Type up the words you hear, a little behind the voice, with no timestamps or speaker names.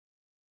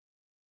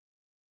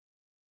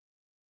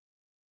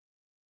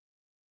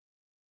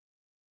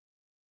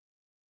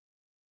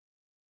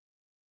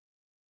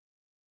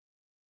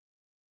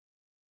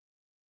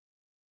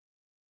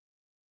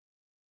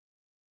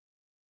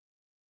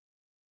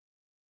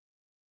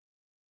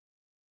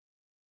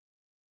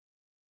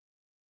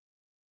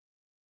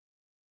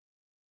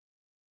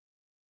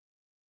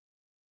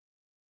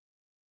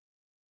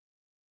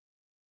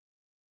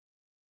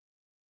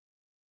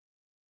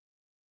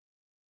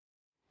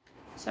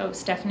So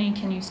Stephanie,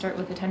 can you start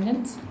with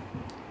attendance?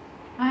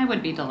 I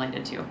would be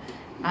delighted to.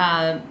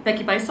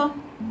 Becky Beisel?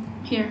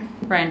 Here.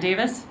 Brian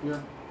Davis?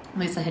 Here.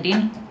 Lisa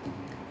Hedin?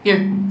 Here.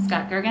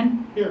 Scott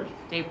Gergen? Here.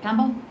 Dave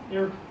Campbell?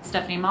 Here.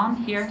 Stephanie Mon?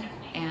 Here.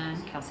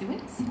 And Kelsey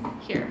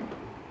Witz? Here.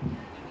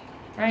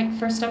 All right,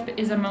 first up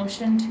is a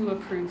motion to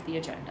approve the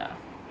agenda.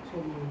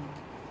 So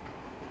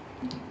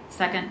moved.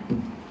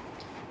 Second.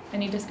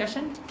 Any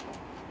discussion?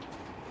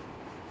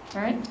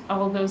 All right,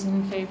 all those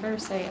in favor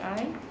say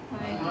aye.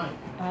 Aye.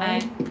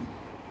 Aye.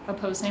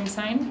 Opposed, same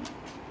sign.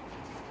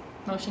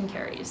 Motion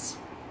carries.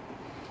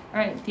 All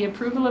right, the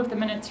approval of the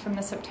minutes from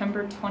the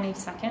September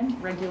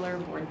 22nd regular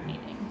board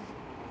meeting.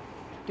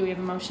 Do we have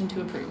a motion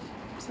to approve?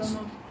 So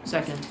moved.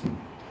 Second.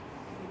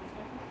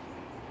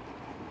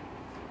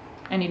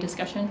 Any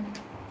discussion?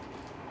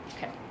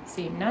 Okay,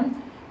 seeing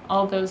none.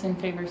 All those in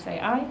favor say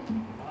aye.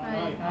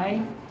 Aye.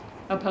 Aye.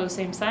 Opposed,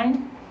 same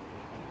sign.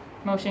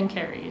 Motion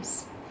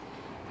carries.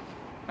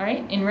 All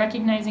right, in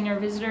recognizing our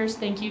visitors,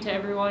 thank you to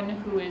everyone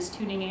who is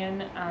tuning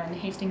in on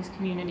Hastings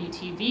Community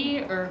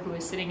TV or who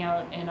is sitting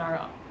out in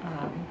our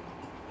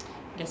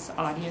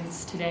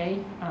audience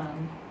today.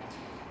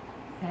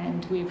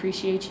 And we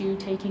appreciate you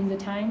taking the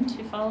time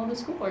to follow the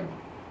school board.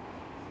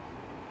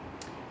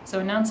 So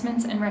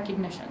announcements and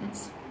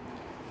recognitions.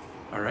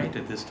 All right,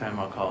 at this time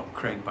I'll call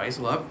Craig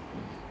Beisel up.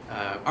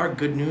 Our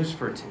good news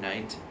for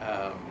tonight,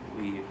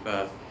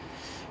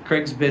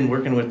 Craig's been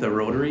working with the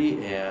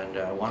Rotary, and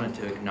I wanted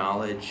to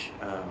acknowledge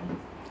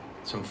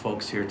some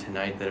folks here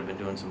tonight that have been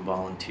doing some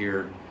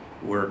volunteer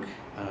work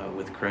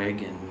with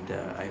Craig, and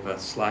I have a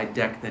slide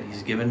deck that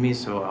he's given me,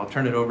 so I'll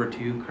turn it over to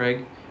you,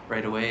 Craig,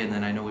 right away, and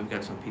then I know we've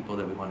got some people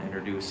that we want to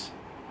introduce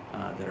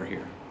that are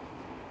here.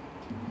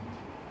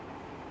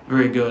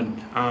 Very good.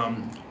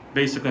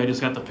 Basically, I just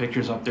got the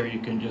pictures up there. You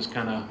can just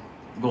kind of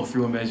go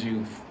through them as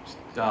you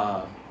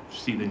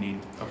see the need.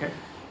 Okay.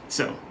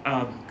 So,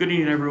 good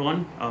evening,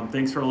 everyone.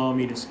 Thanks for allowing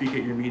me to speak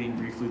at your meeting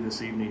briefly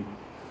this evening.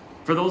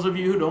 For those of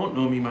you who don't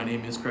know me, my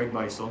name is Craig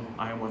Beisel.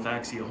 I am with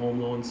Axia Home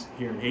Loans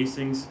here in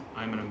Hastings.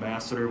 I'm an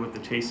ambassador with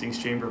the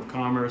Hastings Chamber of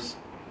Commerce.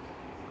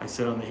 I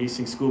sit on the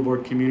Hastings School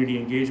Board Community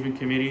Engagement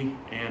Committee,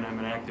 and I'm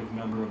an active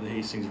member of the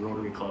Hastings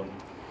Rotary Club.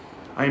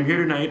 I am here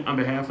tonight on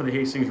behalf of the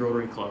Hastings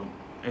Rotary Club.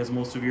 As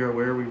most of you are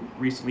aware, we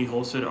recently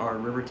hosted our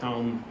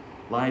Rivertown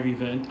Live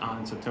event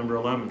on September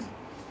 11th.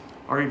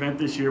 Our event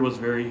this year was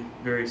very,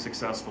 very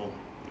successful.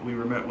 We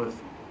were met with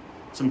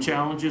some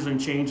challenges and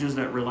changes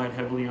that relied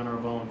heavily on our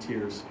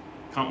volunteers.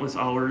 Countless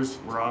hours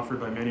were offered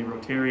by many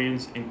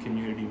Rotarians and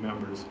community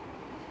members.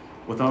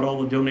 Without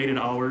all the donated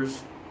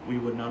hours, we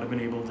would not have been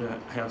able to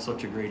have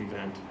such a great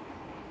event.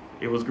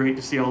 It was great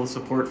to see all the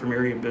support from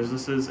area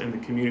businesses and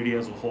the community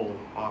as a whole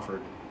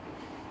offered.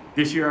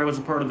 This year I was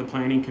a part of the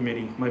planning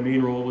committee. My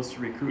main role was to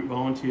recruit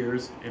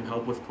volunteers and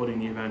help with putting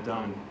the event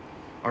on.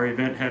 Our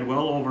event had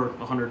well over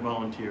 100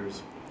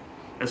 volunteers.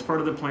 As part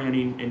of the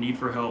planning and need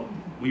for help,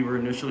 we were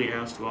initially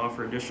asked to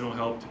offer additional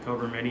help to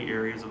cover many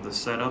areas of the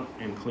setup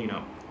and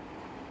cleanup.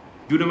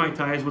 Due to my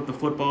ties with the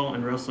football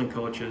and wrestling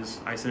coaches,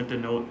 I sent a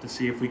note to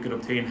see if we could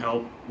obtain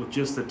help with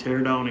just the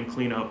tear down and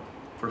cleanup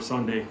for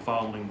Sunday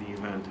following the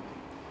event.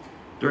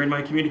 During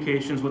my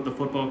communications with the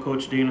football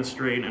coach Dana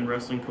Strain and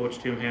wrestling coach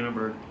Tim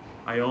Hannenberg,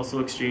 I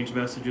also exchanged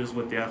messages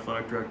with the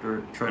athletic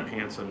director Trent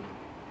Hansen.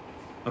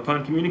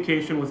 Upon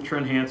communication with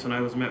Trent Hansen, I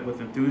was met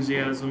with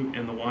enthusiasm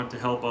and the want to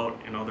help out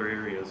in other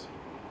areas.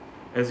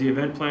 As the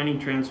event planning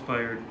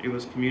transpired, it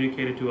was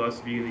communicated to us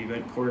via the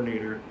event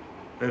coordinator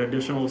that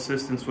additional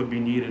assistance would be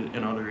needed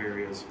in other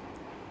areas.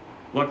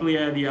 Luckily,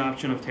 I had the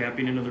option of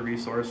tapping into the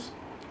resource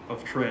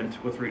of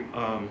Trent with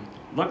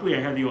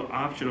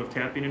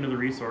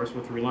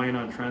relying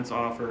on Trent's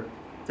offer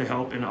to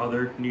help in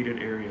other needed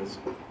areas.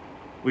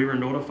 We were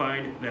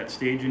notified that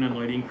staging and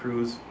lighting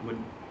crews would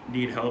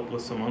need help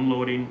with some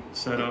unloading,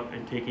 setup,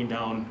 and taking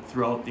down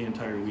throughout the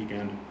entire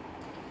weekend.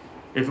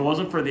 If it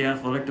wasn't for the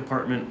athletic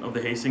department of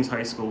the Hastings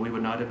High School, we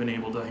would not have been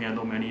able to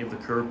handle many of the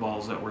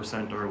curveballs that were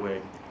sent our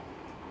way.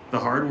 The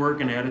hard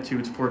work and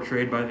attitudes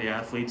portrayed by the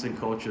athletes and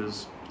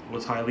coaches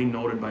was highly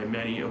noted by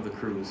many of the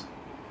crews.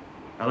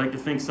 I like to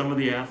think some of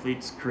the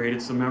athletes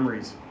created some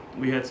memories.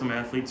 We had some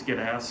athletes get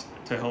asked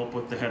to help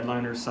with the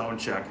headliner's sound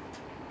check.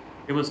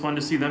 It was fun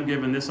to see them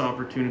given this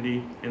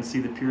opportunity and see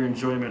the pure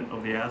enjoyment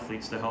of the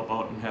athletes to help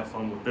out and have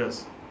fun with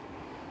this.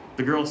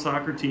 The girls'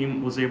 soccer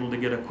team was able to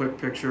get a quick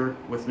picture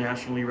with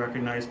nationally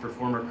recognized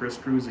performer Chris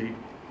Cruzy.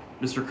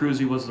 Mr.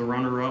 Cruzy was the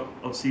runner-up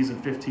of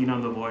season 15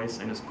 on The Voice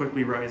and is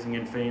quickly rising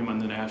in fame on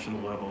the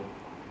national level.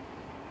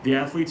 The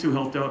athletes who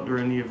helped out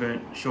during the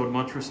event showed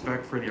much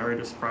respect for the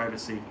artist's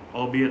privacy,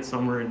 albeit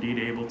some were indeed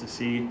able to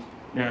see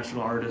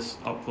national artists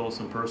up close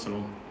and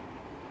personal.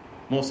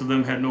 Most of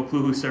them had no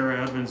clue who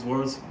Sarah Evans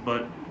was,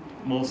 but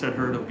most had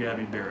heard of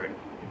Gabby Barrett.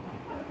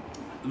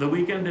 The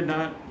weekend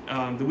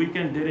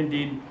did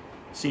indeed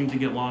seem to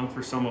get long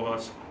for some of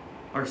us.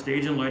 Our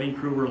stage and lighting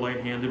crew were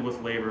light-handed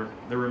with labor.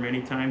 There were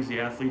many times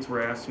the athletes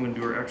were asked to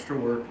endure extra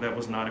work that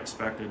was not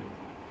expected.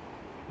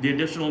 The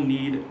additional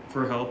need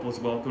for help was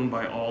welcomed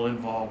by all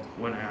involved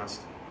when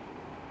asked.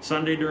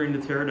 Sunday during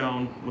the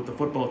teardown with the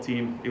football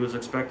team, it was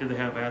expected to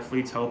have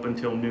athletes help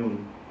until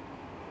noon.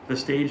 The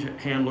stage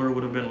handler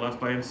would have been left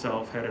by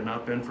himself had it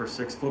not been for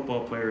 6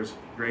 football players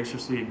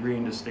graciously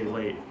agreeing to stay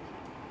late.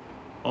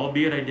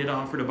 Albeit I did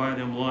offer to buy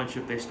them lunch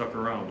if they stuck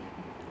around.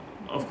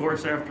 Of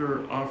course,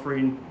 after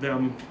offering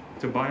them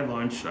to buy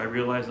lunch, I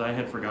realized I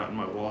had forgotten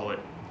my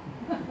wallet.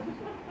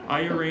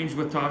 I arranged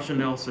with Tasha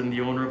Nelson, the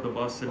owner of the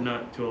Busted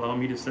Nut, to allow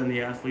me to send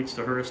the athletes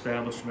to her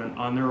establishment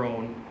on their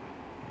own,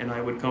 and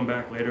I would come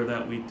back later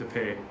that week to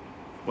pay.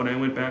 When I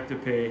went back to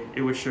pay,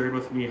 it was shared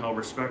with me how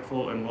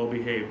respectful and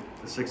well-behaved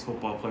the 6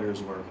 football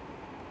players were.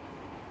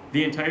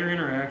 The entire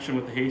interaction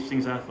with the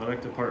Hastings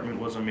Athletic Department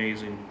was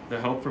amazing. The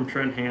help from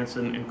Trent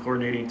Hansen in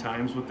coordinating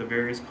times with the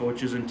various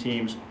coaches and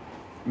teams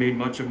made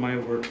much of my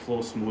work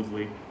flow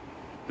smoothly.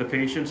 The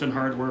patience and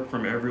hard work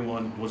from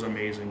everyone was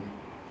amazing.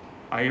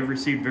 I have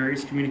received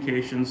various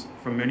communications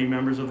from many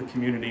members of the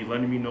community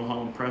letting me know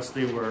how impressed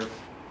they were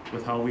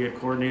with how we had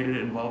coordinated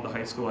and involved the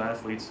high school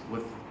athletes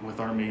with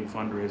our main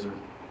fundraiser.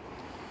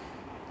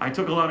 I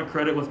took a lot of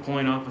credit with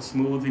pulling off a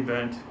smooth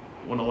event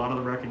when a lot of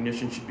the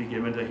recognition should be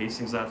given to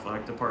Hastings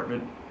Athletic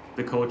Department,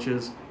 the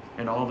coaches,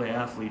 and all the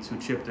athletes who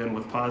chipped in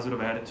with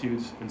positive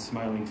attitudes and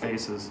smiling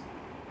faces.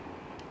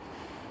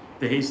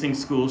 The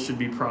Hastings schools should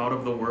be proud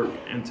of the work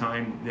and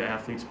time the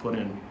athletes put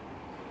in.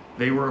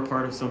 They were a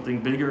part of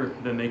something bigger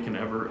than they can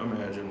ever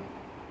imagine.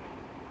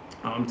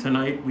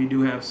 Tonight we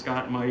do have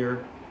Scott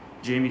Meyer,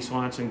 Jamie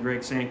Swanson, Greg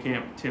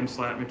Sandkamp, Tim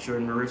Slatmacher,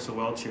 and Marissa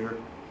Welch here.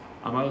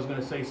 I was going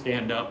to say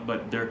stand up,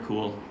 but they're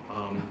cool.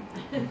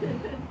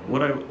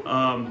 What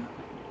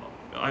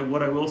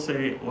I will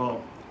say,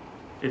 well,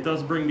 it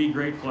does bring me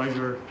great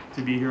pleasure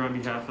to be here on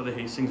behalf of the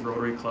Hastings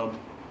Rotary Club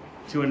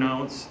to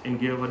announce and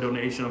give a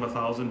donation of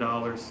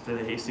 $1,000 to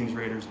the Hastings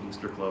Raiders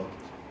Booster Club.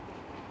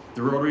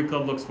 The Rotary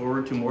Club looks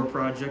forward to more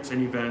projects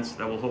and events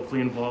that will hopefully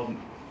involve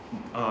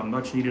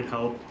much needed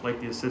help like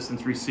the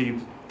assistance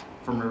received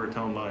from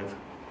Rivertown Live.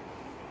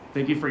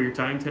 Thank you for your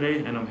time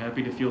today, and I'm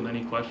happy to field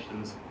any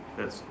questions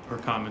or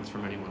comments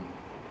from anyone.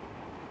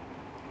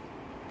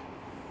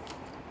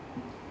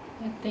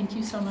 Yeah, thank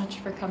you so much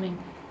for coming.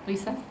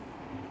 Lisa?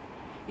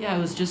 Yeah, I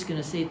was just going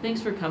to say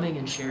thanks for coming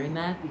and sharing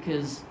that,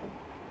 because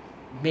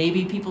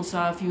maybe people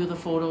saw a few of the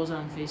photos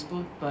on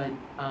Facebook, but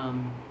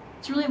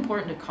it's really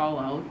important to call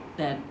out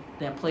that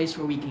place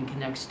where we can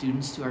connect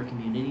students to our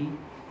community,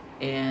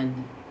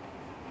 and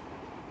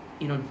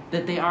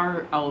that they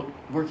are out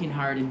working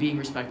hard and being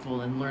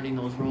respectful and learning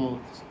those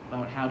roles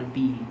about how to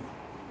be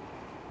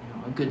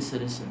a good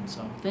citizen.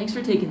 So thanks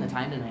for taking the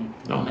time tonight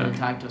to come in and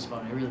talk to us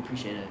about it. I really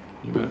appreciate it.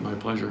 You bet, my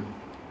pleasure.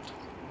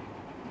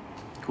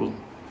 Cool.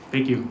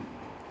 Thank you.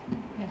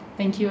 Yeah,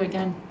 thank you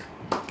again.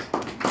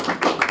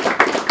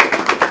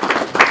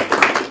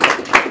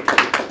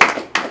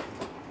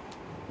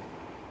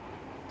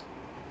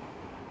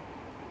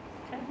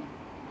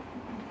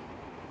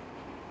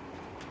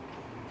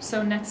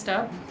 So next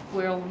up,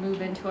 we'll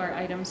move into our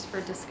items for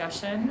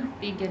discussion,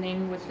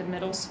 beginning with the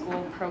middle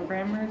school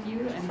program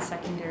review and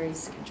secondary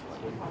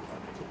scheduling.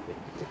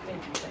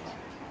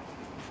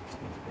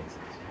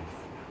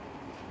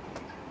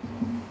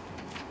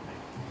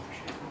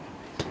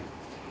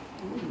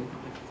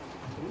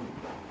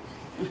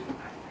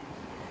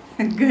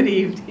 Good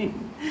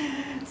evening,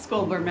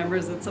 school board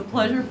members. It's a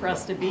pleasure for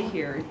us to be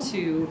here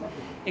to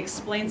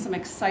explain some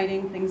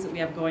exciting things that we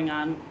have going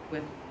on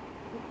with.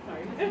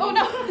 Sorry. Oh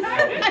no!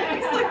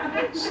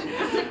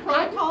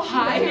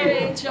 Hi,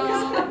 Rachel.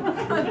 That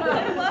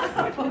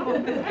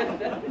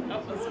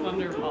was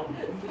wonderful.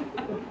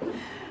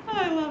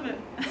 I love it.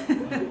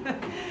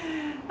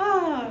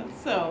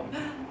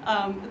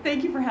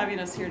 Thank you for having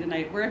us here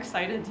tonight. We're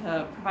excited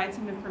to provide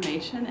some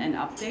information and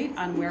update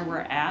on where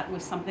we're at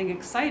with something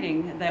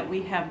exciting that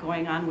we have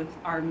going on with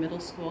our middle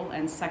school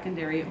and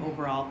secondary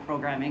overall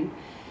programming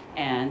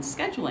and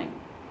scheduling.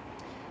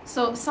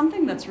 So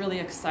something that's really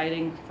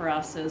exciting for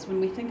us is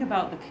when we think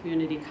about the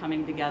community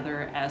coming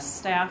together as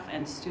staff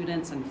and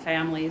students and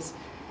families,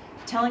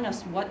 telling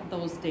us what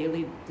those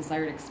daily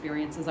desired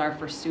experiences are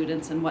for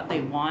students and what they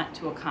want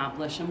to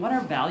accomplish and what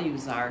our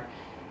values are.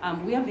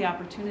 We have the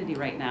opportunity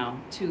right now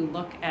to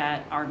look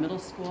at our middle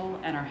school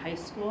and our high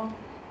school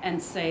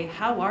and say,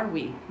 how are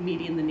we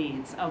meeting the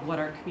needs of what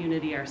our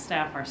community, our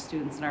staff, our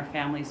students, and our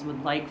families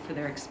would like for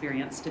their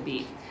experience to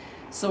be?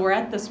 So we're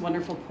at this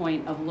wonderful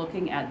point of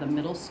looking at the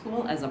middle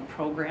school as a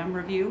program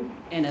review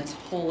in its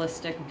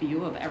holistic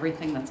view of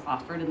everything that's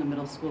offered in the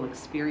middle school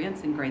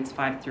experience in grades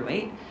 5 through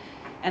 8.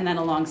 And then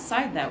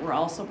alongside that, we're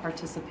also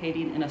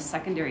participating in a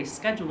secondary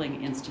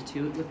scheduling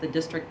institute with the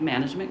district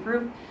management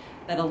group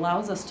that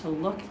allows us to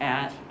look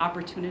at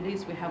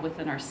opportunities we have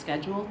within our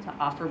schedule to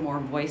offer more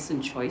voice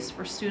and choice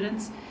for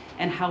students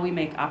and how we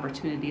make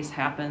opportunities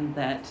happen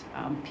that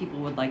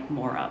people would like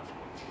more of.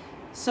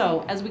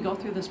 So as we go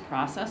through this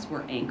process,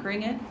 we're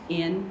anchoring it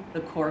in the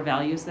core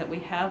values that we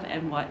have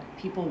and what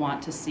people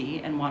want to see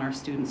and want our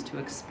students to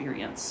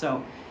experience.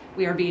 So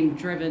we are being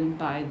driven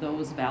by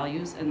those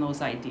values and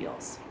those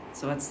ideals.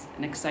 So it's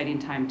an exciting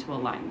time to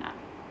align that.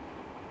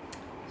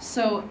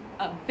 So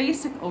a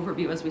basic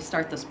overview as we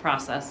start this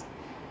process.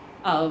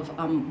 of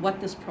what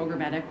this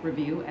programmatic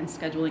review and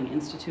scheduling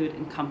institute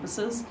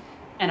encompasses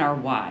and our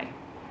why,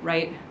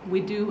 right?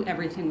 We do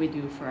everything we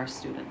do for our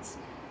students.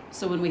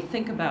 So when we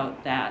think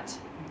about that,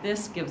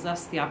 this gives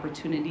us the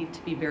opportunity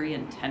to be very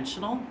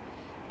intentional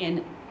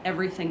in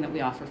everything that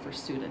we offer for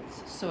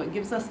students. So it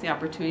gives us the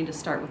opportunity to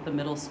start with the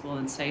middle school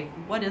and say,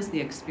 what is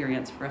the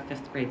experience for a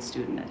 5th grade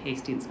student at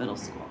Hastings Middle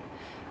School,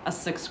 a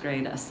 6th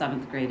grade, a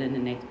 7th grade, and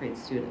an 8th grade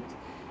student?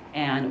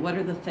 And what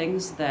are the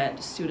things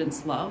that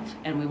students love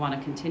and we want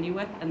to continue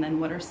with? And then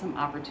what are some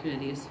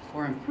opportunities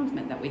for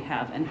improvement that we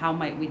have, and how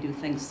might we do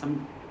things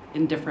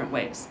in different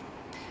ways?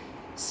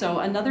 So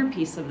another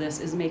piece of this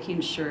is making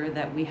sure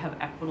that we have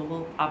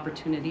equitable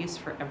opportunities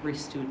for every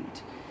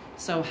student.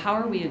 So how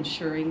are we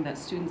ensuring that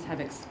students have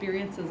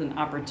experiences and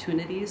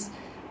opportunities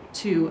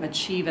to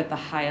achieve at the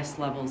highest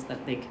levels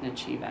that they can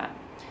achieve at?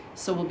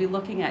 So we'll be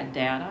looking at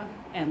data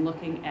and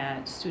looking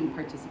at student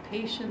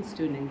participation,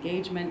 student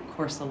engagement,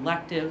 course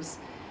electives,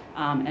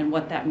 and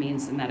what that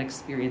means in that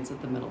experience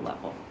at the middle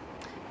level.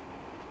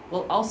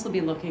 We'll also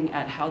be looking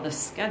at how the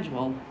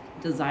schedule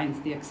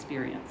designs the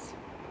experience.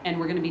 And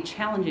we're going to be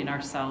challenging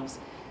ourselves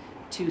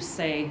to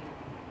say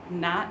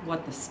not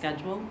what the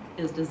schedule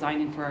is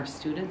designing for our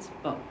students,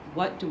 but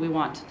what do we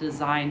want to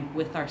design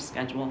with our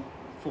schedule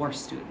for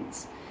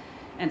students.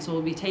 And so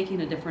we'll be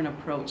taking a different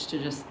approach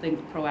to just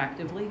think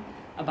proactively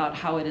about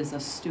how it is a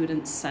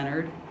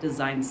student-centered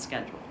design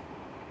schedule.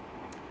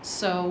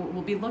 So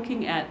we'll be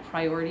looking at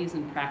priorities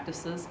and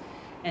practices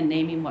and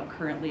naming what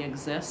currently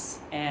exists,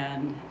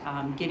 and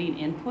getting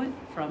input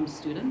from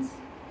students,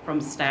 from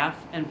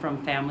staff, and from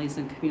families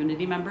and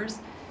community members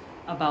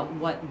about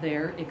what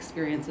their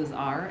experiences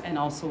are and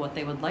also what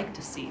they would like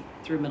to see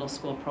through middle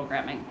school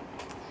programming.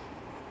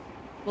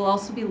 We'll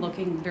also be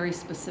looking very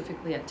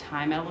specifically at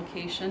time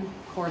allocation,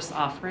 course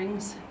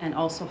offerings, and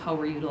also how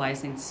we're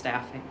utilizing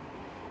staffing.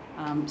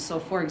 So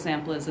for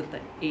example, is it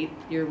the 8th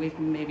year we've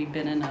maybe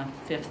been in a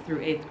 5th through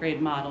 8th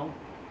grade model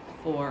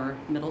for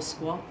middle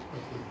school?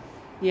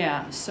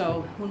 Yeah,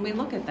 so when we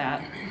look at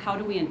that, how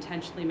do we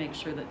intentionally make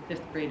sure that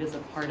 5th grade is a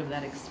part of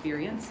that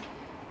experience,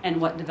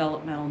 and what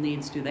developmental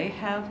needs do they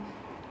have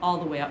all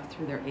the way up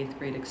through their 8th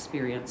grade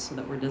experience, so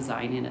that we're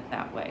designing it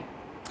that way.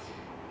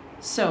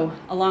 So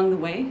along the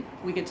way,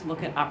 we get to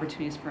look at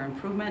opportunities for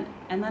improvement,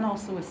 and then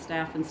also with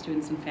staff and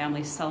students and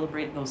families,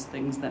 celebrate those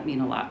things that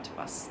mean a lot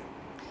to us.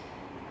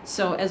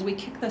 So as we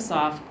kick this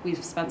off,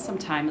 we've spent some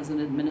time as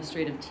an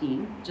administrative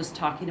team just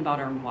talking about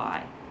our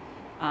why.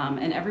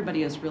 And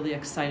everybody is really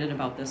excited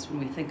about this when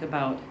we think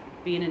about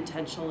being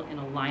intentional in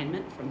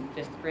alignment from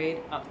 5th grade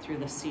up through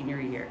the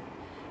senior year.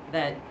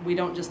 That we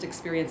don't just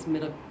experience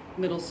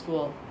middle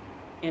school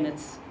in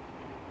its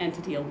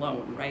entity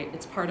alone, right?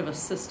 It's part of a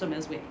system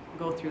as we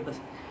go through the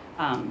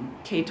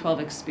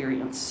K-12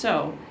 experience.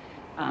 So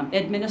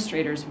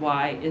administrators'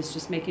 why is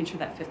just making sure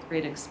that 5th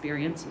grade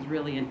experience is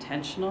really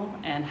intentional,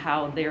 and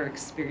how they're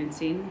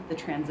experiencing the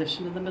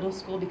transition to the middle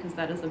school, because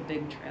that is a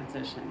big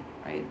transition,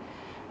 right?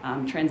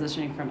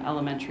 Transitioning from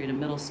elementary to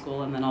middle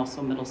school, and then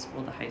also middle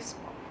school to high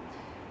school.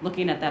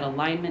 Looking at that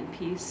alignment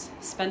piece,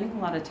 spending a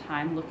lot of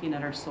time looking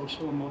at our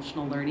social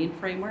emotional learning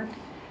framework,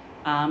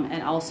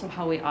 and also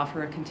how we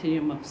offer a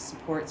continuum of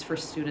supports for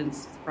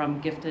students from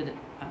gifted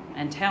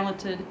and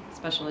talented,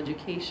 special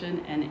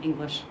education, and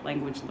English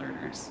language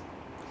learners.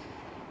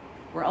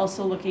 We're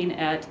also looking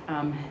at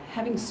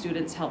having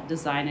students help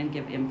design and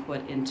give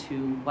input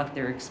into what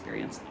their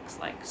experience looks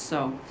like.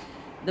 So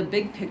the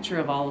big picture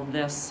of all of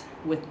this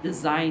with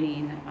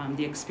designing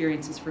the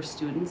experiences for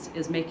students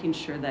is making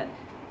sure that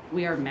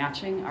we are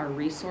matching our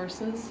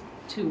resources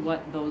to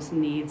what those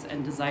needs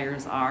and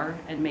desires are,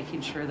 and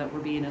making sure that we're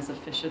being as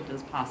efficient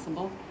as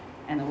possible,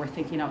 and that we're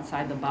thinking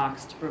outside the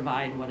box to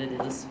provide what it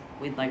is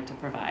we'd like to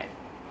provide.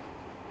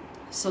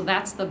 So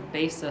that's the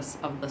basis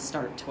of the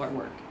start to our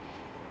work.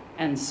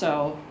 And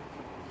so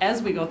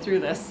as we go through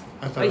this,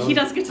 but he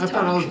does get to talk. I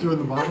thought I was doing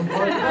the bottom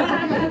part.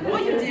 Oh,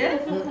 you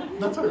did? Yeah,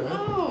 that's all right.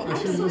 Oh, I I'm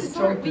should've so just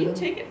sorry. jumped Will you in.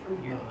 take it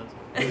from here? No, that's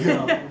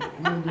all right.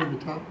 Yeah, you're doing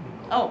the top.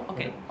 Oh,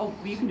 okay. Oh,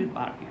 well, you can do the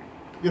bottom here.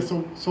 Yeah,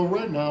 so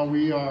right now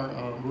we are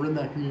we're in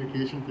that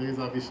communication phase,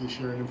 obviously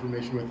sharing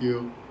information with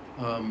you.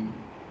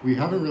 We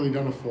haven't really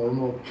done a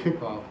formal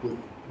kickoff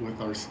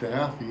with our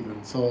staff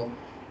even. So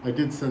I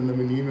did send them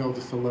an email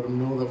just to let them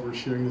know that we're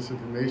sharing this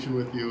information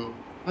with you.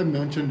 I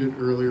mentioned it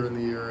earlier in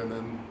the year, and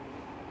then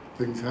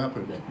things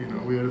happened. You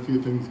know, we had a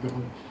few things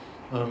going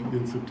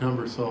in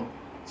September. So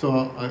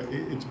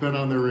it's been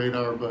on their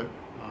radar, but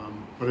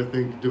I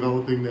think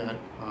developing that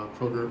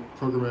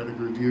programmatic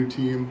review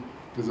team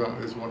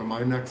is one of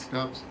my next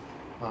steps.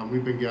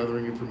 We've been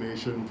gathering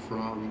information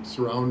from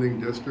surrounding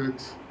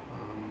districts,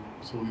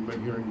 so we've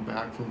been hearing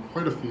back from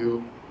quite a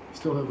few.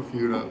 Still have a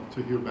few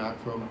to hear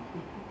back from,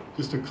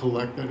 just to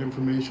collect that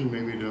information,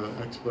 maybe to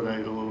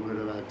expedite a little bit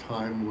of that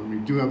time. When we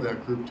do have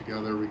that group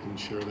together, we can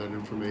share that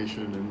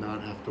information and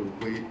not have to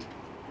wait,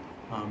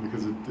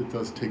 because it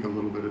does take a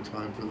little bit of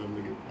time for them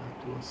to get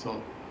back to us.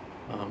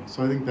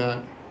 So I think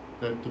that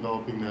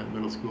developing that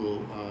middle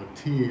school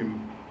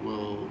team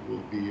will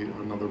be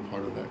another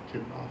part of that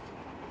kickoff.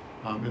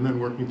 And then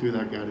working through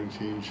that guiding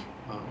change.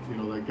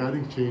 That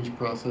guiding change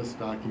process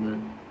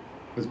document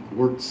has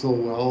worked so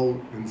well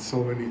in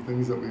so many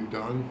things that we've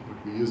done.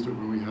 Like we used it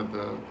when we had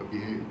the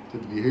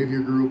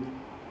behavior group.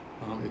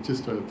 It's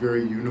just a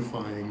very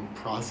unifying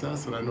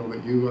process, and I know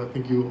that I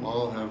think you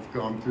all have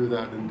gone through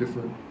that in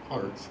different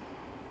parts.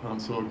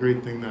 So a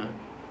great thing that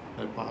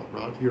Bob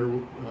brought here,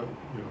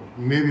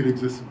 maybe it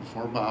existed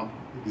before Bob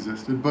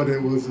existed, but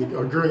it was a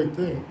great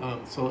thing.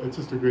 So it's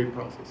just a great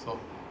process. So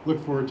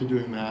look forward to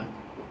doing that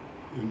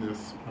in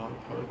this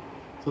part.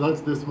 So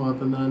that's this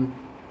month, and then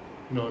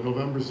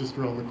November's just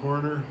around the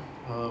corner.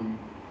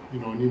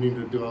 Needing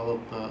to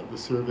develop the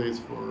surveys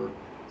for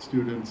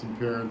students and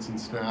parents and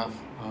staff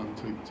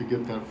to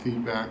get that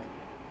feedback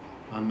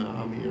on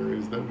the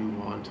areas that we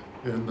want.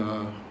 And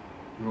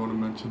you want to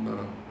mention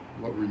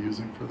what we're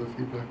using for the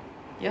feedback?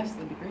 Yes,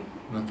 that'd be great.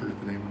 And I forget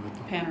the name of it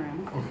though.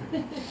 Panorama.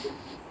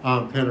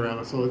 Okay.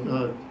 Panorama.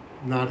 So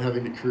not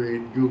having to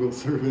create Google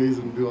surveys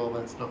and do all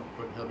that stuff,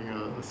 but having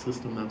a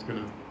system that's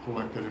going to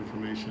collect that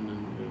information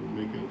and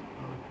make it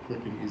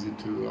quick and easy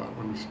to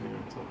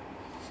understand. So,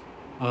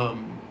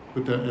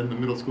 but and the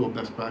middle school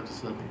best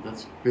practices, I think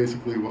that's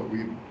basically what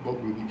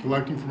we'll be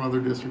collecting from other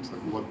districts,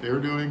 like what they're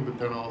doing, but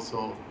then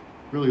also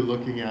really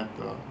looking at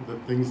the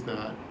things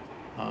that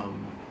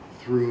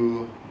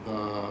through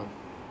the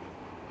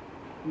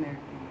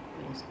American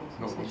Middle School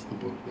no, Association. what's the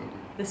book that we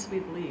This We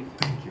Believe.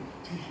 Thank you.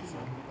 Jeez,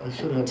 I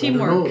should have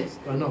Teamwork. better notes.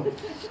 I know.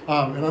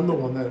 And I'm the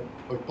one that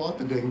bought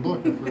the dang book.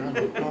 I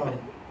forgot.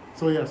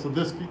 So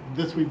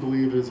this we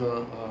believe is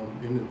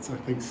in its I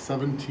think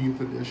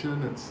 17th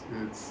edition.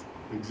 It's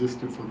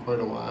existed for quite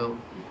a while,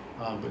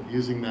 but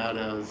using that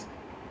as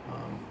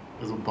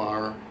a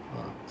bar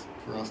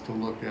for us to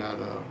look at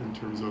in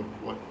terms of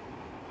what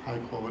high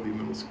quality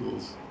middle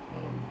schools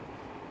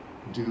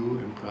do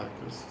and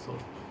practice. So,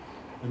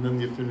 and then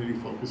the affinity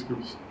focus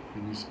groups.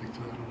 Can you speak to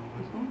that a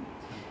little bit?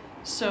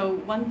 So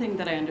one thing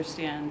that I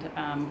understand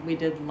we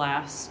did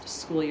last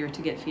school year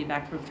to get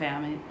feedback from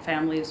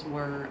families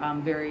were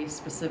very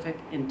specific,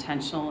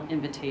 intentional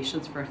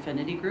invitations for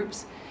affinity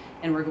groups.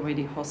 And we're going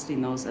to be hosting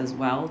those as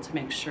well to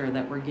make sure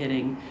that we're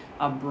getting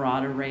a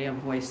broad array of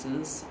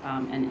voices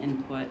and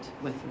input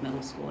with the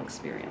middle school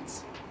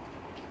experience.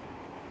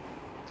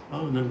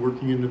 And then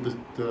working into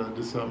the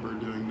December,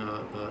 doing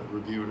the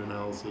review and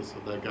analysis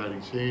of that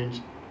guiding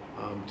change,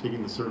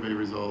 taking the survey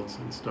results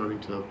and starting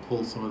to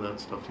pull some of that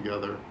stuff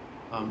together.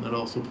 And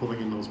also pulling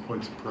in those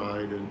points of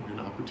pride and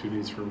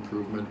opportunities for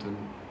improvement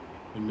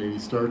and maybe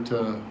start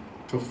to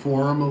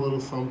form a little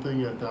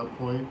something at that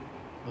point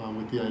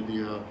with the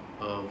idea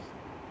of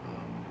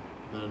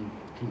then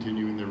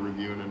continuing the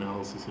review and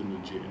analysis into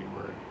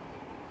January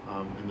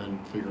and then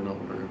figuring out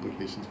what our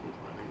implications for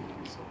planning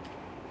will be. So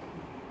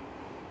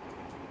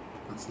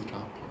that's the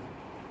top part.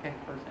 Okay,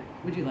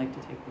 perfect. Would you like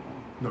to take the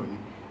one? No, you.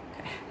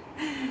 Okay.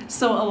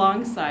 So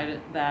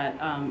alongside that,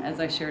 as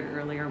I shared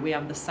earlier, we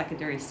have the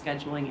Secondary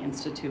Scheduling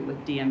Institute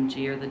with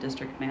DMG, or the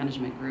District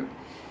Management Group.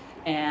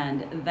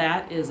 And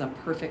that is a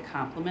perfect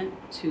complement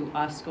to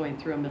us going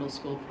through a middle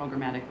school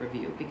programmatic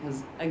review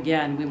because,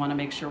 again, we want to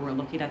make sure we're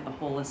looking at the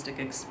holistic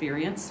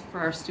experience for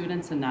our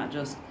students and not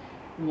just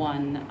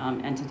one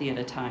entity at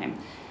a time.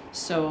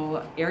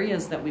 So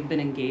areas that we've been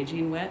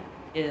engaging with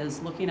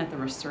is looking at the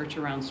research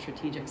around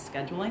strategic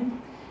scheduling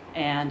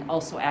and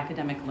also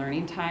academic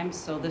learning time.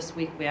 So this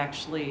week we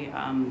actually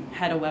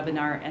had a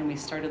webinar and we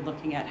started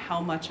looking at how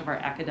much of our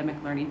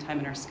academic learning time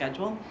in our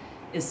schedule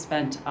is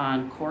spent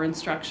on core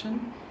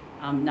instruction,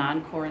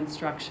 non-core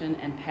instruction,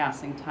 and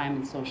passing time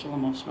and social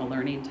emotional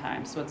learning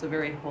time. So it's a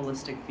very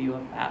holistic view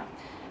of that.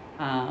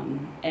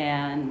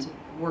 And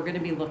we're going to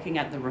be looking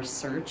at the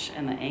research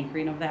and the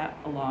anchoring of that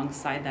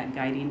alongside that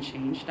guiding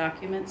change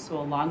document. So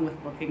along with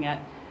looking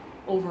at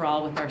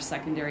overall with our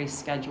secondary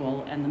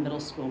schedule and the middle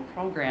school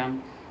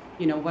program,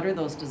 what are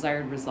those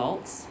desired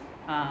results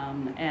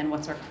and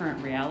what's our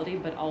current reality,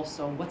 but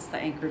also what's the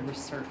anchored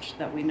research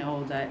that we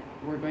know that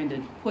we're going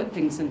to put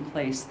things in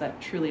place that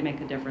truly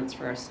make a difference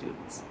for our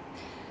students.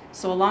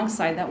 So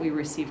alongside that, we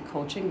receive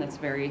coaching that's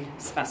very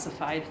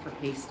specified for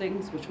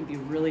Hastings, which would be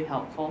really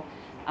helpful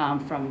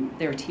from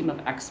their team of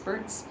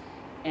experts.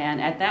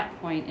 And at that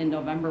point in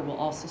November, we'll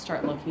also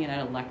start looking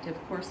at elective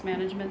course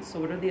management. So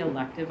what are the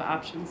elective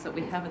options that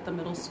we have at the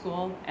middle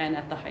school and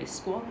at the high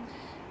school?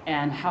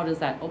 And how does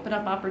that open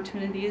up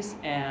opportunities,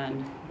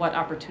 and what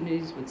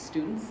opportunities would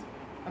students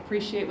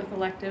appreciate with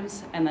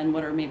electives? And then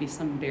what are maybe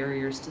some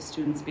barriers to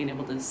students being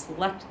able to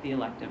select the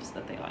electives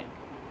that they like?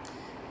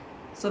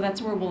 So that's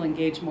where we'll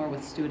engage more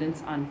with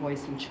students on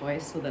voice and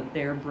choice so that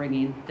they're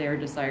bringing their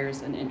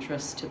desires and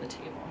interests to the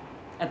table.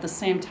 At the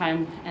same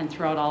time, and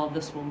throughout all of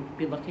this, we'll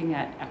be looking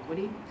at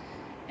equity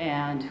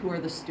and who are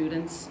the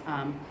students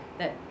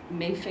that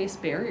may face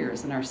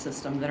barriers in our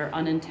system that are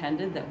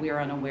unintended, that we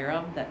are unaware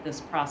of, that this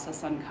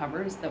process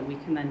uncovers, that we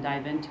can then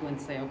dive into and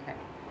say, okay,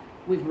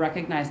 we've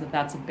recognized that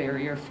that's a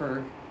barrier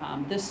for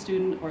this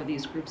student or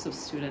these groups of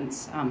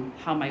students.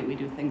 How might we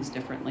do things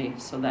differently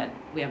so that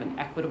we have an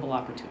equitable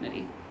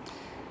opportunity?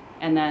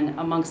 And then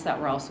amongst that,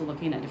 we're also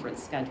looking at different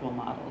schedule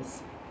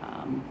models.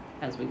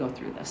 as we go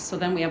through this. So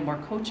then we have more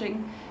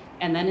coaching,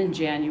 and then in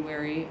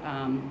January,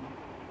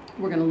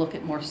 we're going to look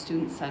at more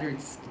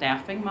student-centered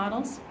staffing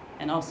models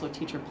and also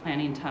teacher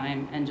planning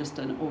time and just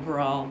an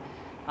overall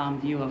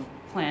view of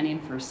planning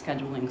for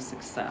scheduling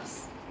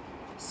success.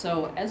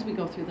 So as we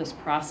go through this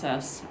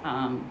process,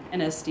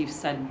 and as Steve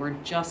said, we're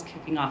just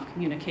kicking off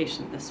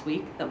communication this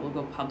week that will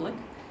go public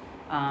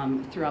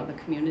throughout the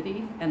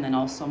community, and then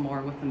also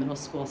more with the middle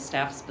school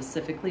staff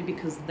specifically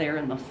because they're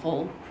in the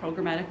full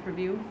programmatic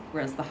review,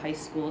 whereas the high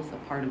school is a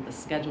part of the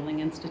Scheduling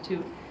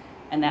Institute,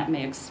 and that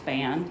may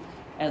expand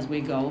as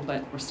we go,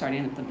 but we're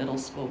starting at the middle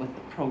school with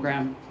the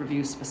program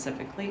review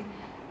specifically.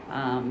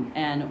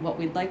 And what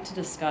we'd like to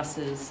discuss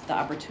is the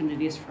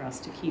opportunities for us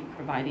to keep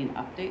providing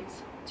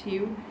updates to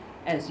you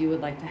as you would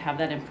like to have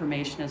that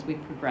information as we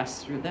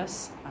progress through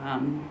this.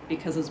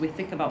 Because as we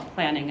think about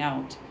planning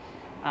out,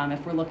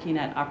 if we're looking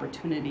at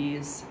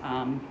opportunities,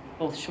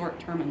 both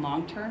short-term and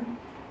long-term,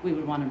 we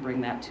would want to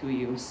bring that to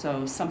you.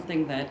 So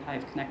something that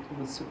I've connected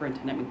with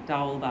Superintendent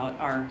McDowell about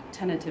are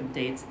tentative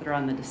dates that are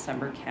on the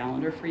December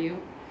calendar for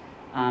you,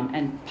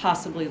 and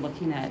possibly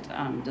looking at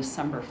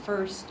December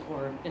 1st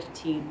or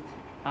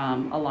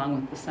 15th, along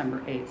with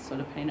December 8th, so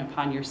depending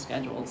upon your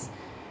schedules,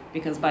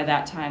 because by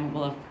that time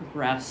we'll have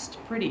progressed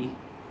pretty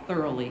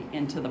thoroughly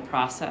into the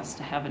process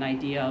to have an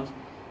idea of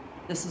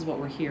this is what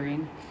we're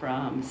hearing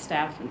from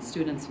staff and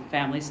students and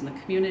families in the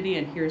community,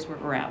 and here's where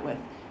we're at with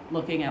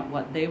looking at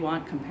what they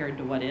want compared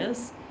to what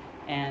is,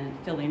 and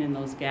filling in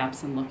those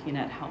gaps and looking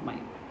at how it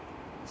might.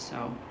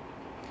 So,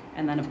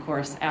 and then of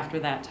course, after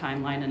that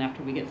timeline and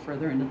after we get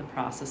further into the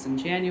process in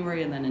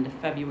January and then into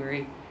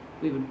February,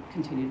 we would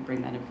continue to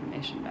bring that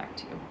information back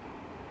to you.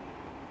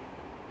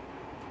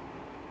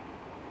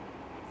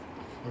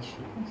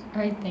 Questions?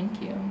 All right,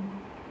 thank you.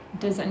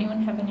 Does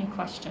anyone have any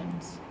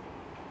questions?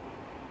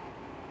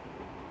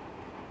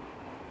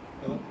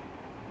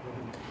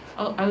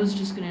 Oh, I was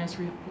just gonna ask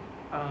Rachel,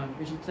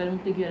 because I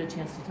don't think you had a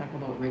chance to talk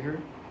about rigor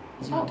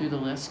as you went through the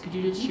list. Could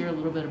you just share a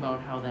little bit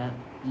about how that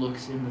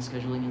looks in the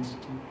Scheduling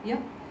Institute?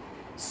 Yep.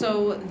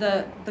 So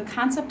the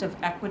concept of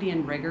equity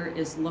and rigor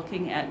is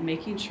looking at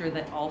making sure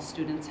that all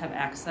students have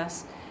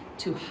access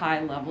to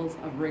high levels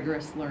of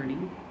rigorous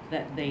learning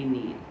that they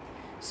need.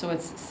 So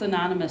it's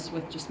synonymous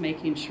with just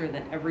making sure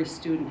that every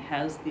student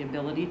has the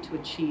ability to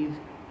achieve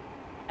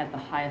at the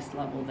highest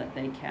level that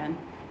they can.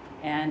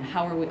 And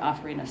how are we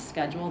offering a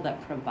schedule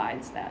that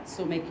provides that?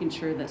 So making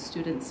sure that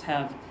students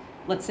have,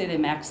 let's say they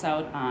max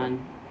out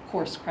on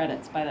course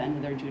credits by the end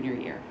of their junior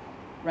year,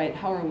 right?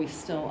 How are we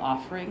still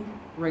offering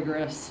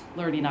rigorous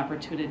learning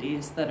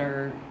opportunities that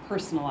are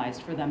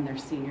personalized for them their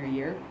senior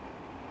year,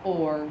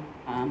 or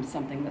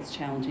something that's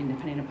challenging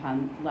depending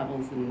upon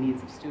levels and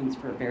needs of students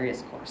for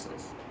various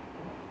courses?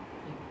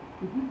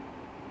 Mm-hmm.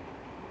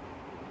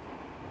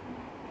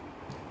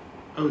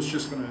 I was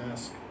just going to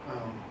ask,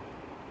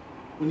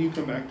 when you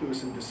come back to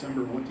us in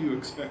December, what do you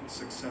expect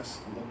success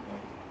to look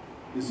like?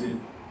 Is it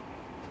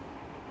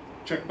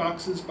check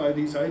boxes by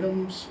these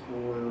items,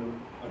 or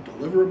a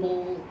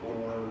deliverable,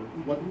 or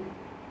what?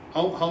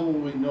 How will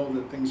we know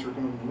that things are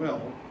going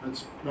well?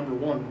 That's number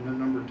one. And then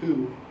number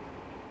two,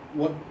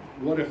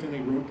 what if any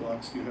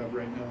roadblocks do you have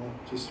right now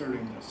to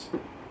starting this?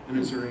 And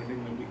is there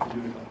anything that we can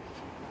do to help?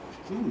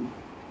 Ooh.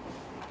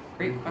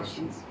 Great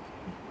questions.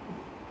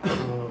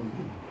 I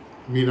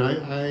mean,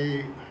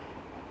 I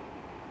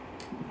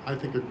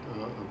think a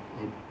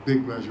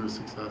big measure of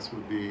success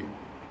would be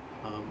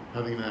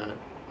having that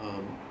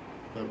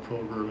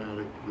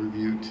programmatic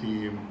review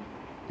team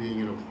being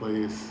in a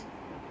place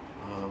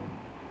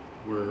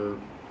where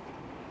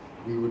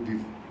we would be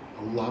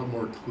a lot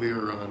more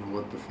clear on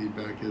what the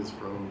feedback is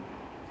from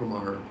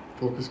our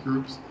focus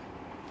groups,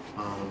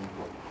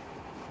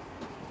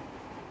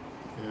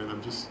 and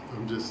I'm just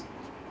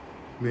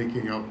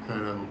making up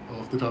kind of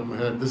off the top of my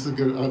head. This is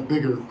a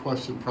bigger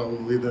question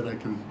probably that I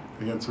can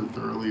answer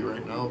thoroughly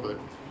right now, but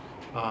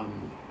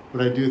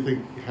I do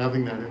think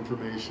having that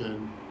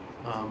information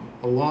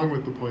along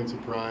with the points of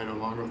pride,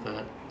 along with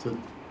that, to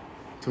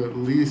at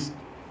least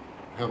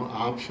have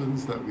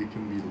options that we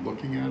can be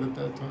looking at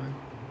that time.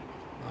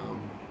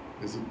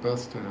 Is it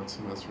best to have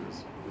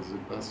semesters? Is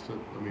it best to?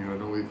 I mean, I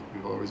know we've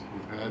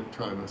had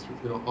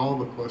trimesters. You know, all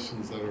the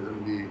questions that are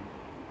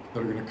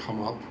going to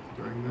come up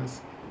during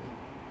this.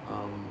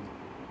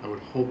 I would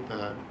hope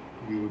that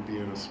we would be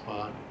in a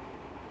spot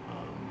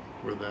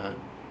where that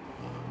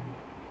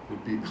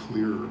would be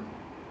clearer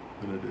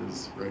than it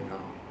is right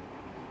now.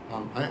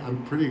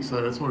 I'm pretty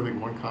excited. I just want to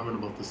make one comment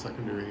about the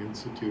Secondary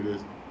Institute.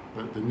 Is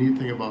that the neat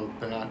thing about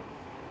that,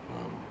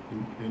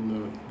 in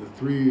the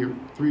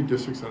three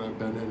districts that I've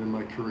been in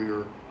my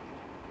career,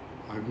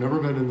 I've never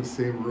been in the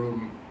same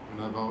room,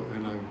 and I've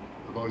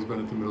always been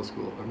at the middle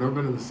school. I've never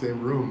been in the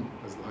same room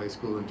as the high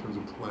school in terms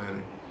of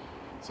planning.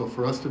 So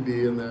for us to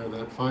be in there,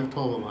 that 5-12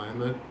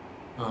 alignment,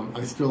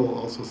 I still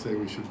also say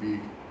we should be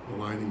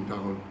aligning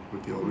down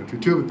with the elementary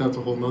too, but that's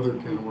a whole nother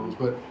can of worms.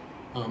 But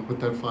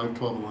that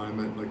 5-12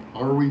 alignment, like,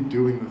 are we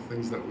doing the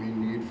things that we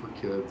need for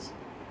kids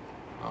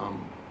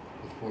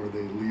before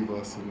they leave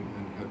us and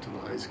head to the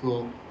high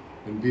school?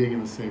 and being in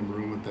the same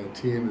room with that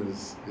team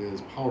is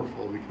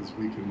powerful because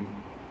we can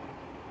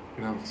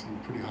have some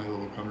pretty high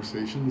level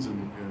conversations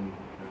and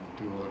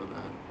do a lot of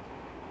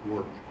that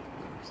work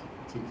there. So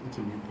it's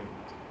a neat thing.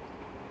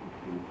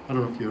 I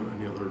don't know if you have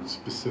any other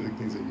specific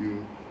things that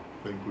you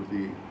think would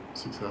be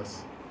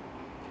success.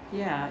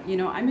 Yeah,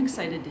 I'm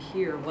excited to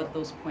hear what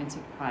those points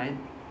of pride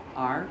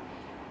are,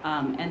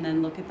 and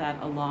then look at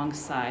that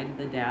alongside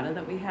the data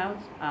that we have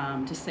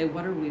to say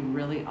what are we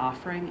really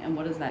offering and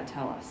what does that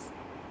tell us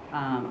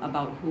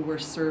about who we're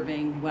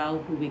serving well,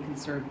 who we can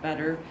serve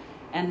better,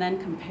 and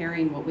then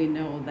comparing what we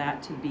know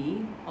that to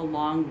be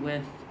along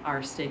with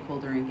our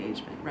stakeholder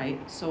engagement, right?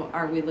 So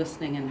are we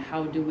listening, and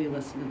how do we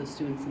listen to the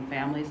students and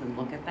families and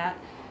look at that?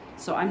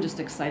 So I'm just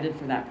excited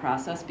for that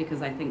process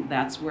because I think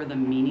that's where the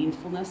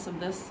meaningfulness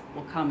of this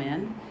will come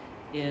in,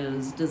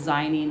 is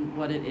designing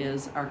what it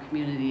is our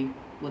community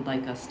would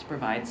like us to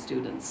provide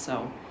students.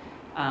 So,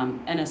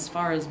 and as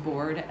far as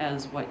board,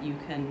 as what you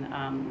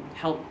can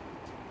help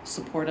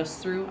support us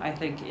through, I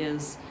think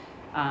is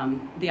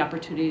the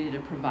opportunity to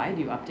provide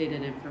you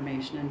updated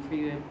information and for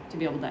you to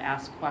be able to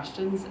ask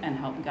questions and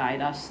help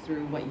guide us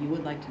through what you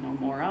would like to know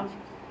more of,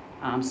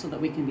 so that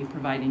we can be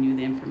providing you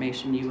the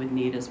information you would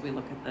need as we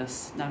look at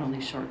this, not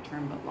only short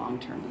term, but long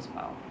term as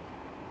well.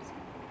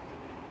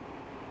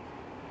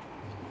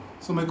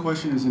 So my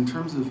question is, in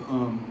terms of,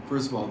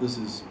 first of all, this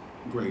is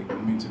great. I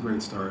mean, it's a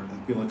great start.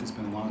 I feel like it's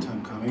been a long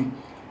time coming.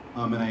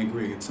 And I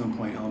agree, at some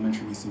point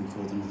elementary needs to be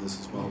folded into this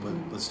as well, but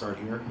let's start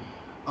here.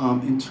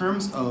 In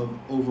terms of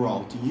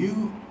overall, do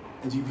you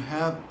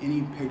have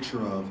any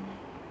picture of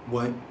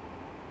what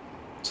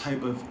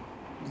type of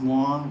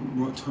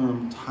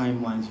long-term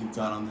timelines you've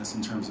got on this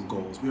in terms of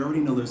goals? We already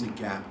know there's a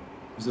gap.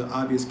 There's an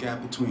obvious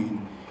gap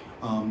between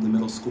the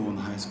middle school and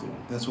the high school.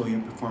 That's why we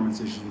have performance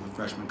issues with the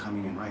freshmen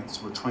coming in, right?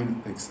 So we're trying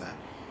to fix that.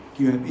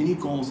 Do you have any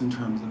goals in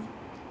terms of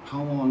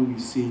how long you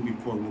see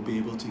before we'll be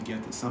able to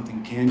get to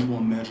something tangible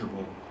and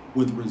measurable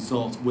with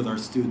results with our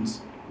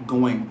students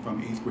going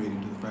from 8th grade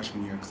into the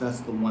freshman year? Because that's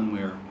the one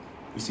where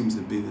it seems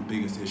to be the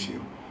biggest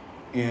issue.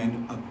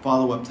 And a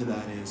follow-up to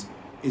that is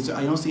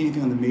I don't see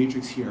anything on the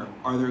matrix here.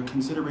 Are there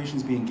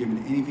considerations being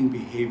given to anything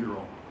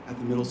behavioral at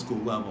the middle school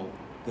level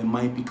that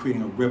might be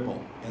creating a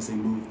ripple as they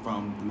move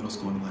from the middle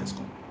school into the high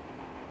school?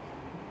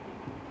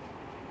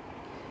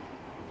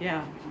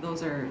 Yeah,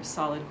 those are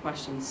solid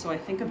questions. So I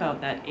think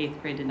about that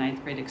 8th grade to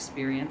 9th grade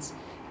experience.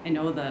 I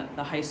know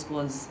the high school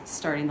is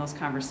starting those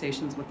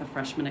conversations with the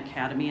freshman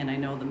academy, and I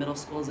know the middle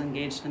school is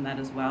engaged in that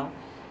as well.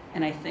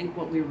 And I think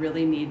what we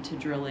really need to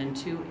drill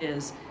into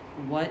is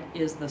what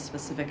is the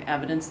specific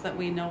evidence that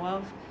we know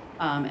of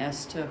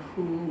as to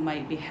who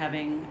might be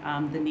having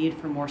the need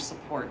for more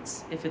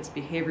supports, if it's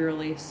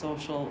behaviorally,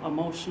 social,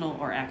 emotional,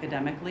 or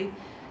academically.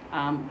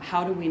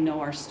 How do we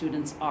know our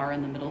students are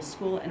in the middle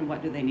school, and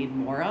what do they need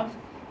more of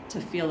to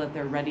feel that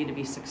they're ready to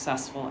be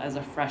successful as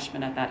a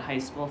freshman at that high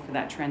school for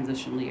that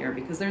transitional year?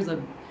 Because there's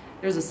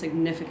a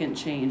significant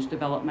change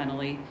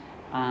developmentally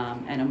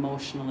and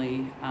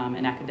emotionally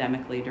and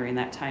academically during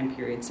that time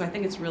period. So I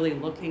think it's really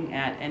looking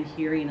at and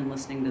hearing and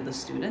listening to the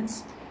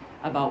students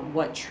about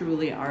what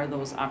truly are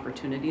those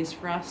opportunities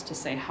for us to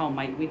say how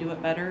might we do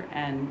it better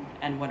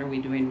and what are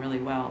we doing really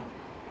well.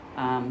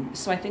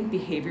 So I think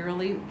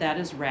behaviorally that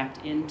is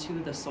wrapped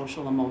into the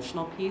social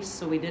emotional piece.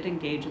 So we did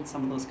engage in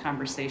some of those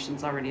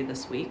conversations already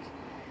this week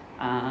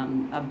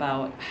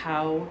about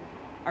how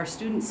our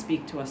students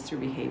speak to us through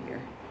behavior,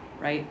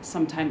 right?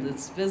 Sometimes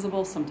it's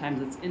visible,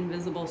 sometimes it's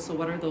invisible. So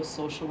what are those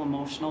social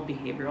emotional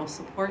behavioral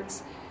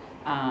supports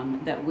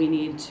that we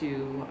need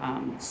to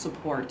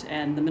support?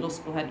 And the middle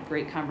school had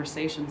great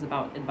conversations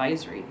about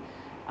advisory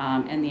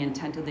and the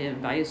intent of the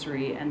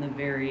advisory and the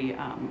very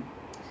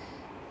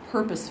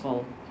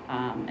purposeful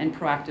and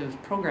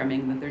proactive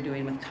programming that they're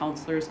doing with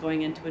counselors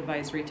going into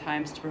advisory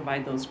times to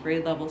provide those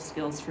grade level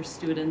skills for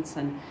students.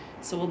 And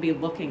so we'll be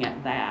looking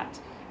at that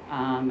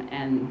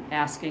and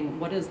asking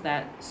what is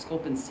that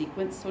scope and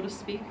sequence, so to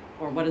speak,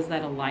 or what is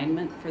that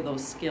alignment for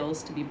those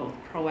skills to be both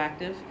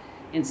proactive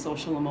in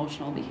social,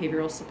 emotional,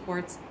 behavioral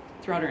supports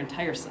throughout our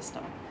entire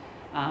system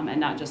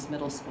and not just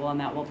middle school. And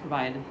that will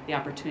provide the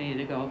opportunity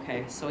to go,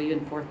 okay, so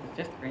even 4th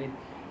to 5th grade,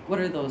 what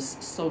are those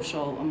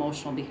social,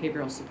 emotional,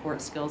 behavioral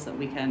support skills that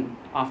we can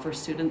offer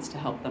students to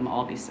help them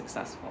all be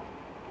successful?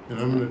 And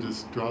I'm going to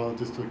just draw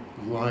just a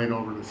line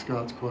over to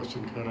Scott's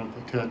question, kind of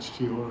attached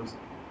to yours.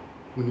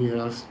 When he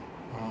asked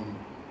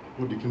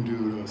what you can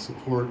do to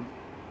support,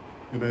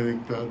 and I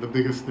think the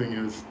biggest thing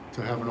is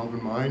to have an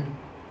open mind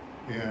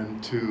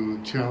and to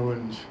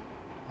challenge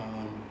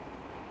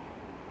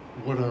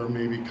what are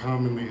maybe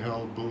commonly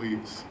held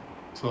beliefs.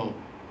 So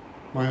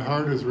my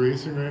heart is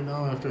racing right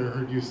now after I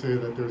heard you say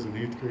that there's an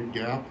 8th grade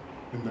gap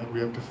and that we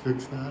have to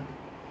fix that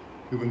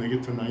when they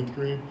get to 9th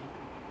grade.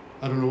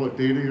 I don't know what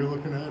data you're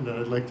looking at, and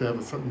I'd like to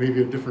have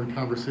maybe a different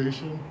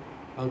conversation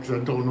because I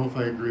don't know if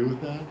I agree with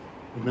that,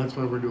 and that's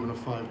why we're doing a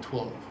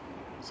 5-12.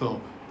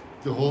 So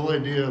the whole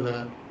idea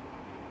that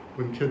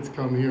when kids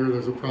come here,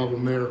 there's a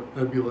problem there,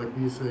 that'd be like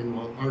me saying,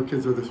 well, our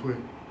kids are this way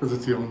because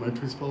it's the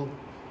elementary's fault.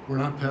 We're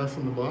not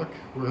passing the buck.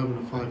 We're having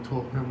a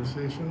 5-12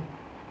 conversation.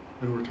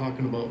 and we're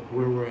talking about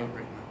where we're at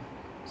right now.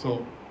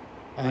 So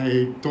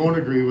I don't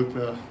agree with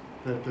that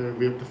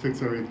we have to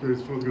fix our 8th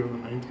graders before we go to the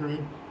 9th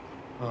grade.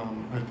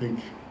 I think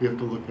we have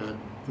to look at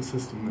the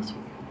system this way.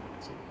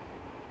 So.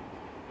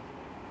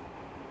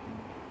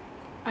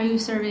 Are you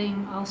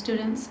surveying all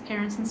students,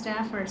 parents, and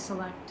staff, or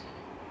select?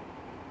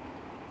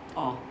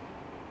 All.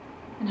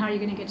 And how are you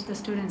going to get to the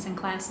students in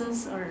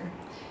classes, or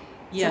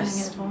Yes,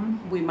 sending it at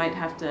home? we might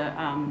have to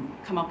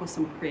come up with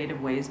some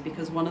creative ways,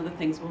 because one of the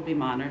things we'll be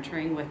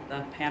monitoring with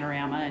the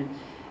panorama,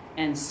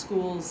 and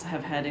schools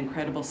have had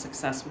incredible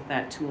success with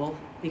that tool,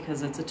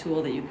 because it's a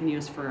tool that you can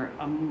use for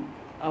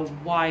a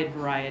wide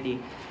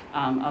variety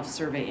of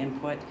survey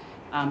input.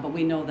 But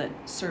we know that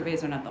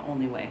surveys are not the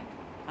only way.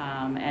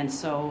 And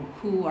so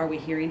who are we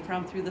hearing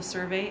from through the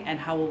survey, and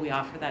how will we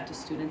offer that to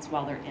students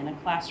while they're in a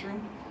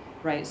classroom?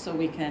 Right, so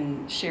we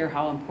can share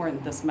how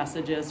important this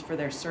message is for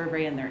their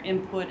survey and their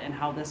input, and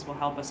how this will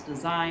help us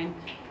design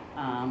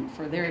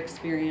for their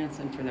experience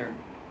and for their,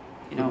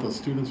 But the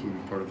students would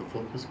be part of the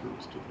focus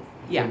groups, too,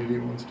 the Yeah. affinity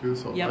ones too.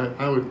 So Yep.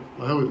 I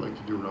would like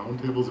to do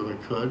roundtables if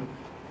I could,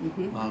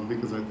 Mhm.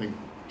 because I think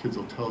kids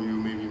will tell you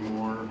maybe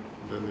more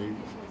than they.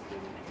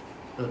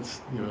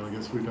 That's I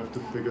guess we'd have to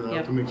figure that Yep.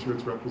 out to make sure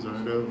it's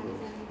representative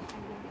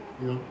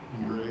of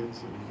in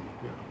grades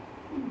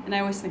and And I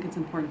always think it's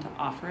important to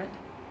offer it,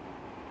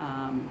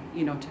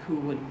 to who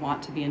would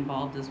want to be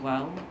involved as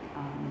well,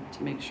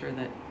 to make sure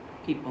that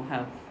people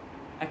have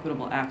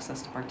equitable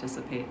access to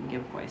participate and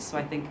give voice. So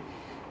I think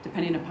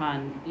depending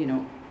upon,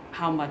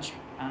 how much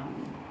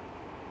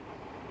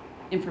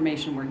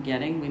information we're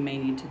getting, we may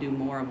need to do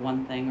more of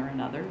one thing or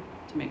another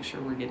to make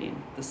sure we're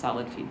getting the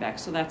solid feedback.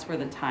 So that's where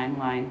the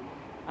timeline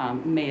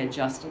may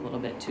adjust a little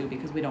bit too,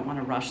 because we don't want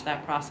to rush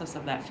that process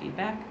of that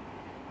feedback.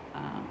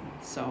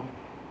 So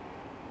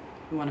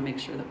we want to make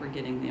sure that we're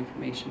getting the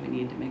information we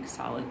need to make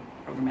solid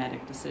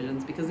programmatic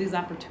decisions, because these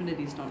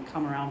opportunities don't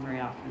come around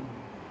very often,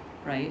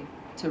 right?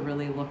 To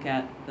really look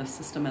at the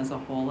system as a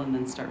whole, and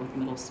then start with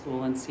middle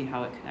school and see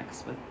how it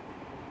connects with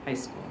high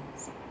school.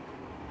 So.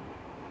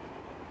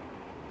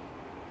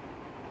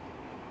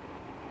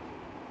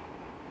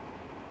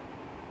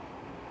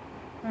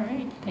 All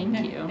right, thank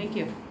Okay, you. Thank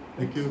you.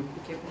 thank you.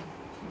 Thank you.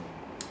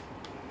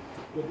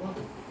 Good luck.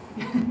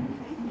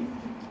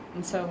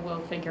 And so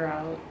we'll figure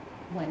out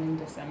when in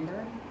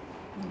December,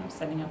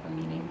 setting up a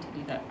meeting to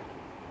do that.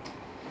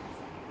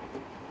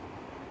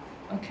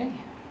 Okay,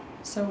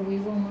 so we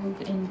will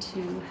move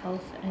into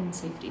health and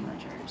safety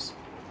measures.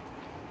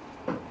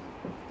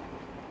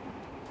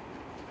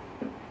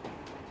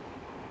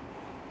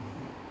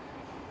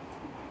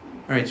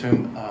 All right, so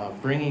I'm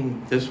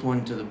bringing this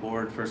one to the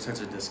board first as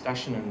a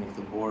discussion, and if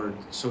the board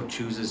so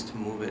chooses to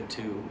move it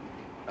to,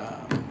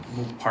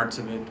 move parts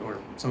of it or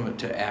some of it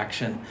to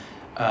action,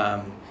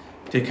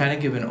 to kind of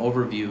give an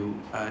overview.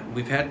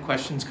 We've had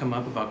questions come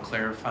up about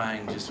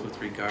clarifying just with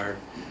regard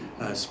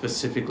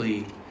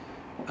specifically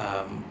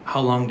how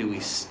long do we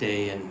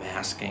stay in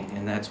masking,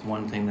 and that's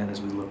one thing that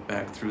as we look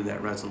back through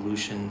that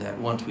resolution, that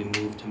once we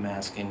moved to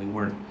masking, we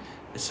weren't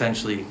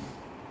essentially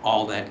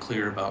all that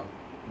clear about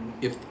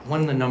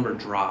when the number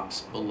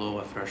drops below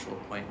a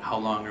threshold point, how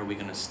long are we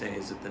going to stay?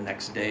 Is it the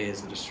next day?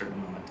 Is it a certain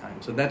amount of time?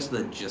 So that's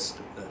the gist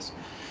of this.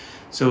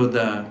 So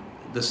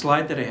the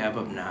slide that I have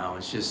up now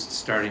is just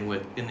starting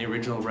with, in the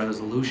original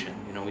resolution,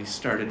 we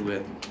started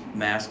with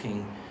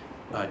masking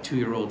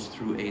 2-year-olds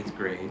through 8th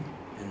grade,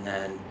 and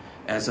then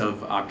as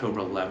of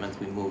October 11th,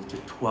 we moved to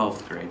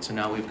 12th grade. So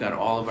now we've got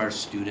all of our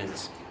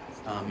students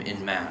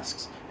in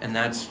masks, and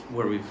that's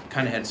where we've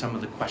kind of had some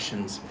of the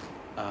questions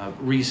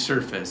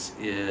resurface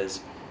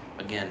is,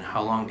 again,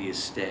 how long do you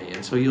stay?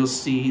 And so you'll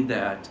see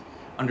that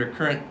under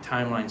current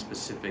timeline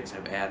specifics,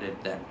 I've added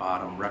that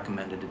bottom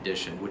recommended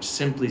addition, which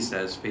simply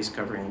says face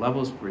covering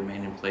levels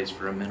remain in place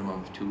for a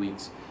minimum of 2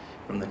 weeks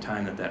from the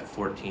time that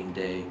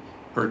 14-day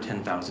per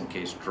 10,000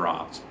 case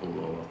drops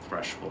below a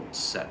threshold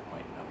set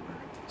point number.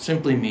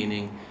 Simply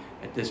meaning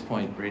at this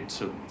point, right,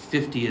 so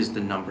 50 is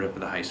the number for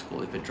the high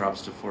school. If it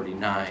drops to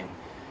 49,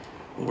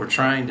 what we're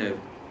trying to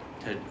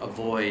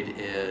avoid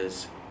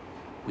is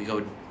we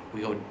go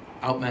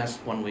out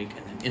mask 1 week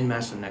and then in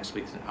mask the next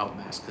week and out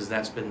mask, because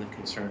that's been the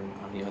concern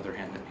on the other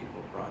hand that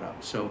people brought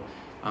up. So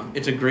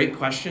it's a great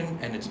question,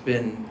 and it's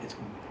been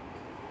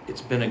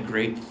a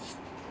great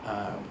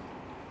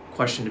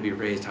question to be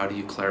raised. How do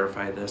you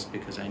clarify this?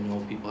 Because I know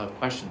people have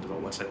questions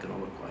about what's that going to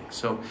look like.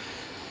 So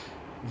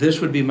this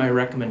would be my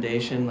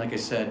recommendation. Like I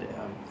said,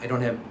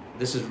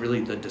 this is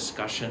really the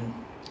discussion,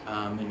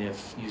 and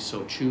if you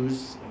so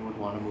choose and would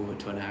want to move it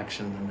to an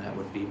action, then that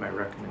would be my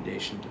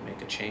recommendation to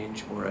make a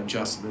change or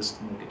adjust this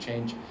to make a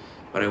change.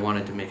 But I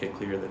wanted to make it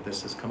clear that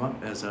this has come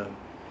up as a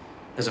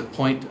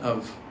point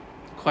of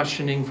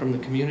questioning from the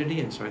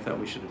community, and so I thought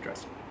we should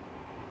address it.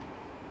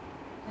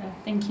 Yeah,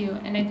 thank you.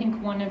 And I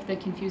think one of the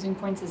confusing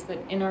points is that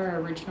in our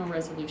original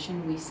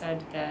resolution, we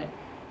said that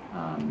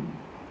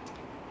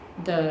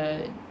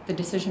the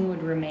decision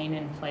would remain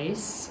in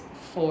place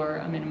for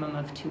a minimum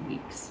of 2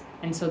 weeks.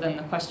 And so then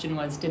the question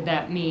was, did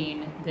that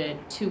mean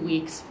that 2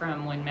 weeks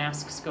from when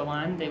masks go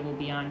on, they will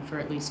be on for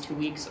at least 2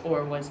 weeks,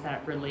 or was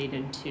that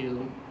related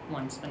to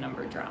once the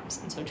number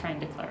drops? And so trying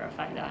to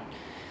clarify that.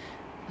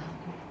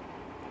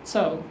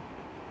 So,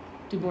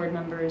 do board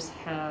members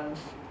have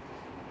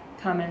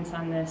comments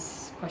on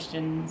this,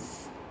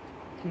 questions,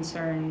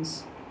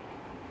 concerns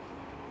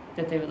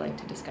that they would like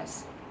to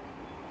discuss?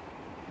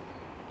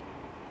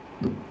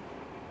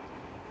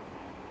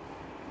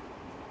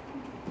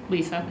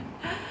 Lisa?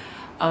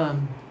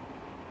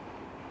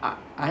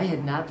 I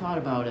had not thought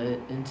about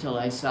it until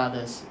I saw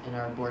this in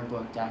our board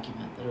book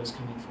document that it was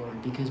coming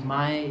forward, because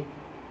my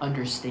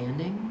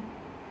understanding,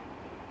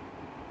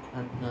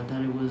 not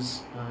that it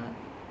was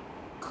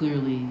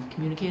clearly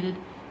communicated,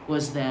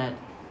 was that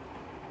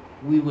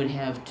we would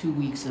have 2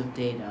 weeks of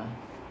data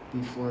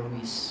before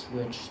we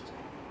switched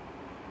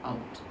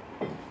out.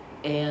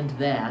 And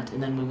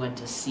then we went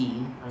to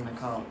C on the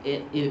call.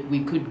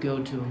 We could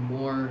go to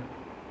more,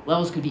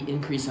 levels could be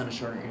increased on a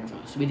shorter interval.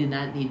 So we did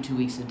not need 2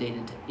 weeks of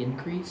data to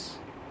increase,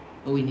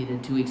 but we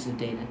needed 2 weeks of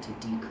data to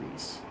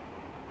decrease.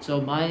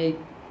 So my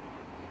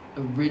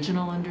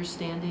original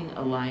understanding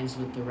aligns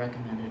with the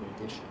recommended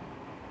addition.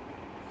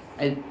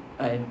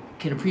 I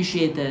can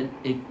appreciate that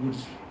it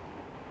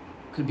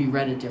could be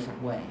read a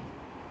different way,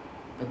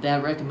 but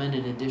that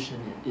recommended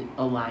addition, it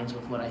aligns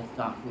with what I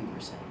thought we were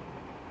saying.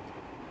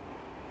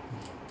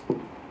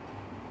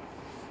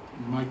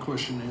 My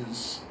question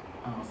is,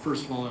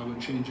 first of all, I would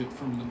change it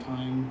from the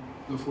time,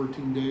 the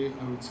 14-day,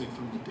 I would say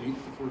from the date,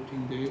 the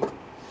 14-day.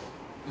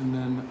 And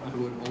then I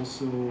would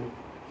also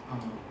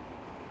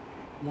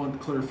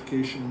want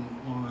clarification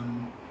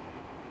on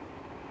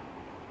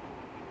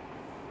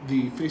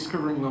the face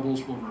covering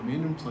levels will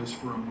remain in place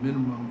for a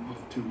minimum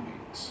of 2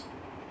 weeks.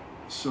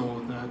 So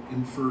that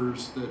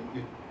infers that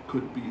it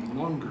could be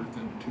longer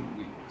than 2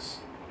 weeks.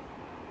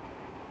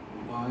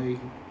 Why?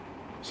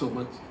 So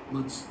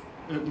let's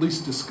at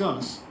least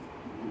discuss,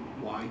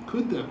 why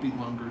could that be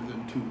longer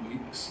than 2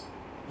 weeks?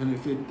 And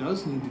if it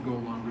does need to go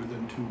longer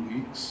than 2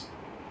 weeks,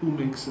 who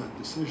makes that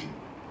decision?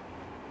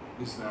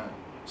 Is that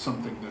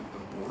something that the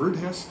board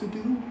has to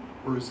do?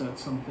 Or is that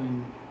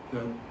something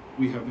that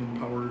we have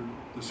empowered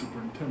the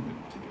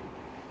superintendent to do?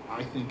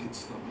 I think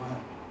it's the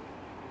latter,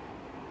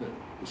 that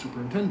the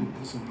superintendent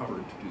is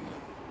empowered to do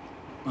that.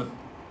 But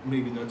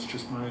maybe that's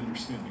just my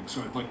understanding,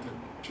 so I'd like to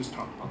just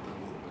talk about that a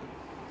little bit.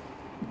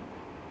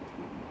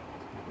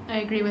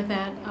 I agree with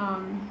that.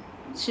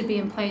 Should be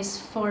in place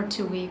for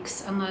 2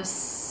 weeks unless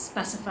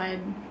specified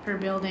per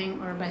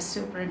building or by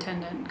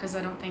superintendent, because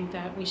I don't think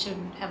that we should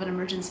have an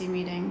emergency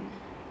meeting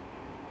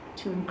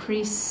to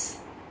increase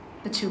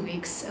the 2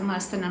 weeks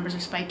unless the numbers are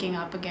spiking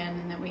up again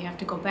and that we have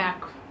to go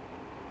back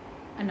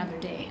another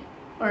day,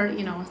 or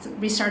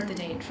restart the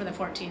date for the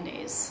 14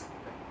 days.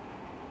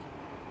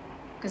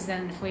 Because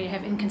then if we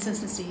have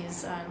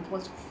inconsistencies,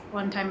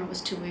 one time it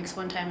was 2 weeks,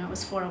 one time it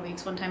was 4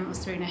 weeks, one time it was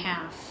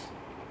 3.5.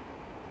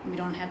 We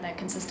don't have that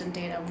consistent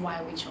data of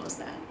why we chose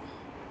that.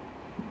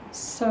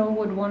 So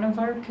would one of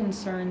our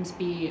concerns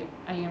be,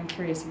 I am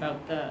curious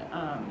about the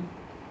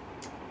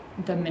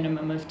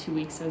minimum of 2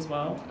 weeks as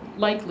well.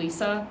 Like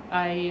Lisa,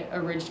 the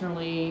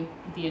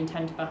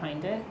intent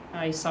behind it,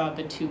 I saw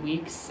the 2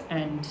 weeks,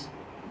 and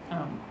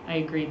I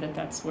agree that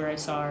that's where I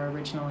saw our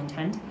original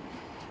intent.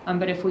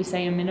 But if we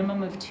say a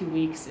minimum of 2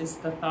 weeks is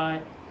the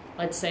thought,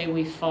 let's say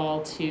we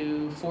fall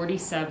to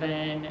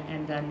 47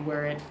 and then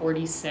we're at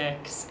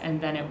 46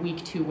 and then at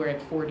week 2 we're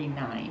at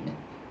 49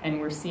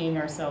 and we're seeing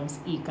ourselves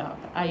eke up.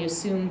 I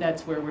assume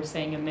that's where we're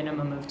saying a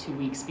minimum of 2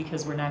 weeks,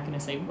 because we're not going to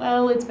say,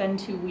 well, it's been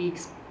 2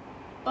 weeks,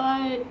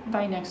 but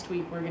by next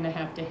week we're going to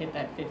have to hit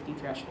that 50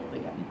 threshold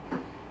again.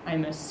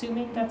 I'm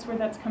assuming that's where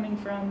that's coming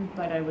from,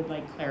 but I would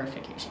like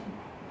clarification.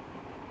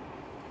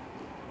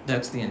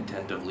 That's the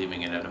intent of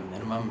leaving it at a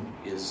minimum,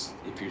 is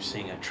if you're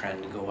seeing a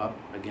trend go up,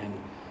 again,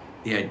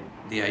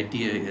 the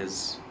idea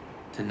is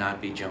to not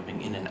be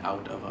jumping in and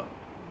out of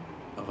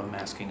a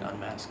masking,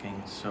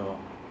 unmasking. So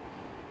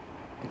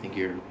I think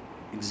your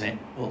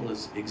example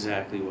is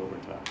exactly what we're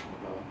talking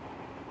about.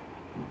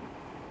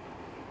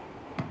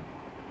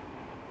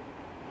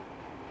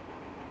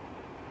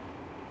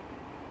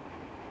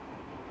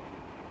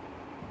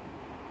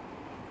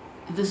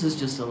 This is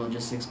just a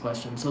logistics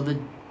question. So the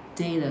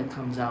data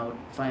comes out,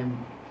 I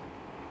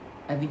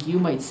think you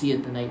might see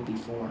it the night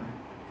before,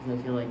 because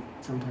I feel like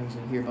sometimes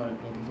we hear about it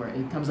the night before.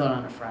 It comes out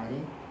on a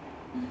Friday,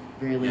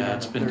 very late. Yeah,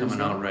 it's been Thursday.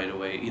 coming out right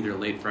away, either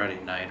late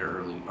Friday night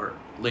or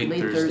late Thursday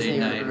Thursday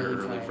night or or early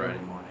early Friday. Friday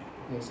morning.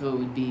 Okay, so it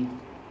would be.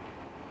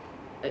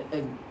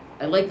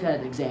 I like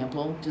that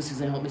example, just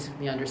because it helps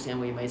me understand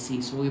what you might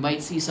see. So we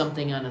might see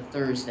something on a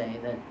Thursday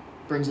that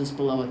brings us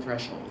below a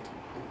threshold,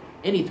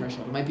 any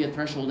threshold. It might be a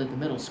threshold at the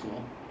middle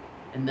school,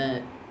 and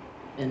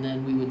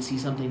then we would see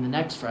something the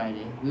next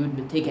Friday. We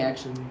would take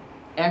action.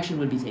 Action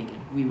would be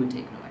taken. We would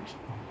take no action.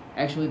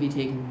 Action would be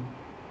taken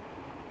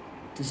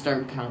to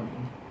start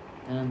counting.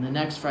 And on the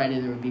next Friday,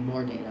 there would be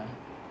more data.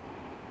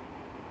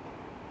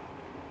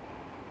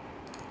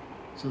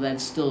 So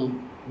that's still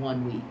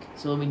 1 week.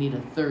 So we need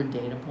a third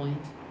data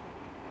point.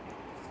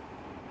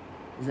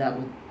 Is that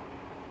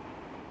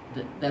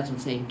what, that's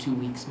what saying 2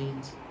 weeks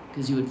means?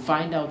 Because you would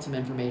find out some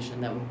information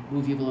that would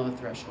move you below a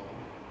threshold.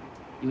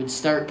 You would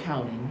start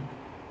counting,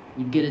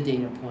 you'd get a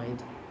data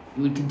point,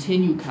 you would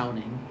continue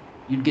counting,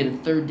 you'd get a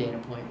third data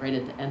point right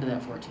at the end of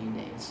that 14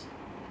 days.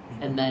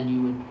 And then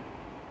you would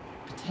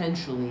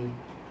potentially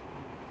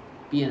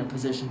be in a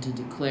position to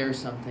declare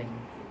something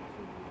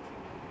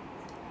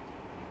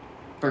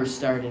first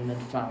starting, then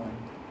following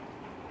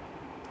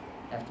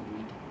after the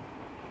weekend.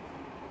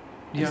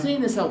 Yeah. I'm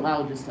saying this out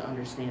loud just to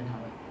understand how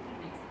it.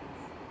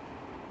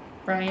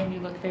 Brian, you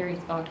look very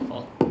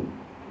thoughtful.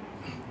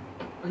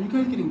 Are you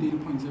guys getting data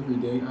points every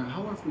day?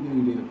 How often are we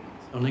getting data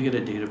points? Only get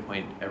a data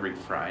point every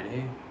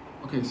Friday.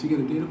 Okay, so you get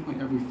a data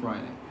point every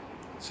Friday.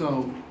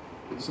 So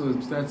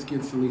that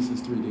gets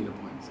Lisa's 3 data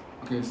points.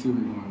 Okay, I see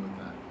where you're going with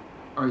that.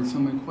 All right, so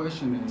my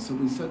question is, so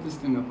we set this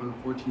thing up on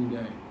a 14-day,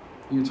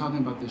 and you're talking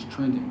about this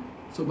trending.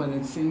 So by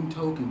that same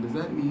token, does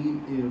that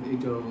mean if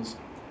it goes,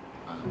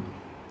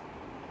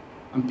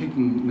 I'm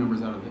picking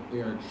numbers out of the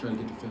air to try to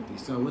get to 50.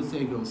 So let's say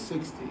it goes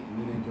 60,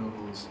 and then it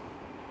goes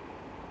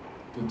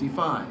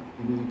 55,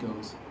 and then it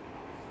goes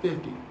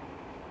 50.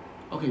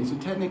 Okay, so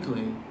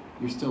technically,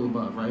 you're still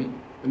above, right?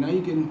 But now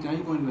you're going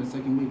into that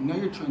second week. Now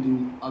you're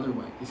trending the other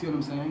way. You see what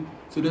I'm saying?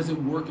 So does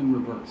it work in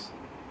reverse?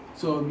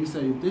 So if you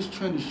say, this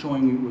trend is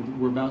showing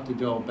we're about to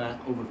go back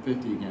over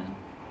 50 again,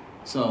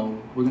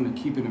 so we're going to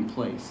keep it in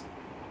place.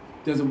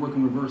 Does it work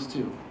in reverse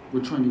too?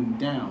 We're trending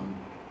down,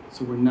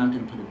 so we're not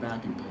going to put it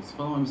back in place.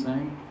 Follow what I'm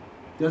saying?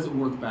 Does it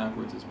work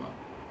backwards as well?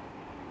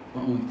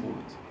 Or only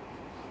forwards?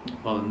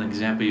 Well, in the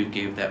example you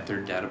gave, that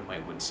third data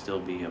point would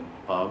still be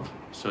above,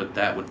 so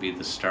that would be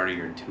the start of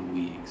your 2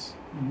 weeks.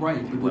 Right,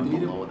 If you but went the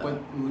data, below that.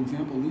 but the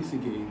example Lisa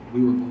gave,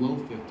 we were below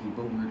 50,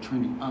 but we were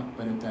trending up.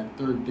 But at that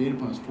third data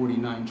point was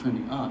 49,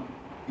 trending up,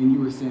 and you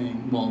were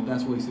saying, well,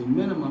 that's why you say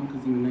minimum,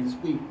 because in the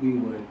next week we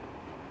would,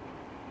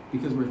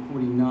 because we're at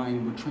 49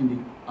 and we're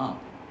trending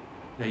up.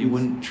 Yeah, you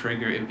wouldn't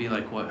trigger. It'd be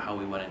like how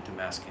we went into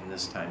masking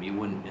this time. You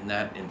wouldn't, in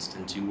that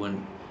instance, you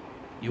wouldn't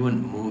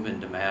move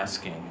into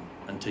masking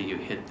until you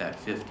hit that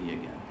 50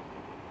 again.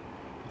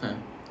 Okay,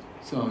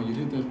 so you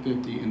hit that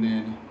 50, and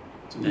then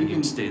so Then even,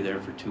 you'd stay there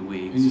for 2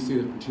 weeks. and you stay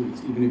there for 2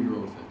 weeks, even if you're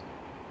over 50.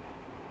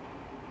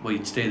 Well,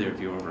 you'd stay there if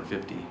you were over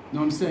 50.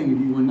 No, I'm saying if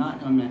you were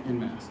not in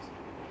masks,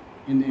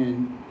 and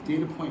then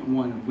data point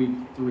 1 of week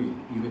 3,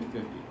 you hit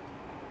 50,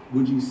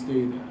 would you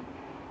stay there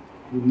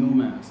with no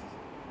masks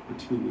for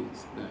 2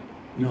 weeks then?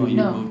 No, you'd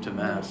No. move to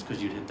mask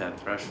because you'd hit that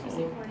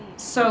threshold.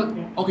 So,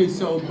 Okay,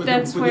 so but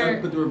That's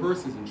where- the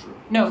reverse isn't true.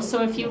 no,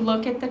 so if you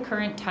look at the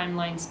current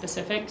timeline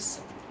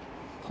specifics,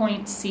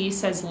 point C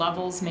says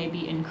levels may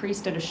be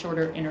increased at a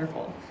shorter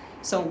interval.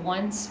 So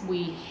once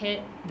we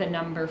hit the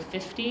number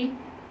 50,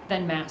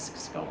 then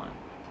masks go on.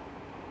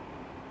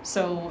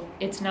 So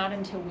it's not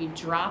until we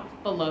drop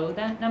below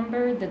that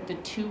number that the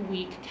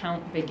 2-week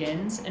count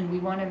begins, and we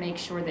want to make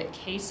sure that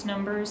case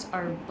numbers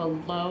are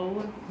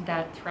below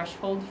that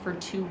threshold for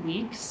 2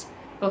 weeks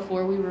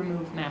before we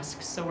remove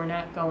masks. So we're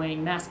not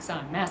going masks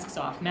on, masks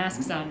off,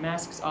 masks on,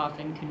 masks off,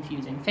 and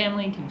confusing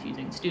family,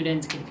 confusing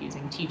students,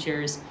 confusing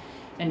teachers,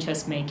 and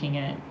just making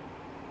it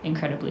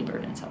incredibly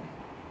burdensome.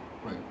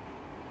 Right.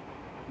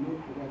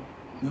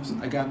 No, so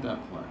I got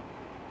that part.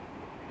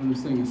 What I'm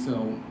saying is,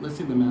 so let's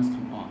say the masks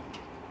come off.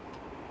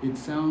 It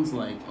sounds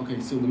like, okay,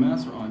 so the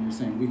masks are on, you're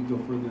saying we could go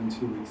further than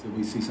 2 weeks if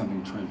we see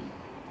something trending.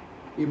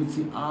 If it's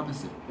the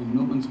opposite, and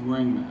no one's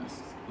wearing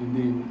masks, and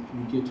then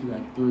you get to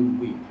that 3rd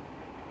week,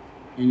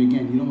 and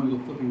again, you don't want to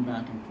go flipping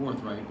back and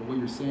forth, right? But what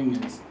you're saying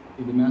is,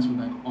 if the masks were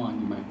back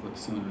on, you might flip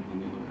sooner than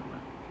the other way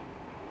around.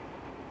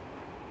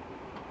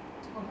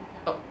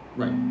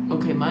 Right.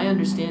 Okay, my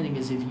understanding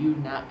is if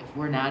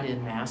we're not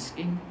in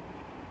masking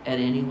at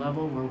any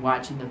level, we're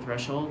watching the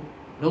threshold.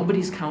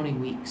 Nobody's counting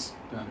weeks.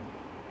 Got it.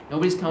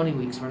 Nobody's counting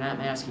weeks. We're not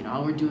masking.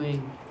 All we're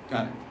doing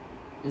Got it.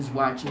 is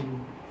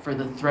watching for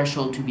the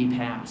threshold to be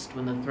passed.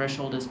 When the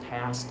threshold is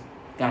passed,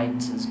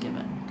 guidance is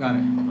given. Got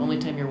it. The only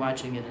time you're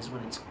watching it is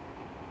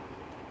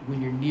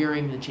when you're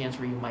nearing the chance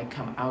where you might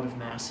come out of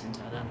mask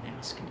into an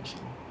unmasked condition.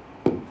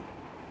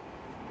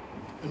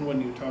 And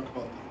when you talk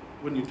about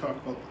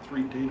the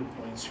 3 data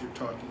points, you're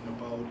talking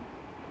about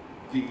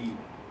the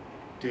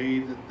day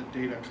that the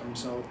data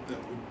comes out that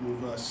would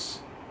move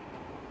us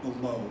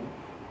below.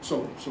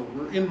 So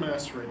we're in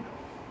mass right now.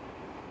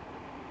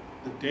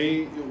 The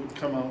day it would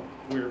come out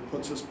where it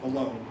puts us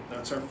below,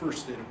 that's our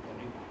first data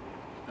point.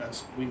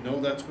 We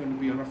know that's going to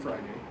be on a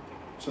Friday.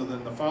 So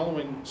then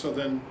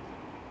 7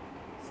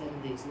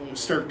 days we later.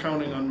 start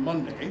counting on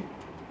Monday.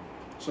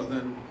 So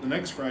then the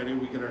next Friday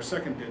we get our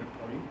second data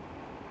point.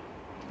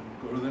 Then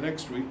go to the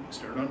next week,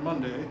 start on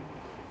Monday.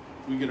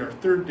 We get our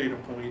 3rd data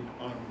point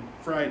on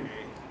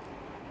Friday.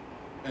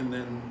 And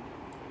then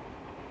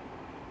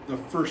the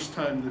first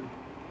time that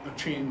a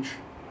change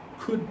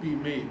could be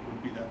made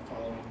would be that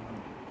following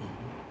Monday.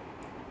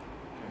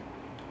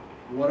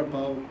 Okay. What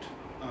about,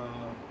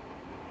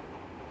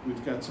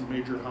 we've got some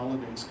major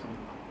holidays coming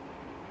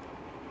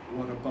up.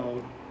 What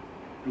about,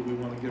 do we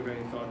want to give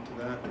any thought to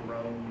that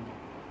around,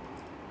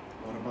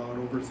 what about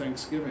over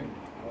Thanksgiving?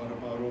 What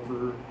about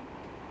over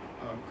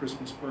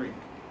Christmas break?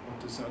 What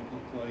does that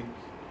look like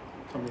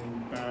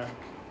coming back,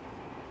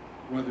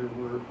 whether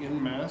we're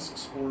in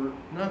masks or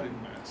not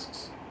in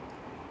masks?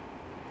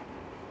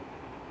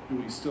 Do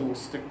we still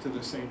stick to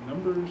the same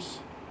numbers?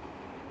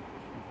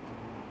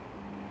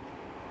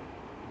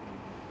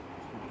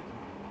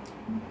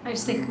 I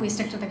just think we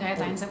stick to the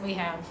guidelines that we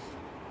have.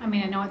 I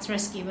mean, I know it's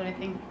risky, but I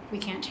think we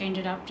can't change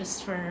it up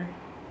just for,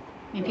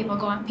 I mean, people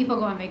go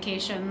on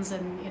vacations,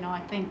 and, you know, I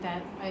think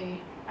that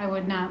I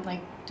would not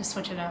like to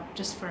switch it up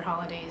just for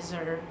holidays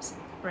or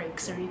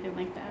breaks or anything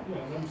like that. Yeah,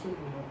 I'm certainly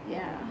not.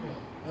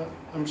 Yeah.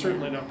 I'm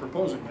certainly not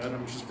proposing that,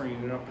 I'm just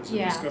bringing it up as a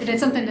Yeah, discussion. but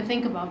it's something to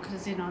think about,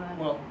 because, you know,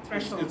 the Well,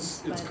 thresholds.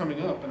 it's but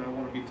coming up, and I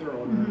want to be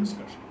thorough in our Mhm.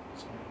 discussion,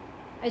 so.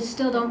 I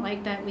still don't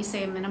like that we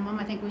say a minimum.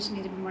 I think we should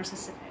need to be more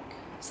specific,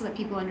 so that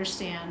people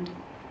understand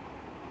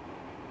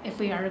if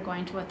we are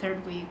going to a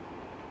third week,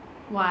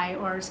 why,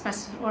 or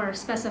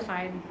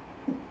specified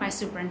by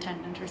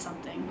superintendent or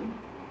something.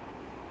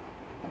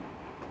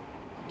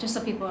 Just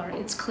so people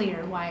it's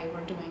clear why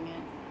we're doing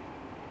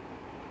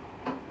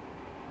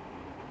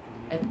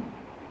it.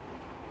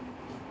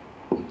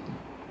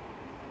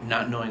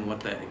 Not knowing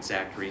what the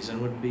exact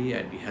reason would be,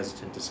 I'd be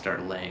hesitant to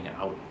start laying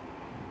out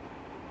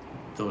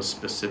those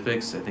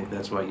specifics. I think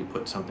that's why you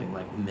put something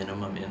like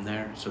minimum in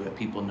there, so that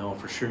people know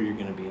for sure you're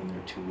gonna be in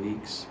there 2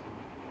 weeks.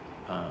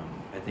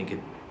 I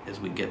think as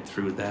we get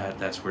through that,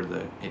 that's where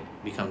it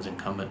becomes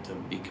incumbent to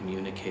be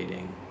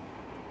communicating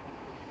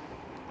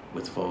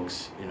with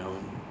folks, you know,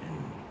 and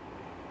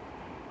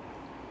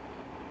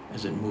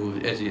as it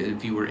moves,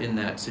 if you were in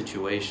that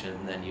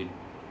situation, then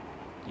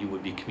you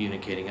would be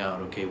communicating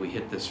out, okay, we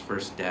hit this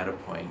first data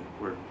point,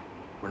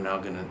 we're now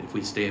gonna, if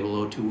we stay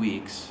below 2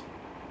 weeks,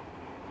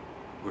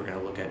 we're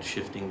gonna look at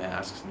shifting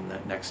masks, and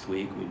that next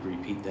week we'd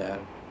repeat that,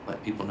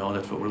 let people know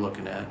that's what we're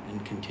looking at,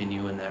 and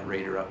continue in that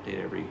rater update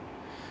every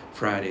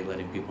Friday,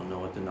 letting people know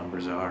what the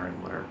numbers are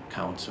and what our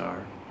counts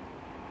are.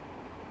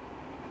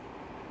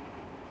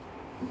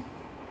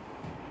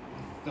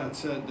 That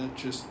said,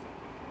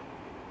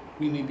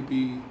 we need to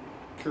be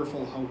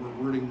careful how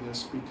we're wording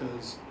this,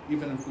 because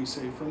even if we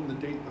say from the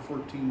date the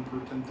 14 per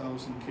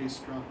 10,000 case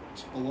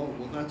drops below,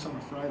 well, that's on a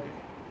Friday.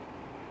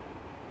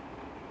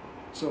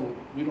 So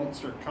we don't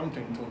start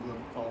counting until the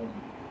following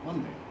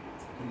Monday,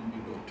 and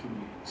we go 2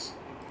 weeks.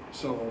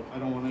 So I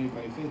don't want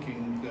anybody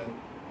thinking that,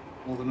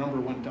 well, the number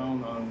went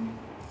down on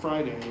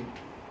Friday,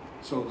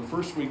 so the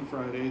first week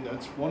Friday,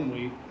 that's 1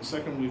 week, the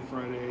second week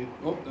Friday,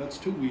 oh, that's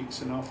 2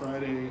 weeks, and now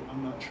Friday,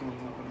 I'm not showing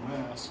up in a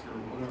mask or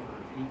whatever.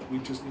 We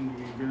just need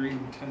to be very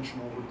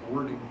intentional with the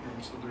wording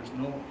here, so there's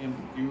no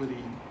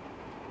ambiguity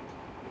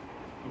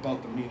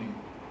about the meaning.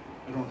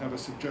 I don't have a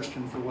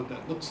suggestion for what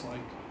that looks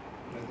like,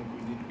 but I think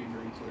we need to be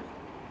very clear.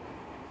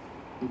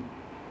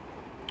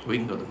 We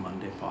can go to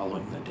Monday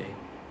following the date.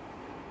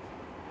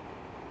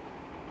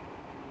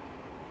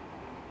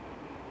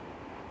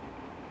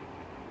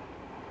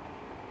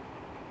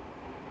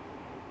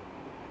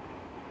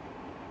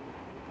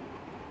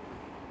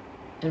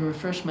 And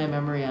refresh my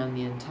memory on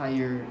the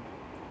entire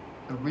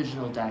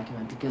original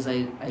document, because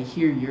I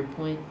hear your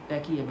point,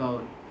 Becky,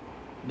 about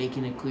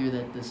making it clear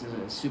that this is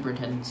a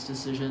superintendent's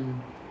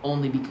decision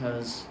only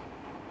because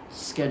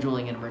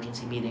scheduling an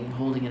emergency meeting and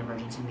holding an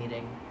emergency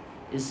meeting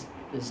is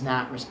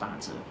not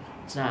responsive.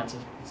 It's not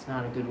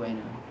a good way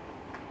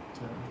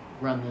to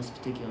run this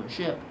particular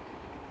ship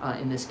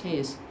in this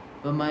case.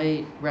 But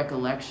my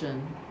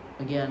recollection,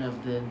 again,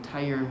 of the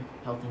entire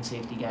health and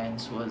safety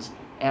guidance was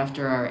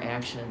after our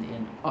action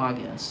in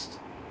August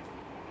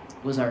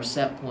was our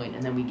set point,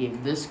 and then we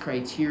gave this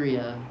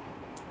criteria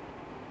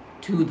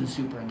to the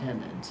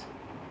superintendent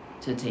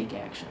to take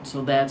action.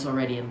 So that's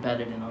already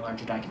embedded in the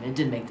larger document. It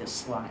didn't make this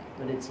slide,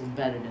 but it's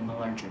embedded in the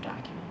larger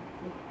document.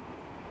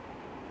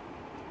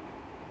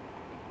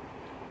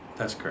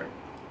 That's correct.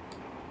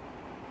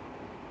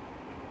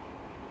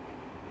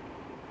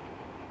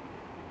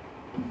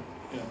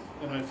 Yeah,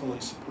 and I fully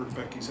support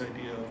Becky's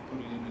idea of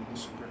putting it in the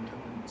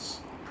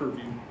superintendent's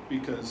purview,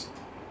 because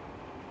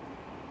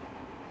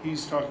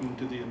he's talking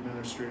to the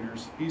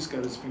administrators, he's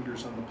got his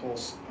fingers on the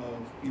pulse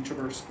of each of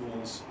our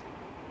schools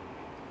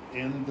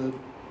and the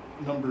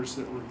numbers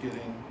that we're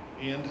getting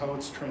and how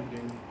it's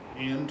trending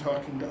and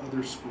talking to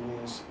other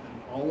schools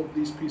and all of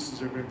these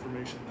pieces of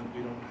information that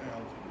we don't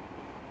have.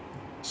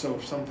 So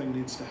if something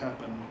needs to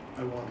happen,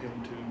 I want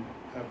him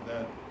to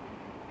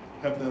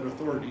have that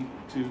authority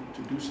to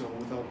do so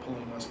without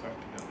pulling us back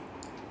together.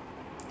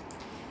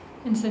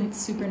 And since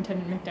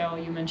Superintendent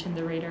McDowell, you mentioned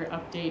the rater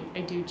update,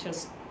 I do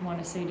just want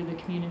to say to the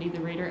community, the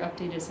rater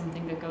update is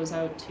something that goes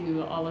out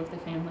to all of the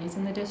families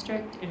in the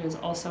district. It is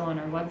also on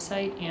our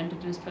website, and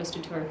it is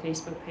posted to our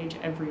Facebook page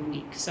every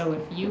week. So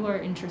if you are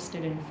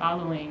interested in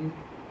following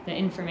the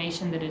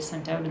information that is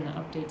sent out and the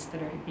updates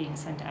that are being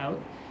sent out,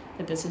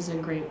 that this is a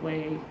great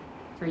way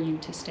for you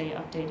to stay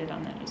updated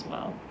on that as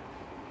well.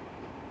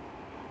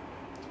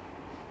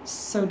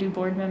 So do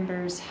board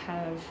members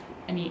have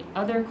any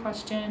other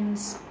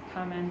questions,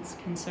 comments,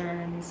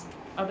 concerns?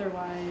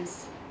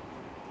 Otherwise,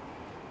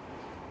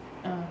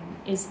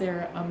 is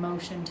there a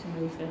motion to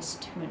move this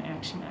to an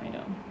action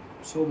item?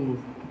 So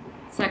moved.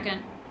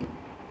 Second.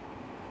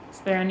 Is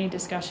there any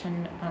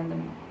discussion on the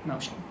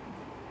motion?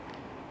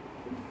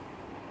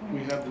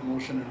 We have the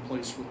motion in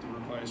place with the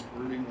revised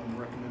wording on the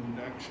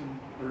recommended action,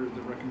 or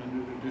the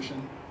recommended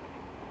addition.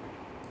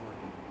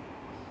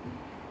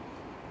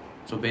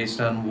 So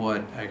based on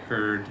what I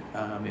heard,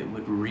 it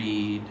would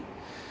read,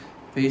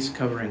 face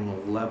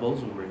covering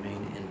levels will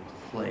remain in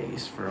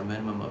place for a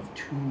minimum of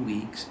 2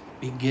 weeks,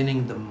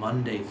 beginning the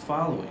Monday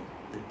following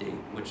the date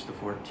which the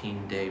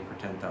 14-day per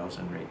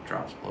 10,000 rate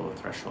drops below a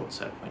threshold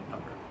set point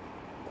number.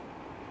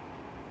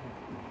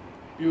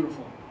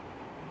 Beautiful.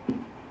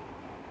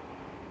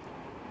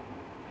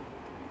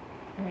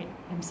 All right,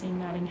 I'm seeing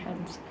nodding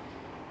heads.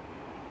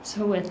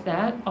 So with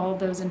that, all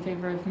those in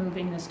favor of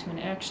moving this to an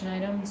action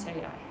item,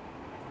 say aye.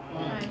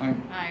 Aye.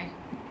 Aye.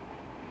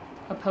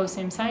 Opposed,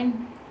 same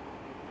sign.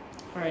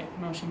 All right,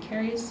 motion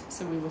carries,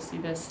 so we will see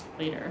this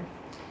later.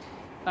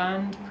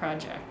 Bond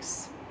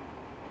projects.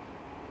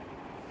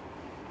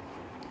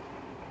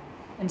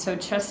 And so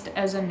just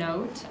as a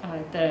note,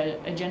 the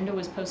agenda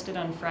was posted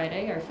on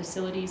Friday. Our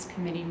facilities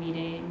committee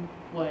meeting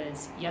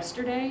was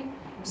yesterday.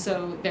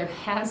 So there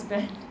has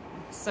been,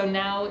 so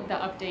now the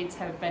updates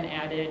have been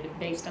added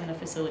based on the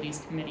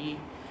facilities committee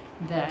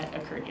that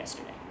occurred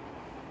yesterday.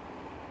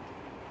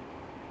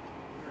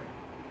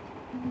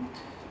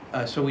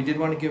 So we did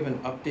want to give an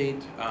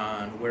update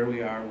on where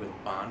we are with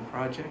bond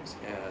projects.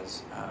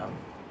 As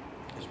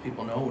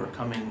people know, we're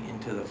coming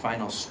into the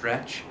final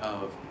stretch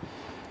of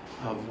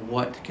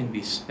what can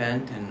be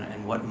spent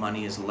and what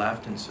money is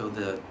left, and so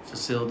the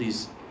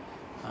facilities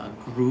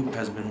group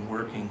has been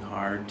working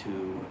hard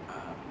to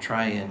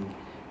try and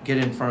get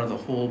in front of the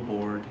whole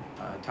board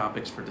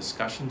topics for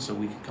discussion, so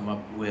we can come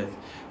up with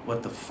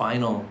what the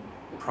final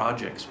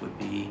projects would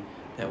be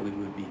that we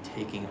would be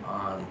taking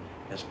on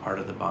as part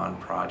of the bond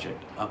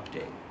project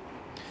update.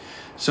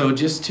 So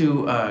just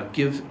to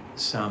give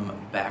some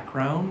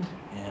background,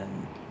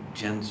 and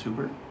Jen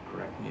Subert,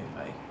 correct me if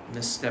I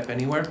misstep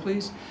anywhere,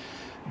 please.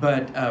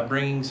 But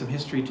bringing some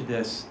history to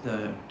this,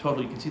 the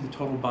total, you can see the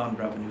total bond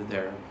revenue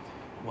there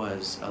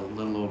was a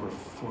little over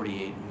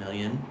 48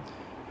 million.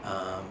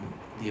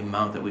 The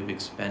amount that we've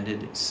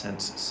expended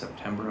since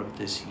September of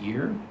this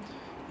year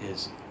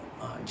is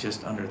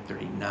just under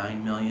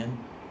 39 million.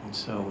 And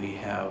so we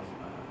have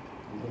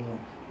a little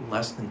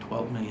less than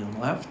 12 million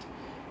left.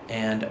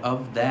 And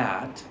of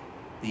that,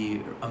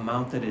 the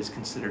amount that is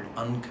considered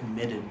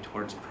uncommitted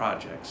towards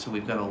projects. So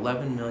we've got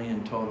 11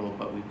 million total,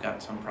 but we've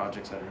got some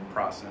projects that are in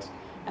process,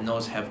 and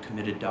those have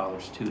committed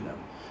dollars to them.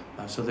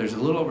 So there's a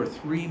little over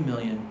 3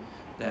 million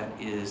that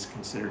is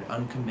considered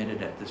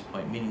uncommitted at this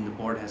point, meaning the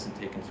board hasn't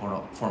taken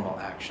formal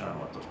action on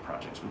what those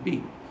projects would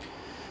be.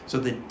 So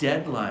the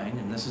deadline,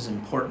 and this is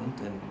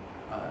important, and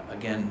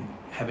again,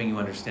 having you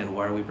understand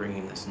why are we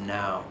bringing this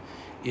now,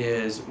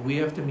 is we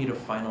have to meet a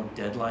final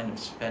deadline of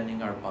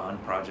spending our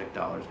bond project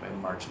dollars by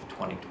March of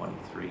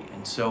 2023.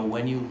 And so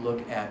when you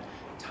look at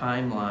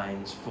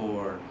timelines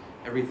for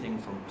everything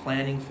from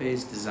planning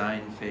phase,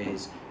 design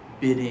phase,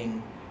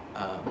 bidding,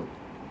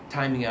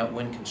 timing out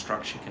when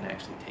construction can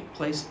actually take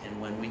place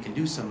and when we can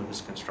do some of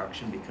this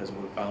construction because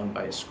we're bound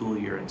by a school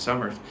year in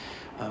summers,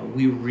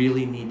 we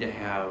really need to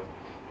have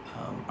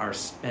our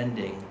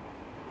spending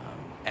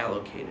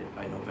allocated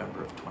by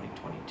November of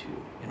 2022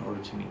 in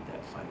order to meet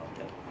that final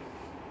deadline.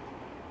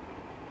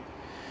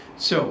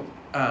 So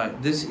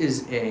this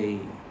is a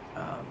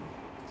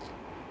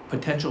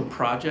potential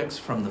projects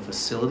from the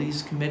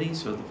facilities committee.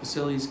 So the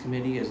facilities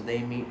committee, as they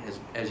meet,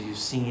 as you've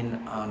seen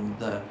on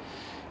the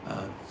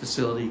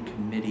facility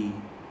committee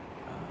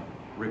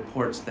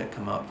reports that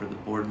come out for the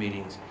board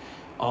meetings,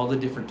 all the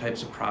different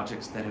types of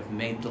projects that have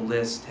made the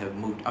list, have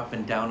moved up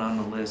and down on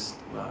the list,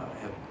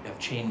 have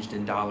changed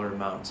in dollar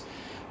amounts.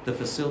 The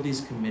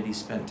facilities committee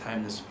spent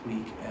time this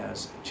week,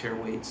 as Chair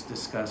Waits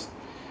discussed,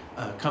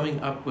 coming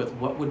up with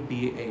what would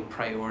be a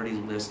priority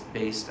list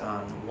based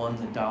on, one,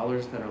 the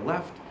dollars that are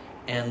left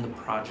and the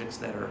projects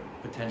that are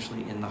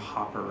potentially in the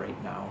hopper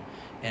right now.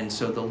 And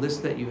so the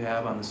list that you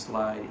have on the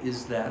slide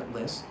is that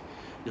list.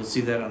 You'll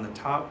see that on the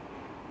top.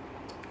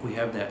 We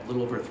have that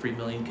little over 3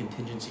 million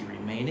contingency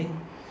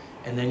remaining.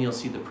 And then you'll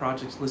see the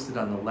projects listed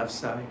on the left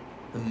side.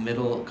 The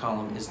middle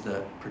column is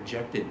the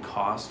projected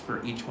cost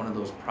for each one of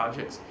those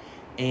projects.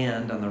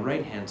 And on the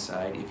right-hand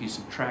side, if you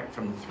subtract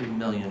from the 3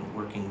 million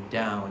working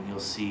down, you'll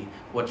see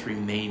what's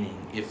remaining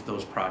if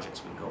those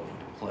projects would go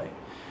into play.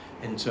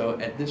 And so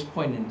at this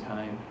point in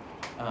time,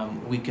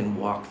 we can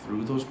walk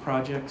through those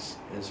projects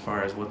as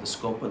far as what the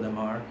scope of them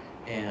are.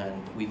 And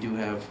we do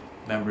have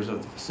members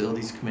of the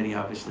facilities committee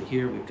obviously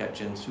here. We've got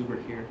Jen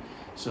Subert here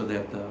so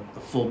that the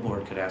full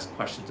board could ask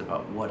questions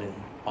about what and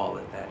all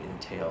that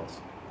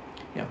entails.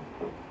 Yeah.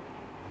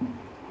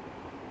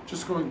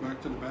 Just going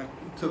back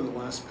to the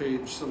last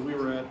page, so we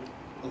were at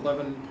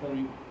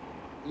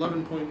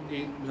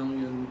 11.8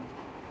 million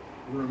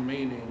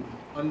remaining.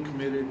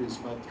 Uncommitted is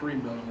about 3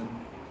 million.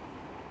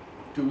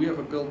 Do we have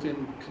a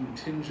built-in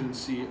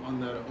contingency on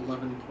that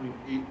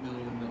 11.8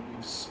 million that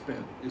we've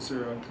spent? Is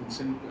there a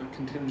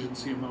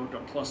contingency amount, a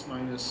plus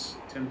minus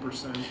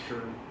 10%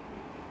 or?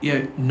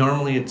 Yeah,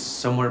 normally it's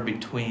somewhere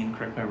between,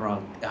 correct me if I'm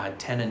wrong,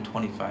 10 and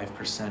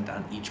 25%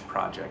 on each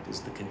project is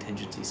the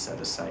contingency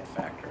set-aside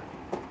factor.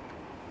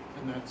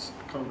 And that's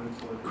covered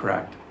for?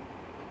 Correct.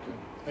 Okay,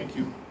 thank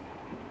you.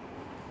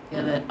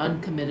 Yeah, that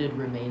uncommitted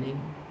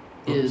remaining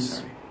Oh, is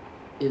sorry.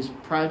 is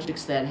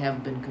projects that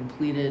have been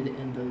completed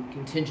and the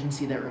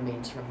contingency that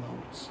remains from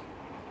those.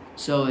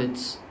 So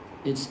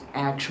it's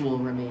actual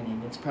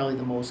remaining. It's probably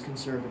the most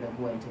conservative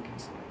way to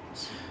consider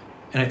this.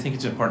 And I think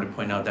it's important to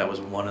point out that was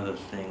one of the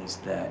things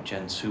that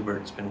Jen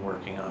Subert's been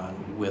working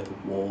on with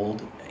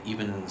Wold,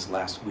 even in this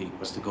last week,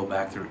 was to go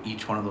back through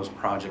each one of those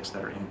projects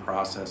that are in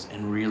process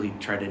and really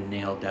try to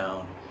nail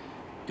down,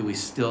 do we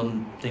still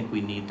think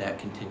we need that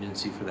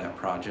contingency for that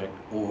project,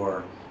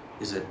 or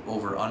is it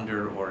over,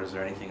 under, or is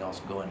there anything else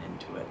going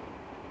into it?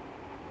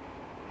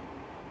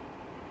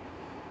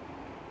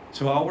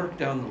 So I'll work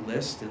down the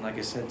list, and like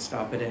I said,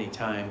 stop at any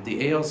time.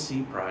 The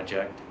ALC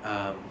project,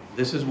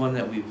 this is one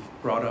that we've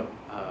brought up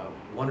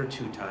one or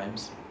two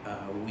times.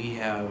 We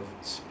have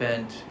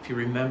spent, if you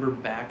remember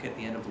back at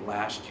the end of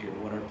last year,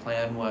 what our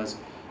plan was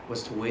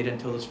to wait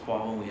until this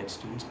fall when we had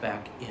students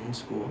back in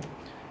school,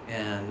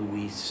 and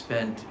we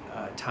spent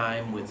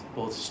time with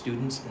both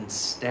students and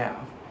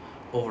staff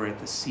over at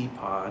the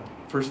CPOD,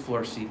 first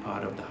floor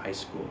CPOD of the high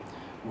school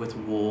with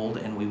Wold,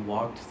 and we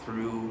walked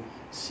through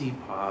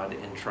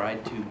CPOD and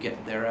tried to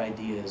get their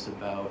ideas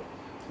about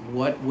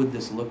what would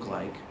this look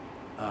like,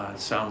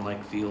 sound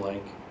like, feel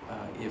like,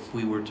 if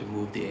we were to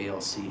move the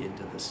ALC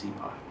into the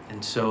CPOD.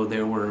 And so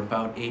there were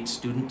about 8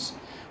 students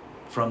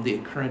from the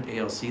current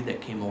ALC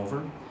that came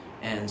over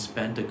and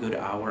spent a good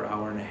hour,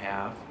 hour and a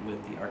half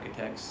with the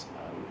architects,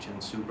 with Jen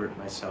Subert,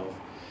 myself,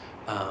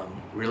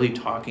 really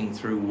talking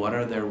through what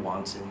are their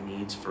wants and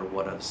needs for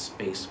what a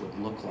space would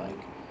look like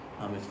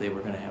if they were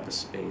going to have a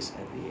space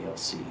at the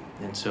ALC.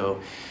 And so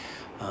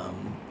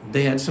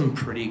they had some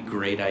pretty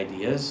great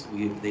ideas.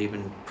 They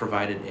even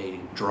provided a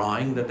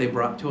drawing that they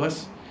brought to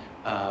us,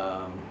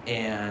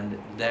 and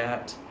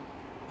that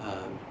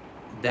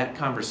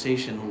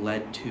conversation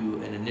led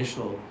to an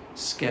initial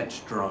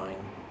sketch drawing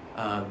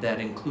that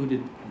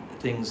included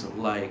things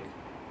like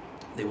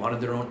they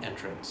wanted their own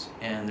entrance,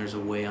 and there's a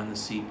way on the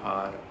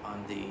CPOD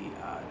on the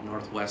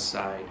northwest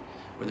side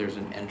where there's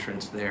an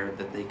entrance there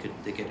that they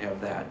could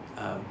have that.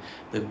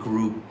 The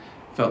group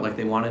felt like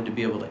they wanted to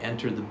be able to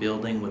enter the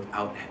building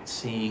without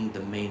seeing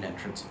the main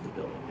entrance of the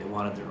building. They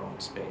wanted their own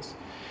space.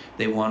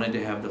 They wanted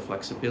to have the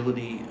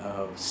flexibility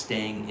of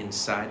staying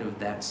inside of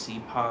that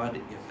CPOD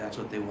if that's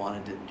what they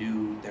wanted to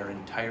do their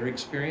entire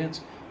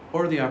experience,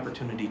 or the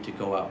opportunity to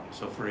go out.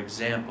 So for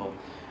example,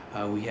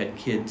 we had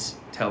kids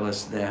tell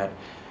us that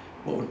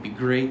what would be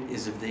great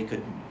is if they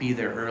could be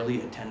there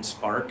early, attend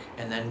Spark,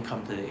 and then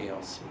come to the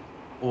ALC.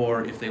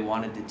 Or if they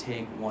wanted to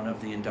take one of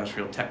the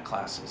industrial tech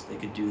classes, they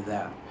could do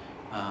that.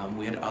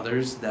 We had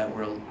others that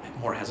were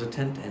more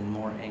hesitant and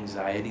more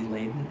anxiety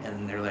laden,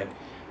 and they're like,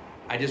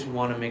 I just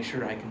want to make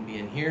sure I can be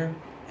in here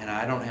and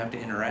I don't have to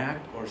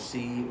interact or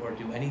see or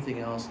do anything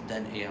else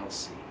than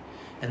ALC.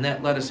 And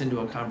that led us into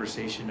a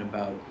conversation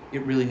about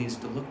it really needs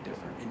to look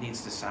different. It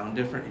needs to sound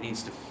different. It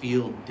needs to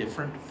feel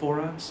different for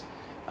us,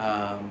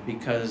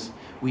 because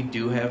we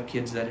do have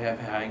kids that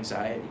have high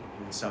anxiety.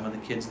 And some of the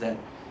kids that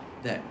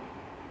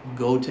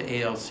go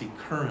to ALC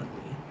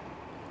currently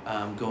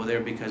go there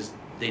because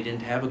they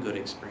didn't have a good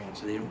experience.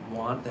 So they didn't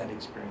want that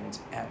experience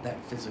at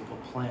that physical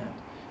plant.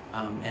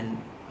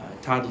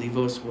 Todd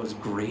Levos was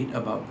great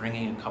about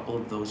bringing a couple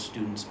of those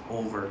students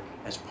over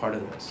as part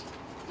of this.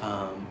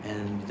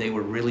 And they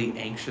were really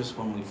anxious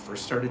when we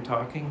first started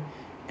talking,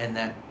 and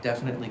that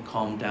definitely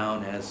calmed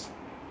down as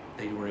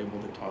they were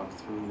able to talk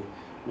through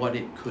what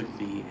it could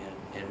be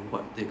and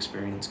what the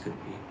experience could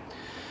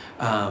be.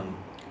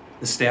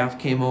 The staff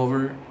came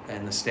over,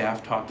 and the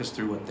staff talked us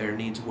through what their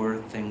needs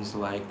were, things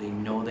like they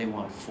know they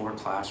want 4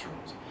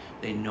 classrooms.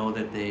 They know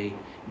that they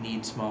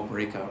need small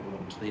breakout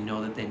rooms. They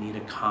know that they need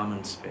a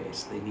common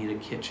space. They need a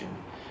kitchen.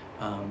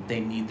 They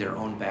need their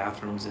own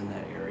bathrooms in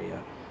that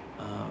area.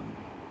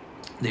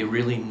 They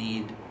really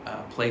need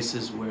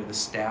places where the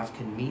staff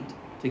can meet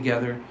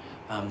together.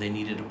 They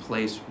needed a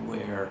place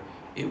where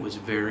it was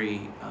very,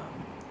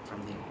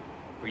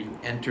 where you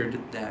entered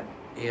that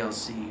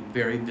ALC,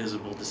 very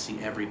visible to see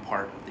every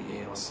part of the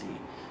ALC.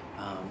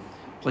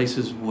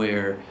 Places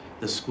where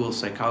the school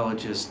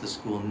psychologist, the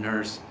school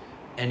nurse,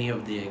 any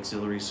of the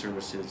auxiliary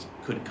services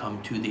could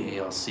come to the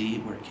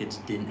ALC, where kids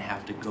didn't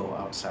have to go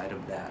outside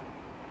of that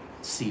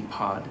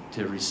CPOD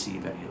to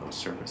receive any of those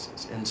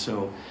services. And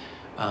so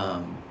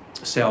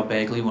Sal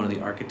Bagley, one of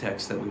the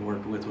architects that we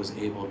worked with, was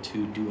able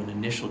to do an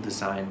initial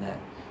design that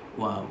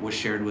was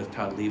shared with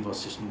Todd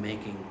Levos, just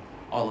making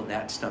all of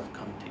that stuff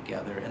come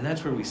together. And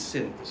that's where we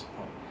sit at this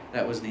point.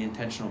 That was the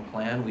intentional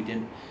plan.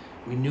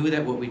 We knew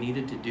that what we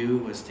needed to do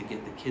was to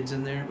get the kids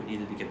in there. We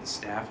needed to get the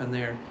staff in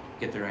there,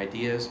 get their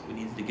ideas. We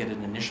needed to get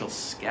an initial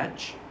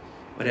sketch.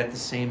 But at the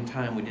same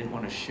time, we didn't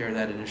want to share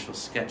that initial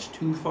sketch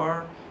too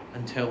far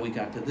until we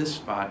got to this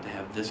spot to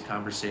have this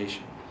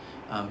conversation.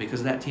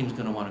 Because that team's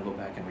going to want to go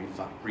back and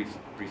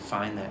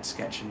refine that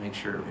sketch and make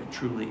sure it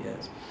truly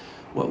is.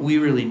 What we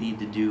really need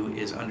to do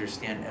is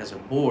understand as a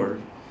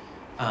board,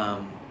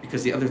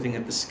 because the other thing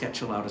that the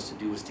sketch allowed us to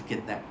do was to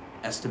get that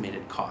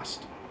estimated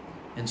cost.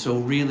 And so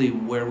really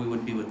where we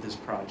would be with this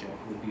project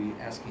would be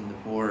asking the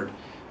board,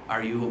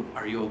 are you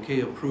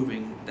okay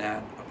approving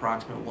that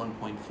approximate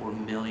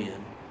 1.4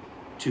 million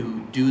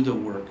to do the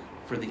work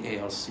for the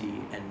ALC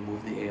and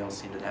move the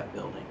ALC into that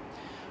building?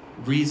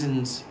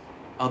 Reasons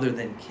other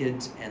than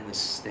kids and the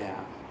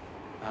staff,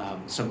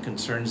 some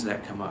concerns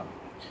that come up.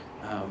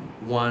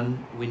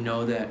 One, we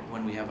know that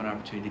when we have an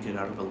opportunity to get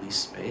out of a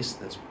leased space,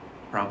 that's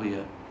probably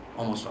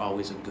almost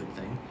always a good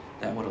thing.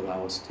 That would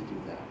allow us to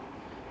do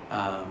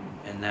that.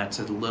 And that's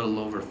a little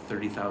over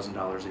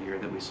 $30,000 a year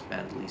that we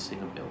spend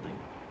leasing a building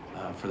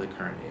for the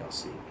current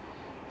ALC.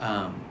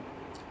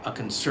 A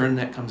concern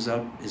that comes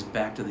up is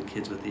back to the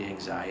kids with the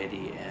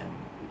anxiety and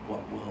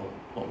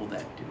what will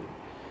that do?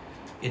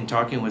 In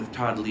talking with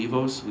Todd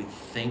Levos, we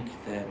think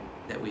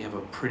that we have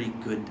a pretty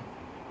good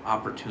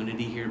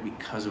opportunity here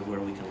because of where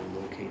we can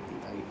locate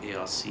the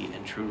ALC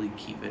and truly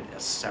keep it a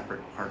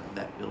separate part of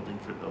that building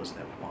for those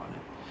that want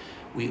it.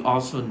 We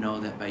also know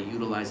that by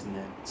utilizing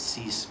that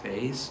C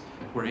space,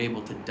 we're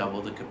able to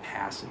double the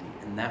capacity,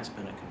 and that's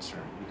been a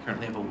concern. We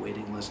currently have a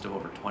waiting list of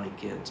over 20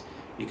 kids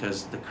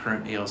because the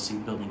current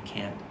ALC building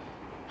can't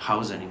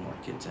house any more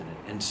kids in it.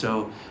 And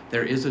so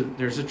there's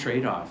a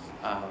trade-off.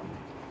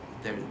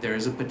 There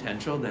is a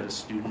potential that a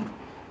student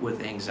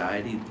with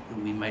anxiety,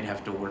 we might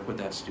have to work with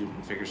that student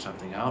and figure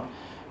something out.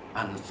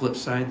 On the flip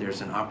side,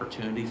 there's an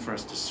opportunity for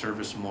us to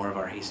service more of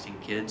our Hastings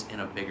kids in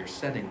a bigger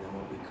setting than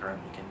what we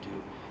currently can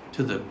do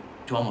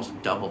to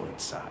almost double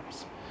its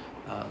size.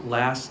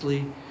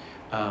 Lastly,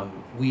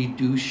 we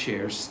do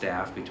share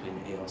staff between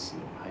the ALC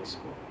and the high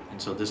school.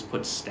 And so this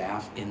puts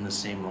staff in the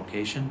same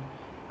location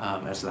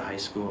as the high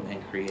school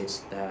and creates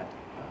that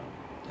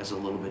as a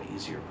little bit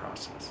easier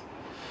process.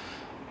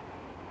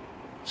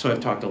 So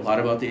I've talked a lot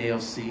about the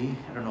ALC.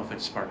 I don't know if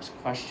it sparks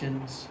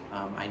questions.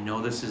 I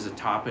know this is a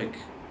topic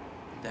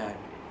that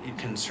it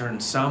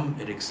concerns some,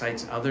 it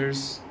excites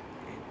others.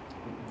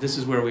 This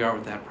is where we are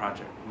with that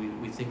project.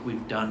 We think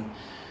we've done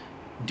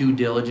due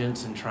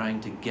diligence in trying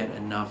to get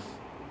enough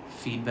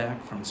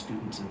feedback from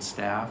students and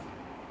staff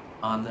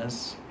on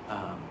this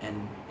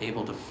and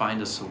able to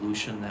find a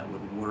solution that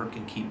would work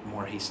and keep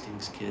more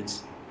Hastings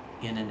kids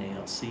in an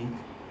ALC.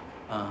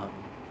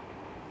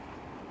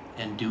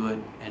 And do it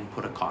and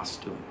put a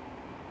cost to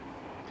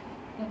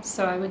it.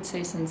 So I would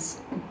say, since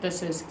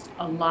this is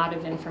a lot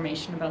of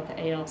information about the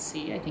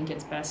ALC, I think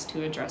it's best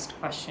to address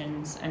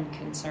questions and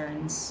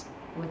concerns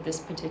with this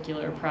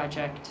particular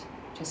project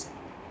just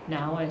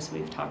now as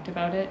we've talked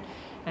about it.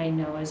 I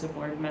know as a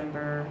board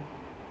member,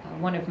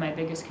 one of my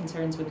biggest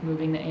concerns with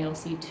moving the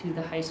ALC to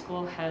the high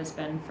school has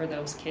been for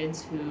those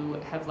kids who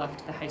have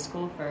left the high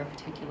school for a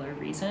particular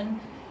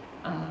reason.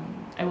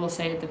 I will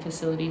say at the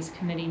facilities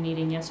committee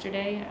meeting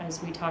yesterday,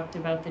 as we talked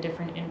about the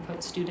different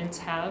input students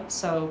have,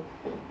 so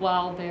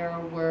while there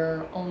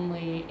were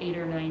only 8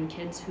 or 9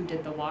 kids who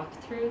did the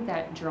walkthrough,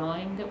 that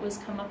drawing that was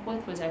come up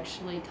with was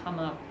actually come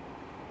up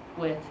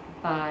with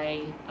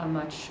by a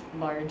much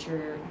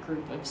larger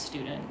group of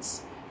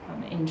students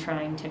in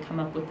trying to come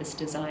up with this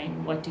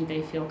design. What do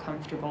they feel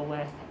comfortable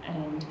with?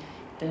 And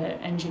the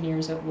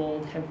engineers at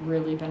Wold have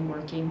really been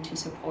working to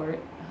support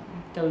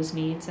those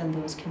needs and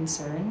those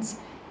concerns.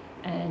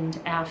 And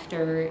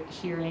after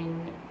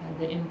hearing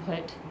the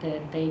input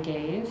that they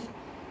gave,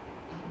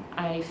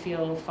 I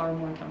feel far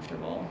more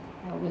comfortable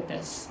with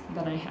this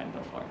than I had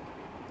before.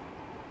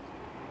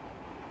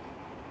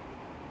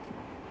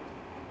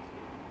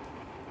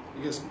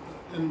 I guess,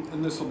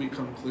 and this will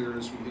become clear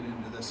as we get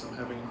into this. I'm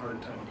having a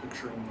hard time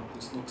picturing what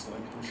this looks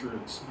like.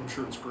 I'm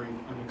sure it's great.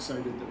 I'm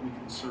excited that we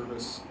can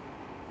service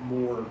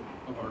more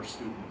of our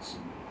students.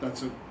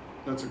 That's a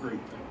great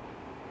thing.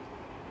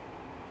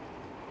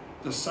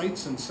 The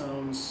sights and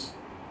sounds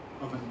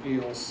of an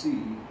ALC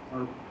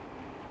are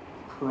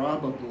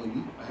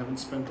probably, I haven't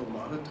spent a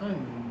lot of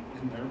time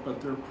in there,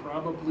 but they're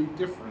probably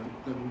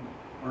different than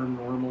our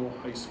normal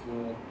high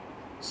school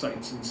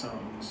sights and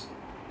sounds,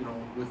 you know,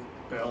 with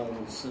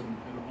bells and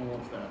all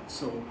of that.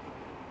 So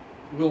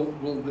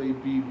will they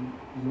be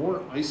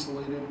more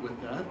isolated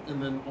with that? And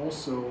then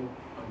also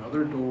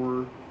another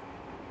door,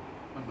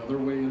 another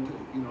way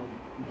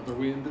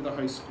into the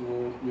high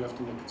school. We have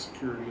to look at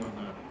security on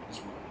that as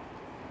well.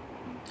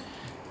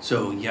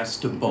 So yes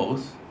to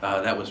both.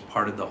 That was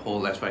part of the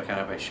whole. That's why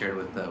I shared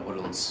with what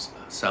it'll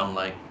sound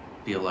like,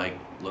 feel like,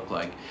 look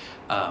like.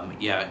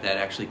 Yeah, that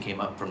actually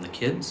came up from the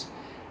kids,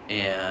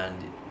 and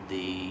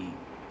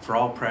for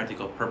all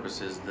practical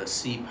purposes, the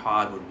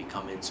C-Pod would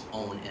become its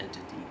own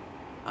entity,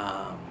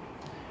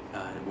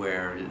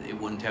 where it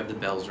wouldn't have the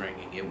bells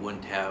ringing. It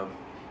wouldn't have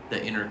the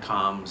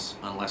intercoms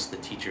unless the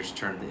teachers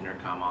turned the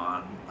intercom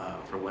on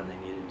for when they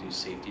needed to do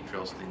safety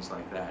drills, things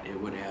like that.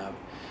 It would have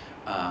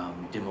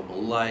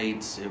dimmable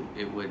lights.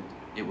 It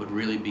would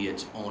really be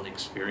its own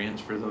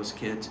experience for those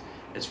kids.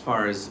 As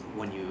far as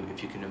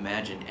if you can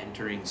imagine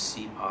entering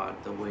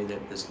C-Pod the way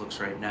that this looks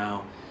right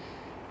now,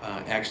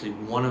 actually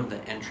one of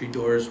the entry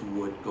doors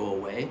would go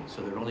away,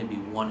 so there'd only be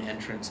one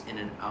entrance in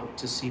and out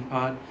to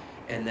CPOD,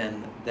 and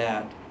then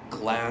that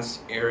glass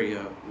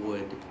area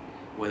would,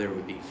 whether it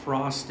would be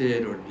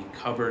frosted or be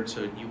covered,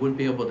 so you wouldn't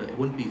be able to, it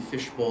wouldn't be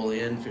fishbowl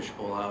in,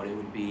 fishbowl out, it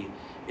would be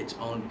its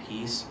own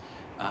piece.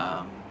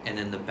 And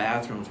then the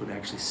bathrooms would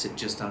actually sit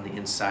just on the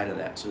inside of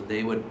that, so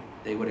they would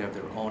have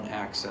their own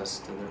access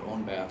to their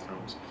own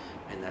bathrooms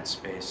in that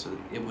space. So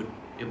it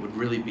would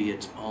really be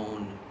its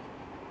own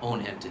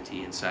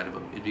entity inside of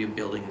it'd be a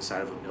building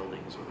inside of a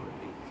building is what it would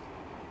be.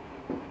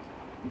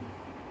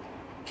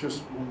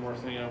 Just one more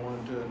thing I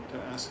wanted to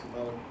ask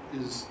about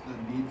is the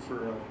need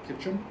for a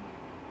kitchen.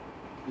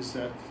 Is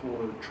that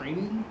for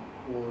training,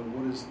 or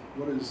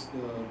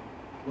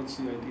what's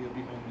the idea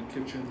behind the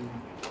kitchen?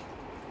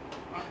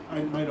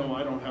 I know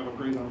I don't have a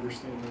great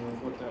understanding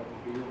of what that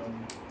would be.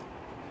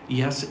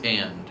 Yes,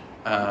 and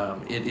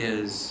it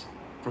is,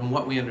 from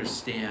what we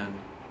understand,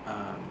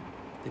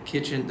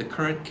 the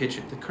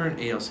current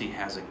ALC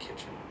has a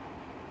kitchen.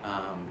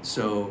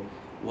 So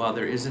while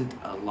there isn't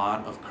a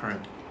lot of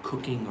current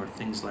cooking or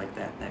things like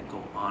that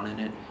go on in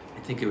it, I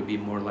think it would be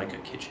more like a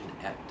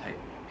kitchenette type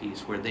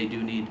piece where they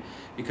do need,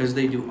 because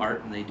they do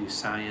art and they do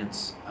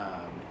science,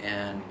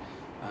 and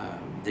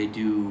they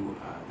do,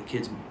 the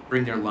kids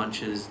bring their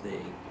lunches,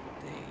 they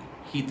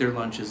heat their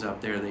lunches up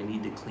there, they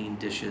need to clean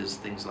dishes,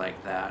 things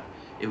like that.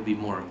 It would be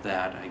more of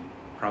that. I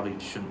probably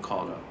shouldn't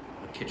call it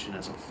a kitchen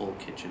as a full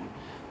kitchen.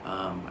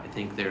 I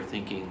think they're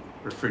thinking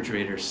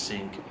refrigerator,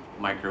 sink,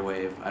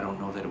 microwave. I don't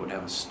know that it would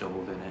have a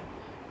stove in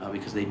it,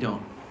 because they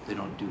don't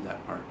do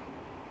that part.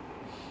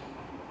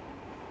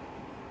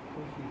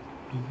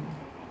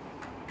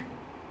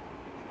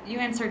 You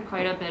answered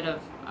quite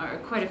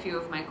a few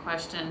of my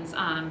questions.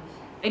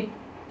 I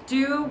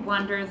do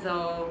wonder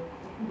though,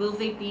 will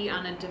they be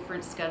on a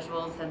different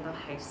schedule than the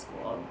high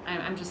school?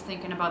 I'm just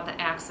thinking about the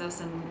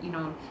access, and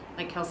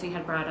like Kelsey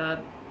had brought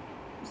up,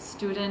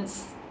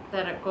 students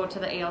that go to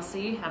the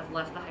ALC have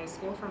left the high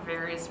school for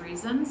various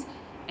reasons,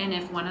 and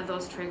if one of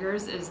those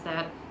triggers is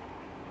that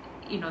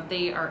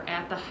they are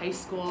at the high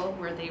school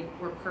where they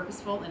were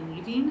purposeful in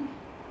leaving,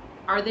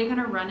 are they going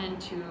to run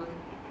into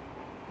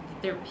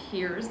their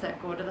peers that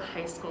go to the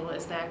high school?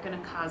 Is that going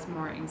to cause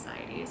more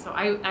anxiety? So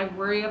I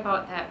worry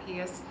about that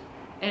piece,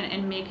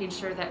 and making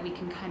sure that we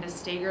can kind of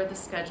stagger the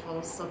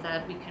schedule so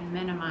that we can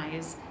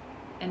minimize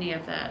any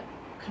of that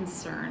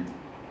concern.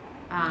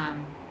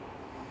 And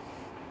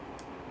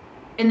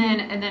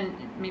then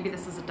maybe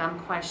this is a dumb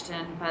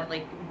question, but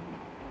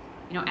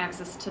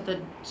access to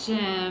the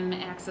gym,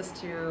 access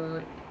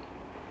to,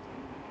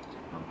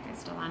 okay,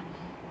 still on.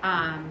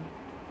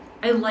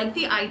 I like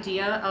the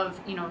idea of,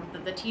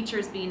 the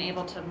teachers being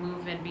able to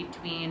move in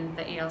between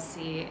the ALC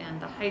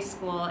and the high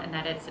school, and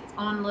that it's its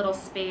own little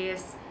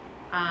space.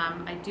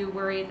 I do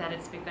worry that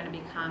it's going to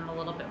become a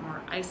little bit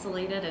more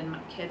isolated, and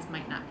kids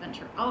might not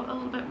venture out a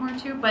little bit more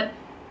too, but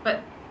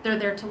they're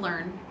there to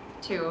learn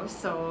too.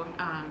 So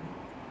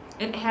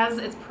it has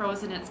its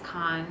pros and its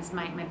cons.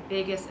 My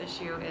biggest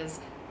issue is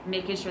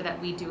making sure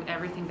that we do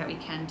everything that we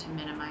can to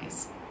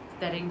minimize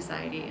that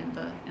anxiety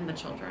in the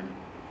children.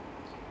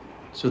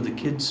 So the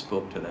kids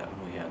spoke to that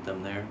when we had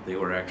them there. They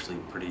were actually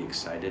pretty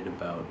excited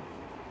about,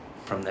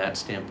 from that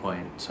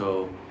standpoint.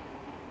 So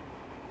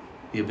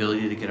the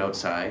ability to get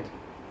outside.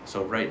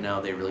 So right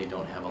now they really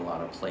don't have a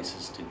lot of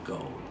places to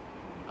go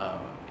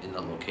in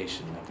the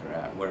location that they're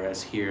at.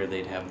 Whereas here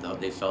they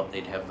felt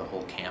they'd have the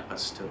whole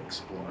campus to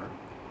explore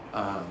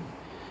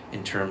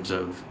in terms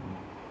of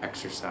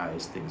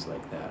exercise, things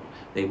like that.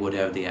 They would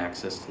have the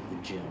access to the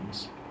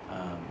gyms.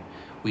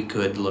 We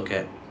could look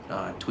at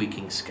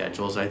tweaking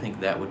schedules. I think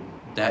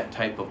that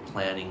type of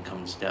planning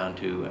comes down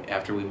to,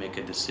 after we make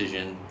a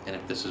decision, and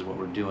if this is what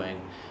we're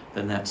doing,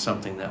 then that's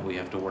something that we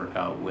have to work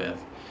out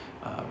with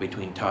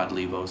between Todd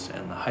Levos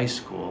and the high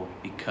school,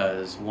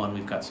 because one,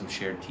 we've got some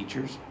shared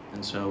teachers,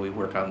 and so we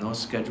work on those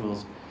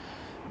schedules.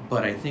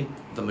 But I think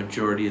the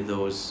majority of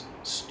those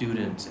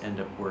students end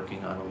up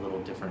working on a little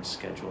different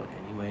schedule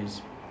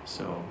anyways,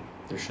 so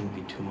there shouldn't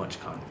be too much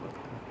conflict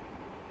there.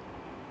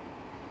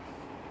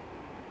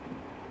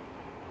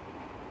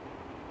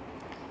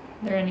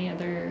 Are there any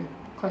other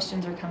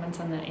questions or comments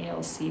on the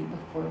ALC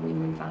before we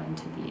move on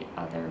to the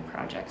other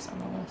projects on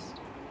the list?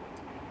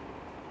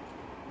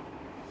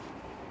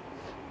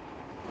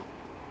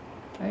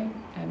 All right,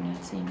 I'm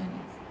not seeing any.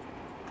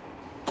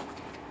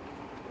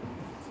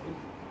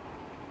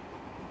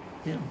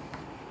 Yeah.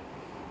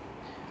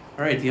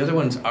 All right, the other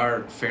ones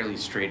are fairly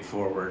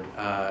straightforward.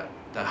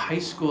 The high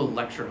school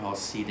lecture hall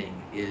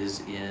seating is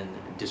in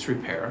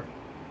disrepair,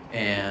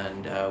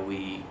 and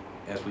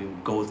as we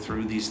go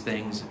through these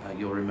things,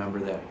 you'll remember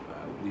that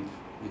we've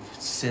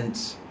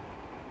since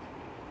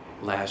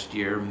last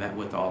year met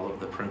with all of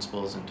the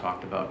principals and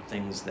talked about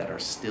things that are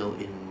still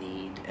in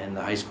need, and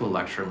the high school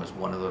lecture room is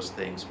one of those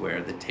things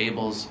where the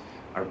tables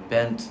are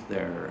bent,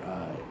 they're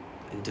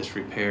in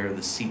disrepair,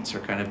 the seats are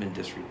kind of in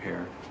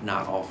disrepair,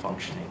 not all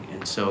functioning,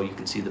 and so you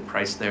can see the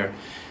price there.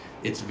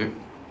 It's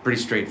pretty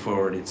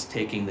straightforward. It's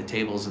taking the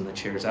tables and the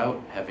chairs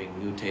out, having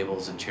new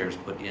tables and chairs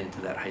put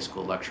into that high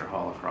school lecture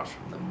hall across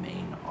from the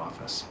main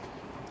office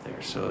up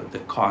there. So the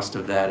cost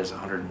of that is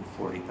 $140,000.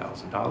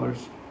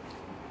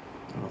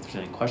 I don't know if there's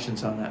any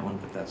questions on that one,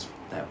 but that's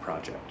that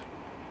project.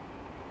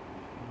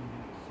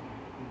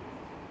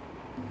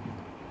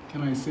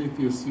 Can I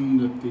safely assume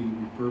that the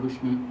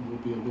refurbishment will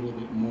be a little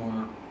bit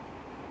more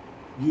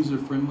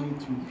user-friendly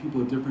to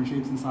people of different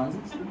shapes and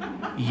sizes?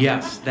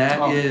 Yes,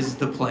 that is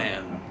the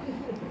plan.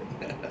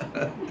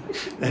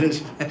 That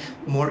is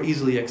more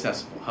easily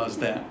accessible. How's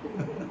that?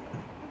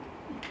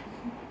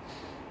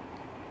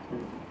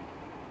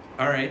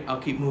 All right,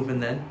 I'll keep moving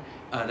then.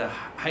 The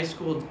high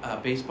school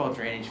baseball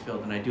drainage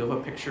field, and I do have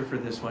a picture for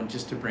this one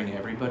just to bring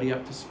everybody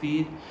up to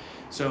speed.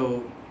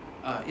 So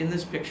in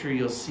this picture,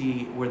 you'll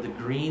see where the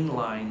green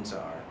lines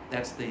are.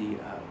 That's the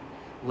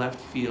left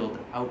field,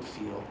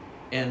 outfield.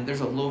 And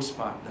there's a low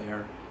spot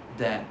there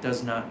that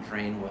does not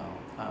drain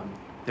well.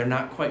 They're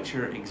not quite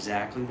sure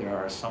exactly. There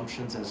are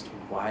assumptions as to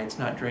why it's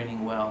not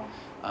draining well.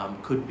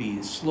 Could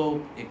be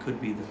slope, it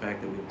could be the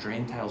fact that we have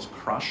drain tiles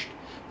crushed,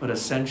 but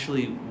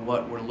essentially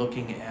what we're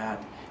looking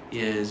at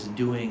is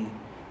doing,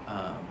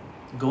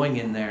 going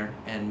in there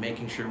and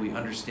making sure we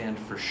understand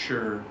for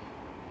sure,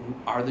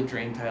 are the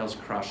drain tiles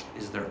crushed?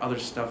 Is there other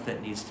stuff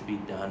that needs to be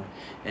done?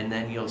 And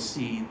then you'll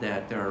see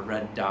that there are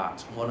red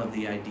dots. One of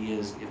the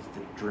ideas, if the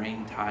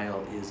drain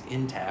tile is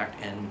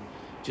intact and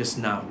just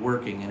not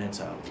working and it's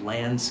a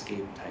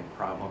landscape type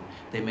problem,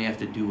 they may have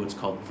to do what's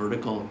called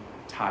vertical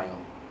tile,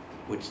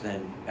 which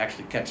then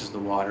actually catches the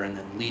water and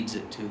then leads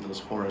it to those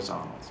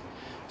horizontals.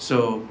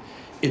 So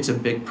it's a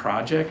big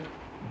project,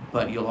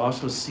 but you'll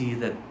also see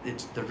that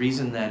it's the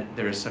reason that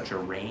there is such a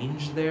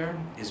range there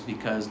is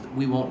because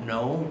we won't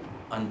know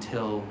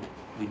until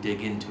we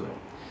dig into it.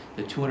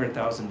 The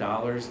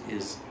 $200,000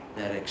 is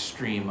that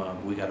extreme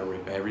of we got to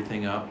rip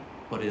everything up,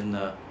 put in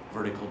the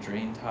vertical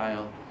drain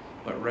tile.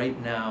 But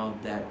right now,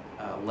 that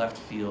left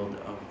field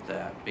of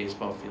that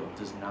baseball field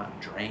does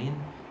not drain,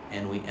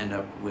 and we end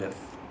up with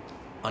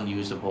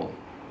unusable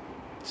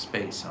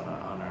space on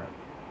our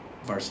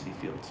varsity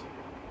fields.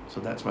 So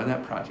that's why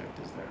that project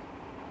is there.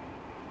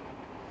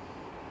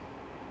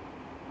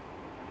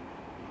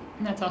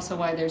 And that's also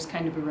why there's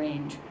kind of a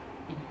range,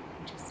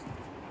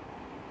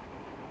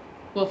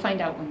 we'll find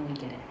out when we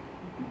get it.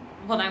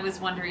 Well, I was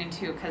wondering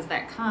too, because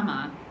that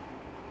comma,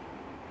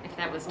 if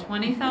that was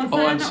 20,000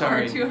 Oh, I'm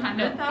sorry. or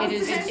 200,000? No,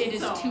 it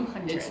is So-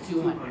 200. It's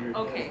 200.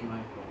 Okay.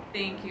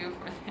 Thank you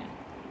for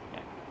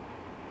that.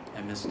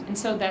 I missed it. And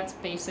so that's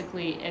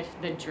basically if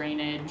the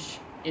drainage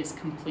is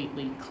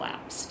completely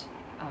collapsed.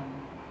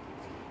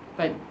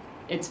 But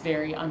it's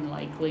very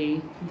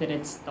unlikely that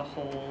it's the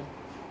whole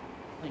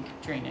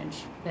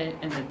drainage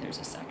and that there's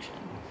a section,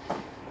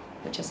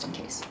 but just in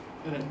case.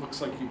 And it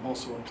looks like you've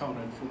also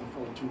accounted for the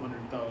full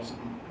 200,000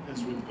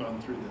 as we've gone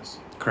through this.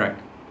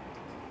 Correct.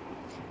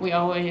 We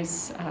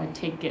always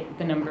take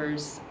the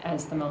numbers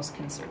as the most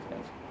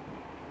conservative.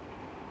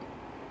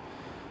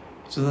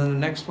 So then the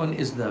next one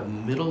is the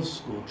middle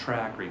school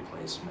track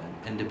replacement.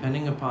 And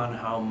depending upon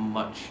how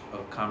much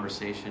of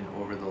conversation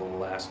over the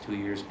last 2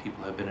 years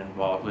people have been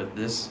involved with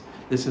this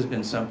has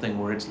been something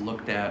where it's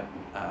looked at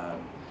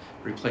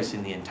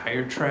replacing the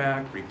entire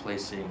track,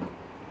 replacing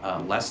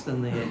less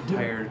than the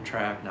entire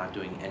track, not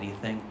doing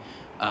anything.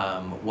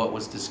 What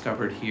was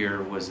discovered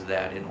here was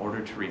that in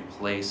order to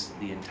replace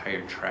the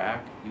entire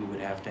track, you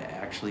would have to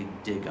actually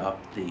dig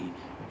up the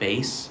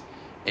base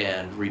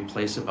and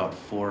replace about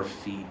 4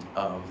 feet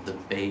of the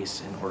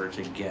base in order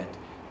to get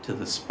to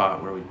the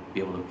spot where we'd be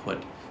able to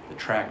put the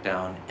track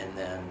down and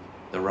then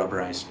the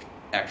rubberized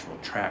actual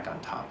track on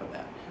top of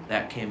that.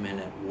 That came in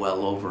at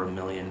well over $1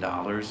 million,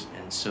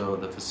 and so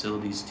the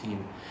facilities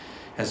team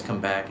has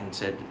come back and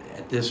said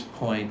at this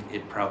point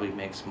it probably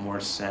makes more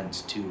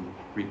sense to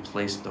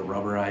replace the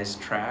rubberized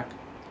track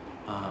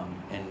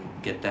and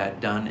get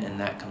that done, and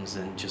that comes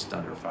in just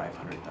under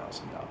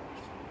 $500,000.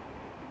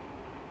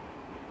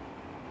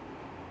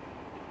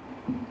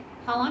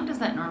 How long does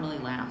that normally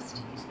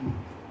last?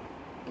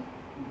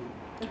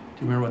 Do you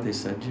remember what they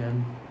said,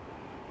 Jen?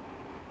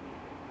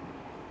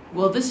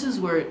 Well, this is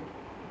where,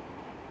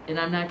 and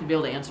I'm not going to be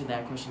able to answer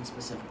that question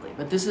specifically,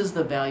 but this is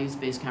the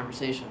values-based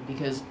conversation,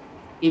 because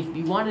if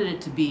you wanted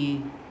it to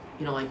be,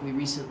 like we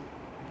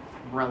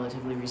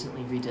relatively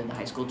recently redid the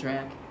high school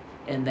track,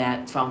 and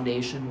that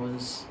foundation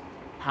was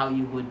how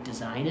you would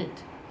design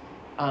it,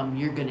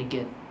 you're going to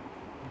get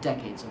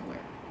decades of wear.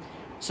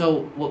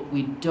 So what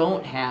we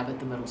don't have at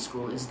the middle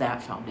school is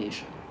that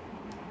foundation,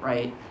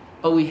 right?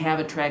 But we have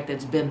a track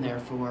that's been there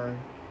for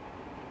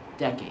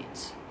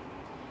decades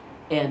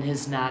and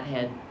has not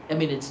had,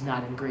 it's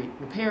not in great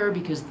repair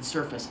because the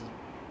surface has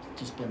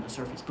just been the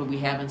surface, but we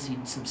haven't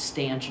seen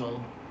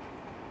substantial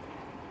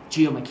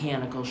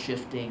geomechanical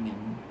shifting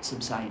and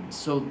subsidence.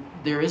 So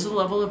there is a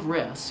level of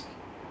risk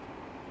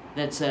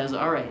that says,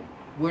 all right,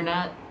 we're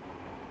not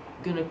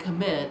going to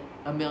commit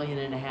 $1.5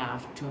 million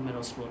to a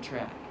middle school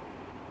track.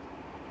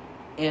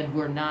 And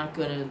we're not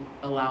going to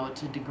allow it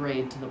to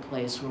degrade to the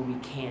place where we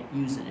can't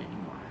use it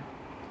anymore.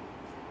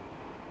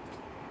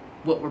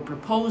 what we're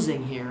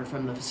proposing here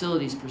from the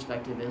facilities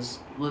perspective is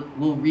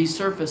we'll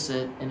resurface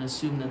it and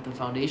assume that the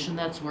foundation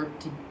that's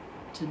worked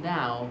to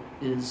now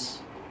is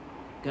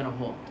gonna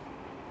hold.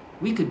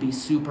 We could be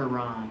super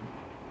wrong,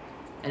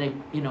 and it,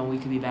 you know, we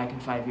could be back in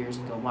 5 years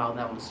and go, wow,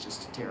 that was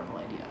just a terrible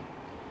idea.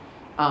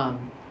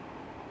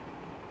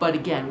 But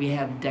again, we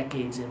have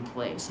decades in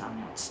place on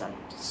that site,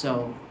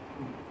 so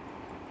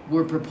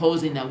we're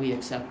proposing that we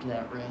accept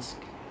that risk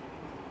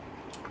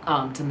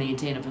to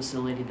maintain a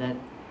facility that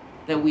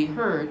we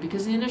heard,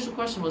 because the initial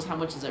question was, how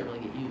much does that really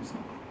get used?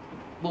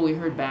 What we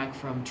heard back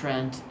from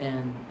Trent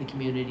and the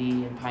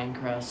community and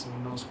Pinecrest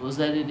and middle school is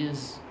that it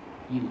is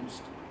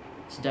used.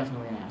 It's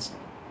definitely an asset.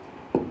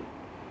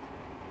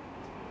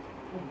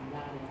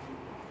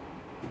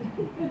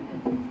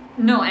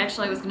 No,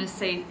 actually, I was going to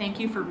say thank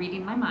you for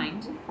reading my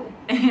mind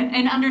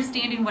and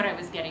understanding what I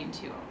was getting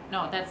to.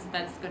 No, that's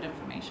good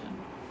information.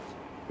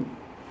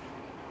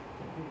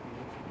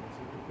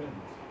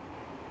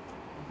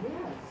 Yes,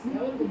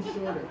 that would have been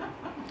shorter.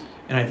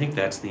 And I think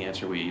that's the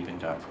answer we even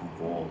got from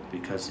Wold,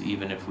 because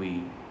even if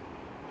we,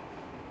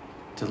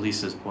 to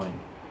Lisa's point,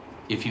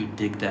 if you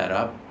dig that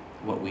up,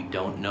 what we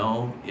don't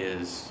know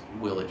is,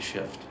 will it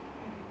shift?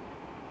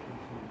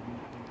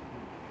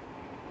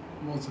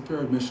 Well, it's a fair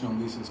admission on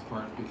Lisa's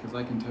part, because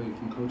I can tell you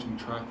from coaching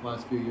track the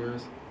last few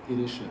years, it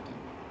is shifting.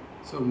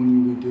 So when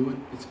you redo it,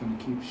 it's going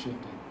to keep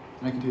shifting.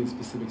 And I can tell you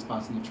specific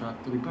spots in the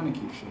track that are going to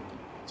keep shifting.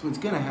 So it's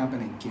going to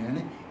happen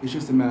again. It's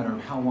just a matter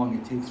of how long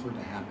it takes for it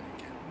to happen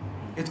again.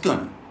 It's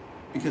gonna,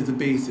 because the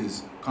base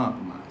is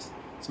compromised.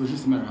 So it's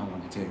just a matter of how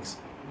long it takes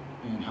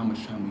and how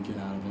much time we get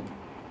out of it.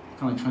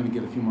 Kind of like trying to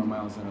get a few more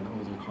miles out of the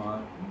older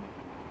car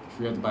if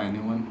we had to buy a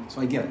new one.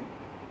 So I get it.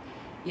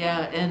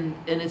 Yeah, and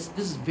this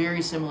is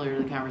very similar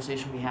to the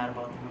conversation we had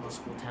about the middle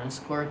school tennis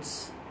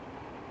courts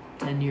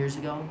 10 years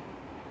ago,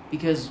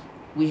 because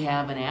we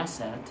have an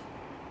asset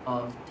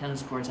of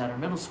tennis courts at our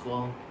middle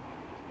school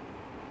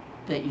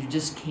that you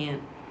just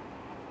can't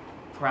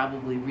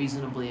probably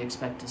reasonably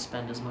expect to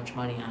spend as much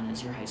money on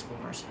as your high school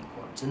varsity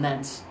courts. And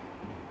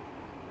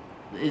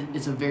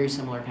it's a very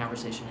similar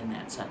conversation in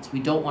that sense. We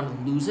don't want to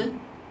lose it,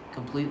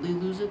 completely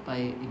lose it by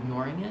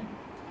ignoring it,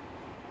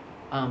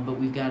 but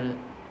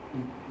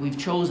we've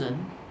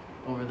chosen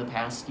over the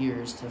past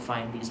years to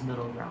find these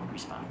middle ground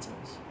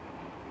responses.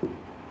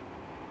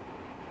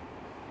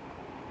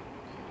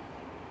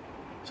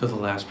 So the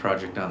last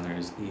project on there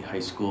is the high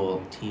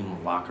school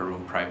team locker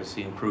room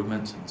privacy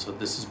improvements. And so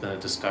this has been a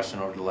discussion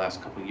over the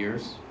last couple of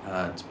years.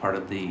 It's part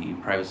of the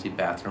privacy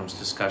bathrooms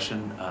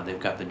discussion. They've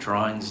got the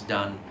drawings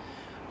done.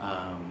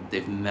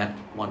 They've met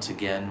once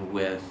again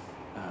with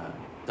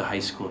the high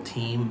school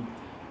team,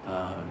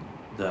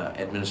 the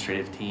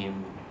administrative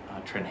team,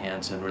 Trent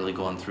Hansen, really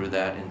going through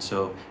that. And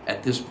so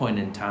at this point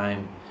in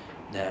time,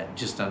 that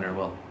just under,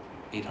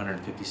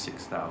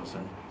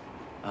 $856,000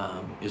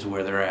 is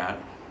where they're at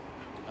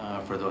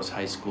for those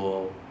high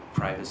school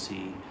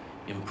privacy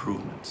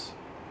improvements.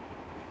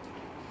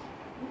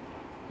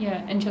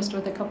 Yeah, and just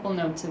with a couple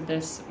notes of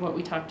this, what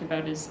we talked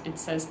about is it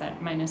says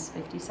that minus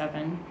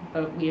 57,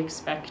 but we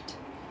expect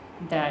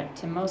that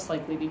to most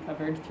likely be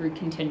covered through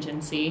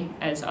contingency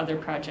as other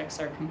projects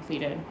are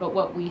completed. But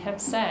what we have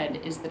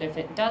said is that if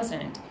it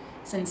doesn't,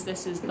 since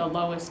this is the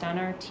lowest on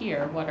our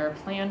tier, what our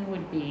plan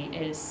would be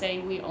is, say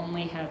we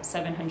only have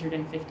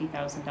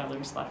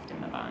 $750,000 left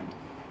in the bond.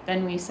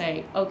 Then we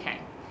say, okay,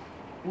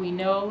 we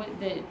know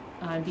that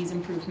these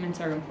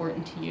improvements are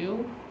important to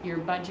you. Your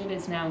budget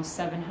is now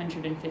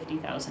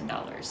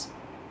 $750,000.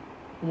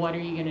 What are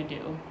you going to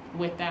do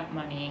with that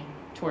money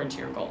towards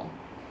your goal?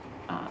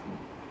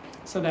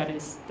 So that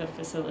is the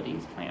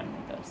facilities plan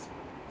with this.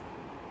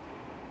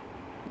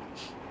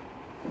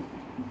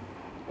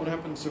 What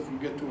happens if we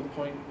get to a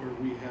point where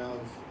we have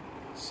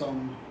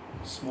some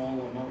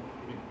small amount,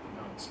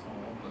 not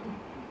small, but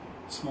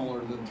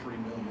smaller than 3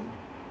 million,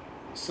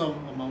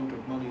 some amount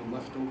of money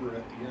left over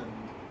at the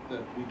end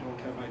that we don't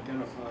have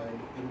identified,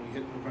 and we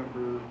hit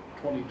November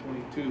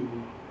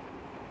 2022,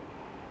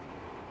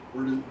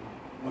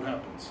 what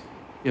happens?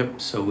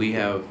 Yep, so we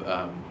have,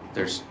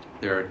 there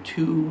are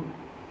two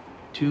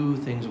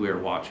things we are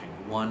watching.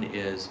 One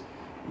is,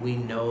 we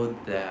know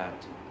that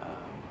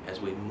as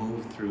we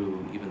move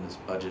through even this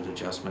budget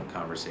adjustment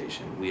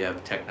conversation, we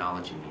have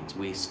technology needs.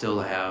 We still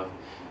have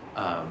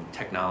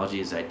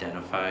technologies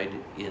identified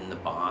in the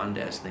bond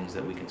as things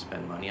that we can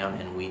spend money on,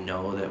 and we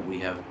know that we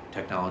have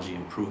technology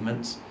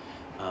improvements.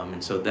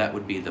 And so that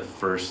would be the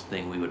first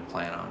thing we would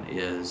plan on,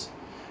 is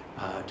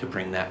to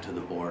bring that to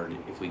the board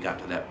if we got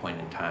to that point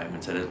in time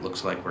and said it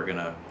looks like we're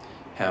gonna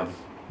have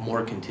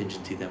more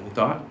contingency than we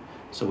thought,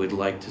 so we'd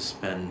like to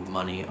spend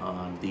money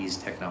on these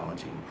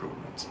technology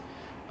improvements.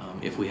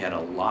 If we had a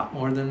lot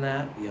more than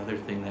that, the other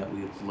thing that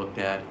we've looked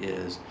at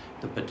is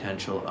the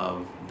potential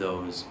of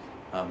those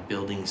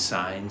building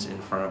signs in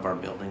front of our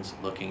buildings,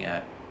 looking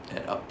at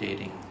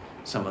updating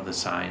some of the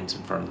signs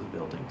in front of the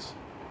buildings.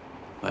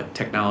 But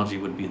technology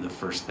would be the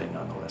first thing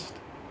on the list.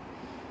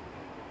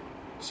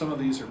 Some of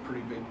these are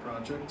pretty big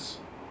projects.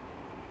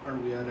 Are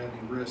we at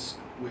any risk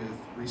with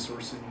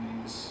resourcing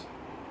these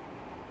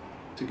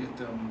to get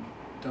them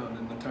done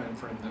in the time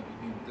frame that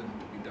we need them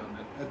to be done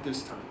at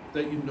this time,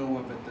 that you know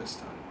of at this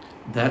time?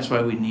 That's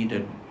why we need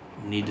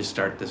to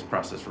start this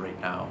process right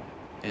now,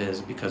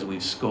 is because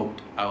we've scoped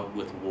out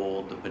with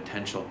Wold the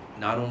potential,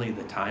 not only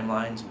the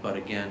timelines, but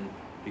again,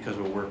 because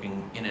we're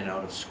working in and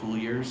out of school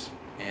years,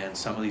 and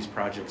some of these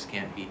projects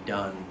can't be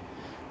done.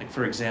 Like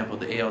for example,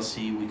 the ALC,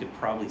 we could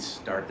probably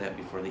start that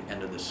before the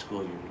end of the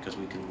school year because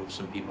we can move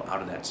some people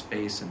out of that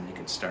space and they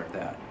could start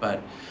that.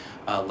 But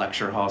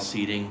lecture hall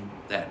seating,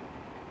 that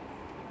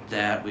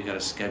we got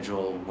to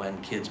schedule when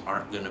kids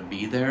aren't going to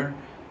be there,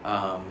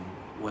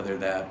 whether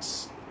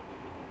that's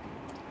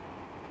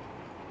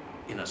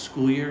in a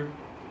school year,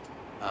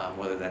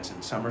 whether that's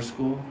in summer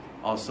school.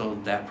 Also,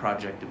 that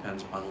project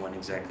depends on when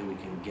exactly we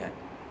can get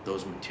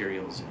those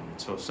materials in.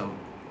 So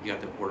you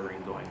got the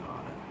ordering going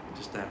on and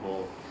just that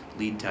whole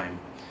lead time.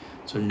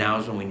 So now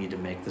is when we need to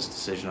make this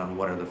decision on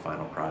what are the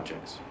final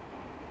projects.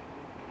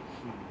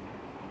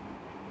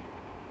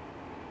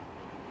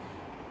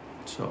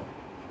 So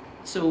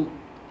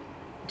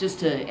just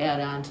to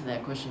add on to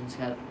that question,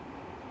 Scott,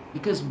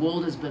 because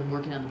Wold has been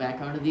working on the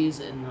background of these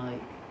and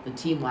like the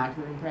team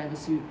locker room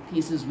privacy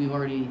pieces, we've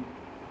already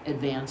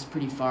advanced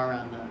pretty far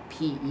on the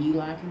PE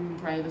locker room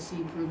privacy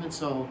improvement.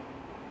 So,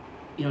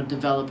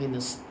 developing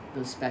the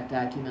spec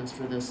documents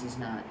for this is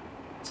not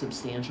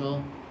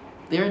substantial.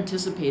 They're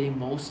anticipating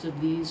most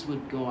of these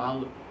would go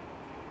out,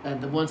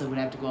 the ones that would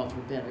have to go out for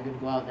bid are going to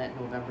go out in that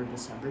November,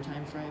 December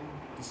timeframe,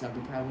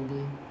 December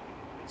probably.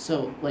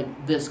 So, like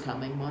this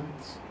coming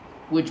months,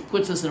 which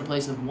puts us in a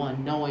place of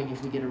one, knowing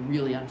if we get a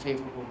really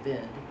unfavorable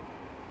bid,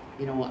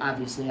 we'll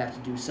obviously have to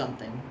do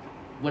something,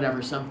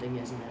 whatever something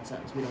is in that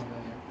sentence, we don't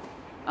know yet.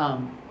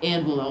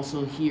 And we'll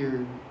also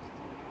hear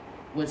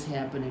what's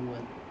happening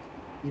with,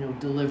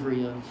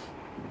 delivery of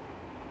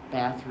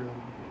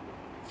bathroom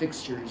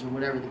fixtures or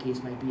whatever the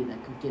case might be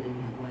that could get in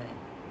the way.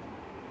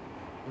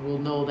 And we'll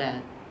know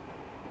that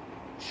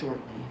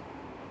shortly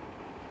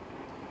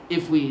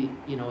if we,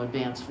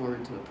 advance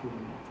forward to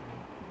approving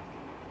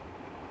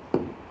it.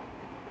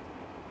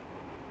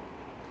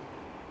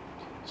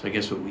 So I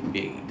guess what we'd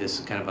be, this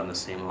is kind of on the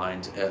same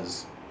lines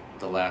as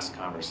the last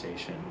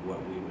conversation. What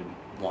we would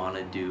want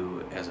to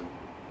do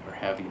or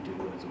have you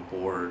do as a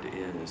board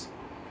is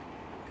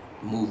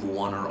move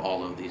one or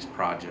all of these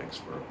projects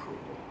for approval.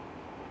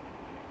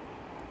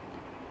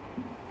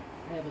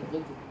 I haven't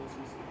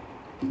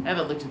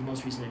looked at the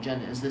most recent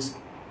agenda. Is this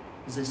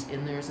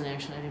in there as an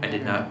action item? I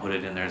did not put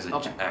it in there as an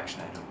Okay.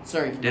 action item.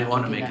 Sorry for Didn't not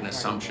want to thinking make an that far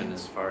assumption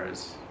advance. as far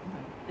as.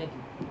 Okay, thank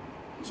you.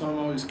 So I'm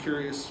always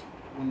curious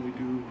when we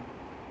do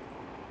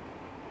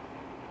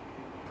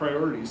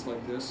priorities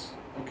like this.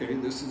 Okay,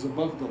 this is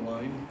above the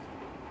line.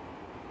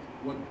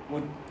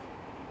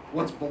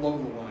 What's below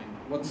the line?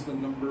 What's the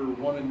number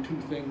 1 and 2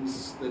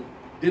 things that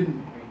didn't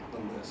make the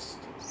list?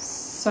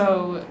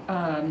 So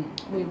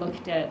we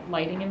looked at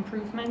lighting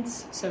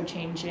improvements, so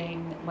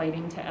changing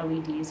lighting to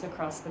LEDs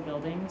across the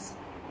buildings,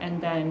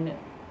 and then,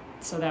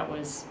 so that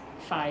was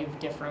 5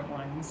 different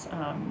ones.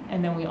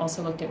 And then we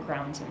also looked at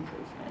grounds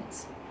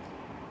improvements.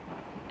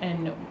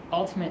 And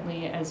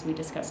ultimately, as we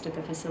discussed at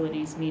the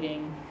facilities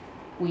meeting,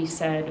 we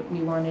said we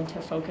wanted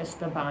to focus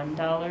the bond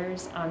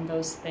dollars on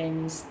those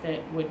things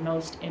that would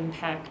most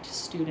impact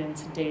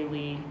students'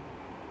 daily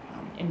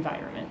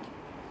environment.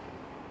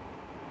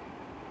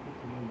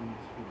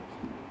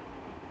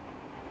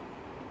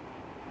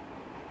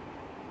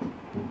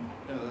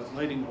 Yeah, that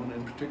lighting one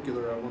in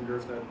particular, I wonder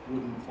if that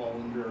wouldn't fall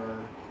under our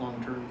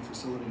long-term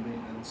facility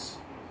maintenance.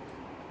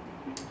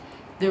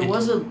 There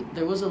was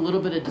a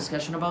little bit of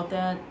discussion about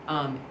that,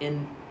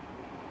 and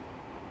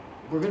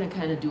we're gonna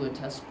kind of do a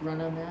test run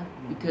on that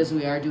because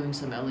we are doing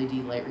some LED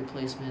light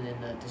replacement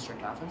in the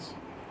district office,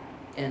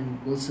 and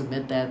we'll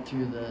submit that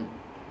through the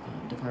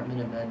Department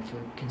of Ed for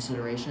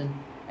consideration.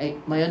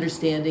 My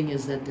understanding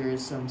is that there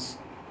is some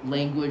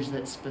language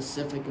that's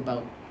specific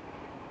about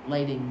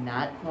lighting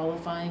not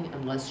qualifying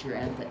unless you're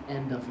at the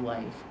end of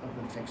life of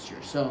the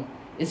fixture. So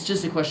it's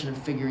just a question of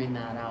figuring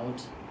that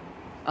out.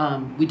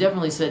 We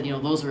definitely said,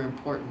 those are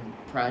important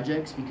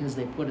projects because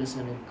they put us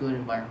in a good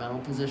environmental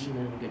position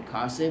and a good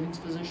cost savings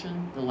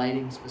position, the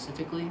lighting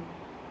specifically.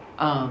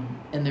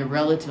 And they're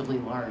relatively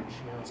large,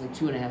 it's like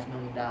 $2.5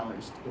 million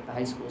to get the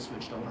high school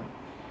switched over.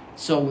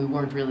 So we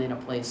weren't really in a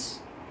place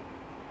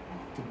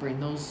to bring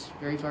those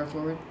very far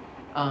forward.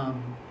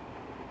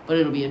 But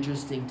it'll be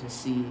interesting to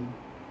see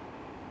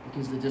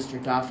because the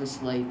district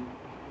office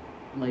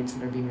lights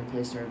that are being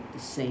replaced are the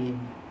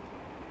same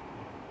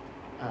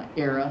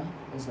era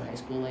as the high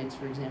school lights,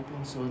 for example.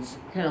 So it's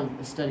kind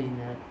of studying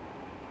that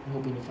and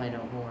hoping to find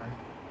out more.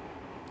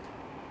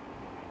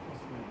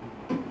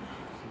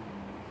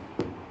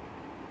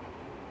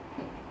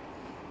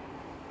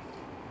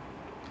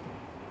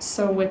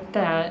 So with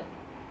that,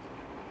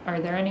 are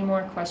there any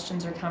more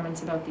questions or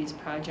comments about these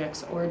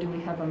projects, or do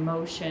we have a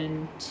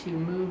motion to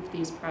move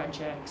these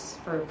projects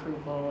for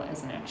approval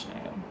as an action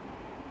item?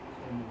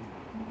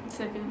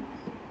 Second.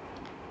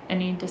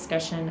 Any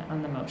discussion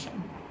on the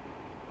motion?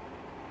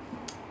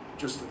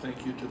 just a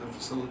thank you to the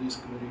facilities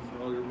committee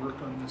for all your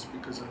work on this,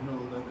 because I know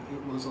that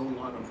it was a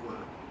lot of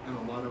work and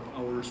a lot of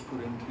hours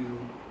put into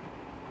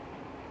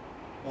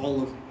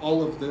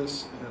all of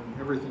this and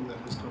everything that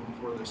has come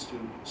before this too.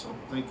 So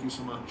thank you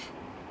so much.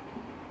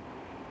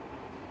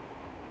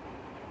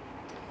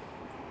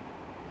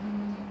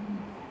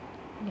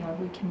 Yeah,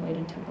 we can wait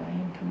until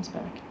Ryan comes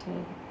back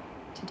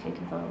to take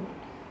a vote.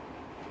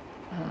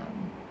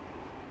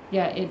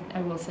 Yeah,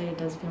 I will say it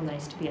does feel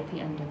nice to be at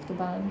the end of the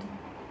bond.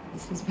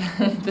 This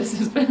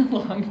has been a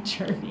long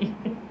journey.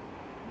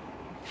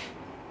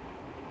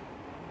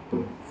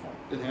 So.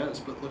 It has,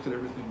 but look at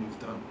everything we've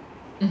done.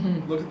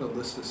 Mm-hmm. Look at the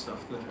list of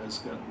stuff that has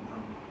gotten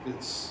done.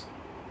 It's,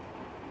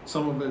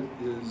 some of it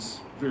is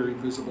very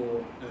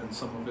visible and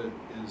some of it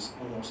is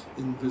almost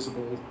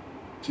invisible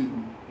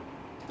to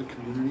the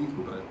community,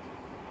 but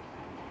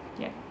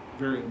yeah,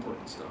 very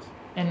important stuff.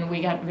 And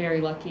we got very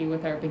lucky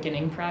with our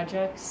beginning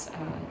projects,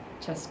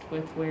 just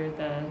with where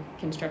the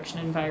construction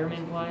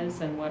environment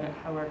was and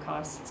how our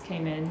costs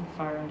came in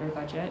far under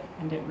budget,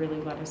 and it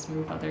really let us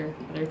move other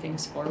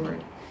things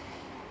forward.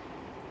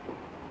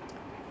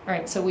 All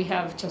right, so we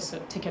have, just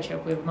to catch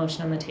up, we have a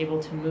motion on the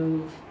table to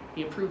move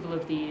the approval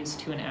of these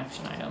to an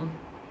action item.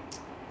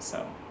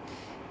 So,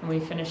 and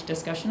we finished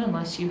discussion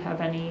unless you have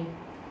any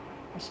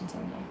questions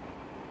on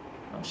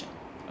the motion.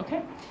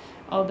 Okay,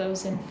 all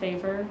those in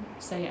favor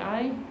say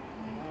aye.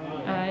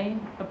 Aye.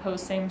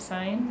 Opposed, same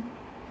sign.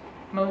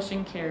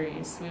 Motion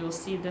carries. We will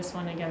see this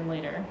one again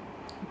later.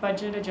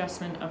 Budget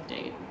adjustment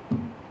update.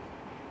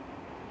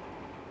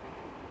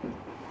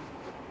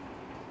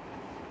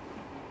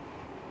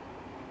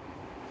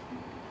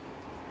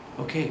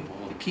 Okay,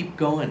 we'll keep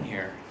going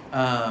here.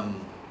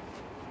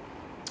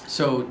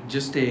 So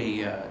just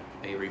a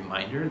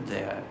reminder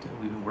that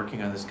we've been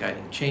working on this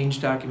guiding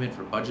change document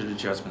for budget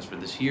adjustments for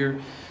this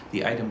year.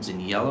 The items in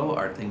yellow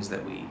are things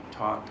that we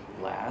talked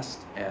last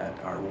at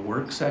our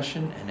work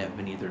session and have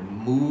been either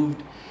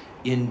moved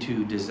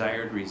into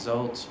desired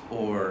results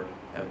or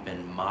have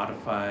been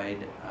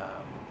modified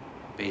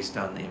based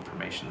on the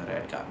information that I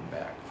had gotten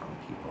back from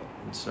people.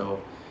 And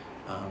so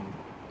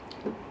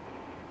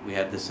we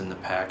had this in the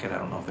packet. I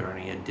don't know if there are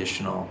any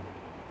additional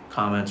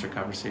comments or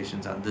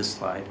conversations on this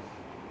slide.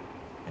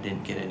 I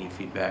didn't get any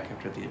feedback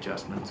after the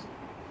adjustments.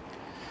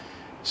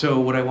 So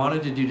what I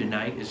wanted to do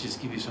tonight is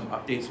just give you some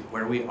updates of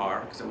where we are,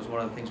 because that was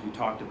one of the things we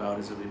talked about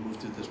as we moved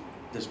through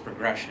this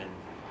progression,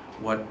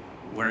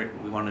 where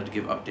we wanted to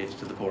give updates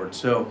to the board.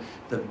 So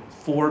the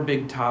 4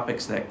 big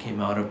topics that came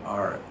out of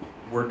our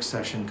work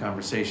session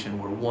conversation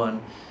were: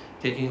 1,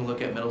 taking a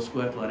look at middle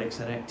school athletics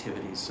and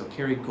activities. So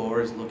Carrie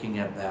Gore is looking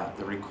at that.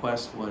 The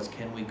request was,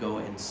 can we go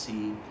and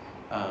see,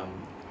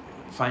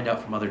 find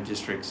out from other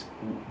districts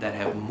that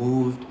have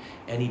moved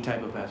any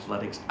type of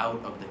athletics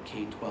out of the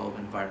K-12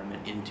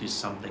 environment into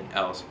something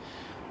else.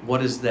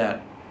 What does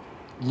that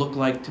look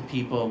like to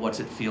people? What's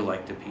it feel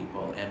like to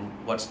people? And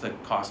what's the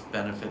cost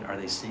benefit? Are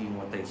they seeing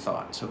what they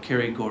thought? So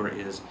Carrie Gore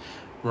is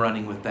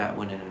running with that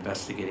one and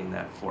investigating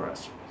that for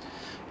us.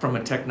 From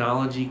a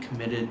technology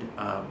committed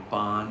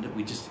bond,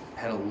 we just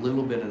had a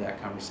little bit of that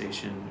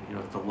conversation,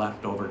 with the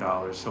leftover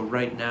dollars. So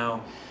right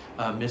now,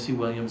 Missy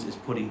Williams is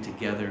putting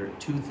together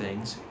 2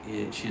 things.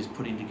 She is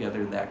putting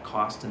together that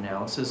cost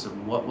analysis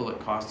of what will it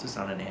cost us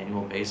on an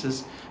annual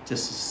basis to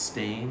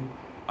sustain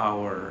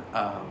our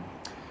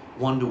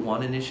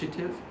one-to-one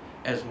initiative,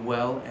 as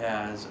well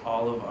as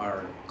all of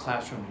our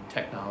classroom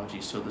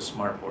technology, so the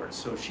smart boards.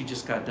 So she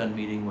just got done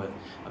meeting with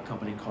a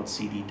company called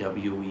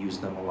CDW. We use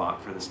them a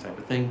lot for this type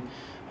of thing.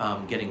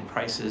 Getting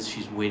prices.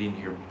 She's waiting to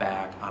hear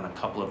back on a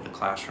couple of the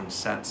classroom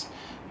sets,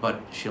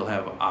 but she'll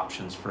have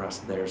options for us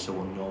there, so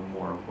we'll know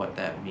more of what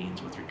that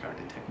means with regard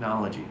to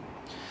technology.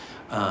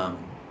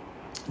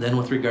 Then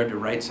with regard to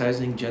right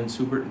sizing, Jen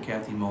Subert and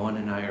Kathy Moen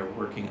and I are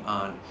working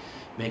on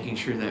making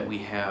sure that we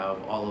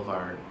have all of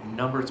our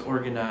numbers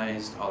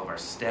organized, all of our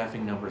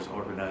staffing numbers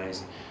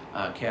organized.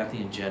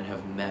 Kathy and Jen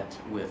have met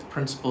with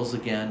principals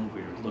again.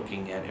 We're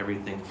looking at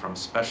everything from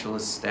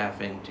specialist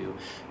staffing to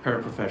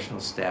paraprofessional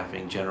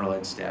staffing, general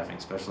ed staffing,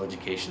 special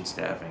education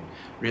staffing,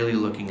 really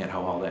looking at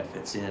how all that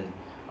fits in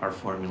our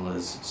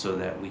formulas so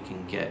that we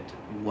can get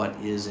what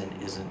is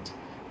and isn't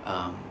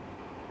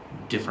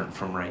different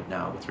from right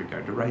now with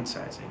regard to right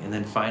sizing. And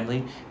then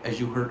finally, as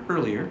you heard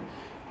earlier,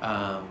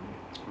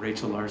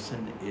 Rachel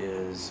Larson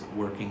is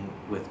working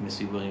with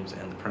Missy Williams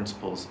and the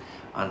principals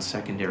on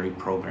secondary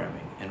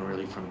programming, and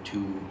really from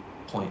 2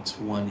 points.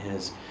 One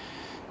is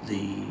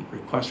the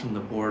request from the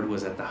board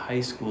was at the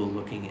high school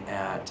looking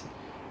at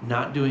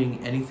not doing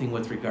anything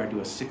with regard to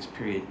a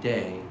 6-period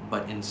day,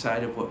 but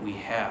inside of what we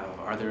have,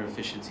 are there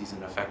efficiencies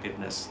and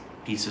effectiveness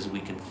pieces we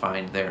can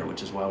find there,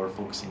 which is why we're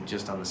focusing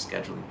just on the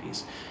scheduling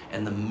piece.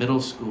 And the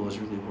middle school is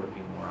really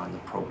working more on the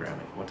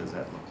programming. What does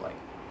that look like?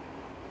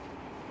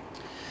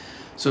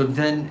 So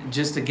then,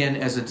 just again,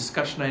 as a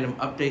discussion item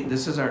update,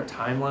 this is our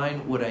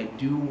timeline. What I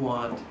do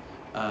want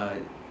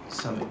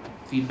some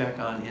feedback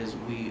on is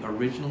we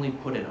originally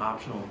put an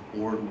optional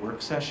board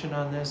work session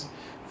on this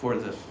for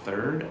the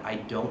 3rd. I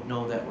don't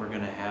know that we're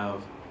going to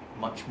have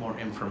much more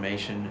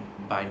information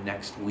by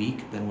next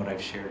week than what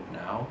I've shared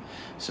now.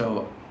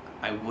 So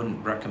I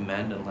wouldn't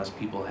recommend, unless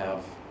people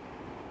have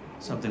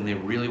something they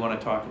really want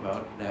to talk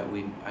about, I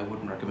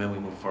wouldn't recommend we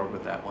move forward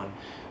with that one.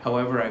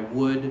 However, I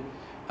would,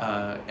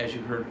 as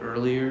you heard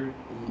earlier,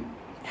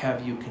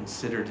 have you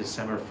consider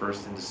December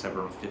 1st and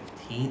December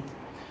 15th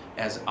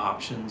as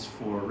options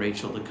for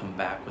Rachel to come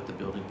back with the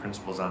building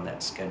principals on that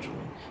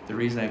scheduling. The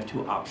reason I have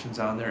two options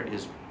on there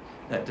is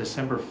that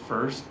December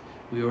 1st,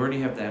 we already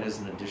have that as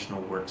an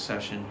additional work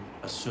session,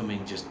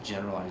 assuming just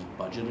generalized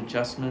budget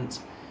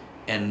adjustments.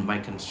 And my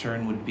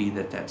concern would be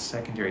that that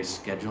secondary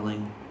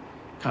scheduling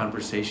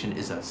conversation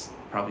is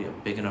probably a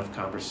big enough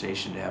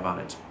conversation to have on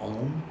its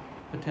own,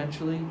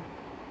 potentially.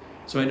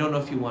 So I don't know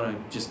if you want to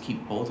just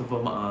keep both of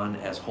them on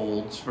as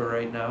holds for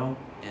right now,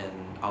 and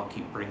I'll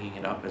keep bringing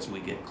it up as we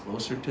get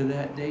closer to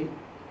that date,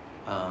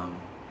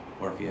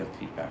 or if you have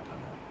feedback on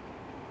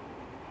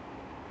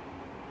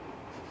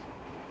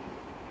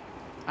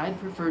that.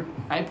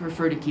 I'd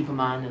prefer to keep them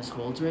on as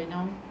holds right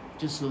now,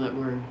 just so that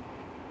we're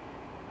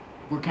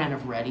kind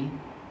of ready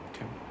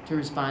Okay. to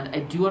respond. I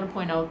do want to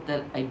point out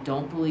that I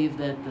don't believe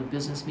that the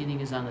business meeting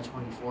is on the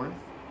 24th.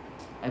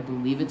 I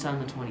believe it's on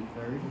the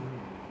 23rd.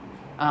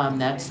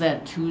 That's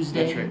that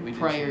Tuesday That's right, we did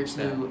prior change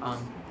to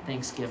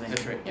Thanksgiving.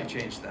 That's right, Yep. you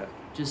changed that.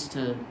 Just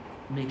to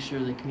make sure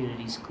the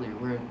community's clear.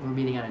 We're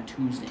meeting on a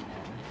Tuesday that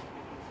night.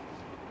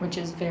 Which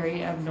is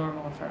very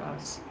abnormal for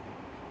us.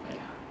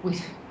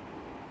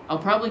 I'll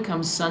probably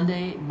come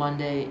Sunday,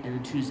 Monday, and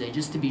then Tuesday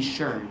just to be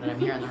sure that I'm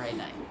here on the right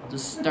night. I'll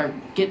just start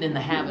getting in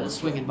the habit of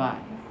swinging by.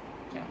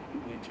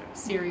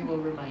 Siri will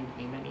remind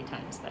me many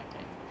times that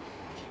day.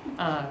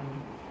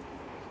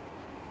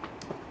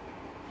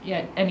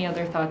 Yeah, any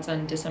other thoughts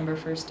on December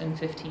 1st and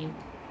 15th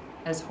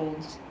as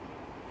holds?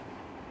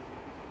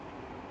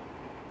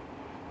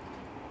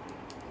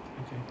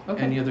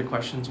 Okay. Any other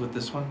questions with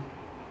this one?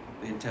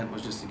 The intent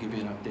was just to give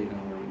you an update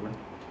on where we were.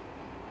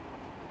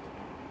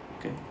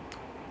 Okay.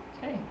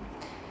 Okay.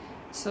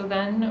 So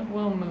then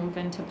we'll move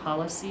into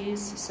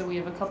policies. So we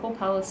have a couple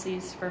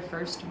policies for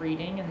first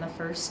reading, and the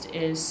first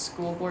is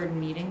school board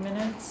meeting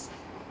minutes.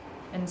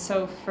 And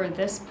so for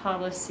this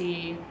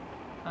policy,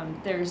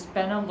 there's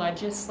been a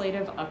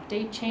legislative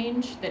update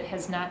change that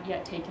has not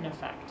yet taken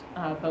effect,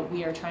 but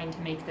we are trying to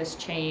make this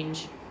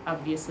change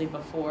obviously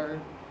before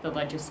the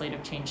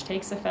legislative change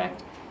takes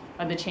effect.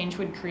 The change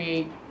would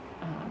create,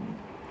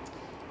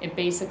 it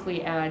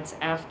basically adds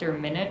after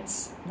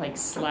minutes, like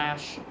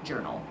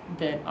 /journal,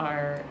 that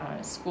our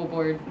school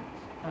board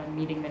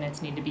meeting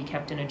minutes need to be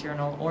kept in a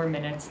journal, or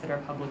minutes that are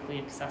publicly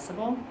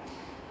accessible.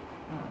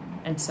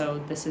 And so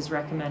this is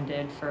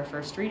recommended for a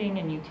first reading,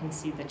 and you can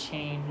see the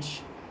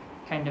change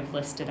kind of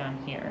listed on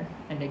here.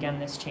 And again,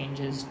 this change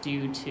is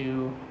due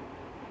to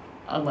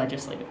a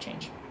legislative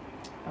change.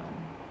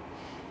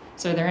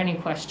 So are there any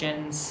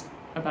questions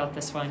about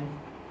this one?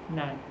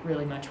 Not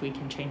really much we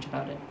can change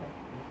about it,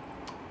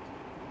 but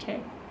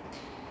okay.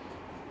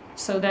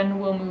 So then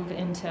we'll move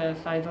into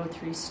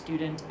 503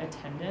 student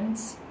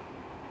attendance.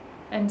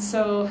 And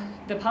so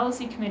the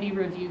policy committee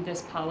reviewed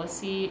this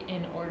policy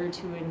in order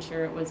to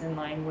ensure it was in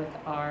line with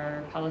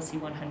our policy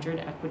 100,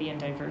 equity and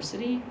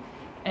diversity.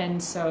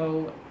 And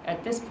so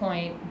at this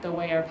point, the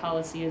way our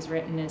policy is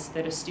written is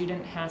that a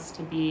student has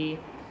to be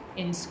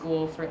in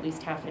school for at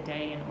least half a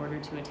day in order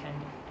to attend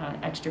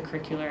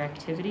extracurricular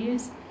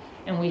activities.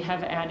 And we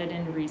have added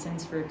in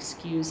reasons for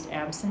excused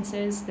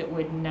absences that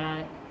would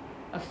not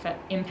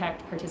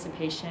impact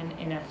participation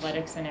in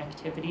athletics and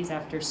activities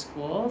after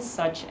school,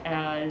 such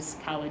as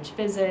college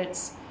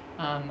visits,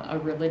 a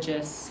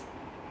religious,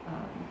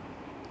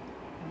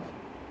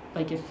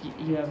 like if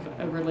you have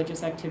a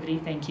religious activity,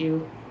 thank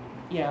you.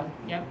 Yeah,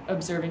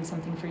 observing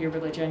something for your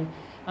religion,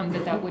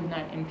 that would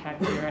not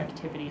impact your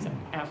activities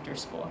after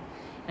school.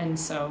 And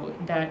so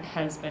that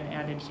has been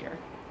added here.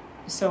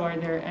 So are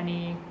there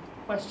any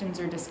questions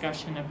or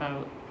discussion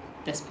about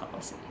this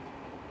policy?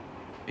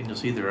 And you'll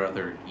see there are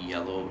other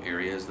yellow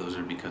areas. Those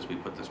are because we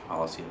put this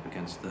policy up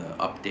against the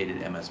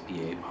updated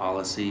MSBA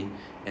policy.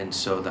 And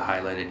so the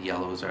highlighted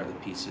yellows are the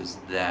pieces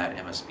that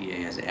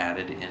MSBA has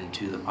added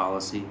into the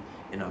policy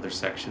in other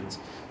sections.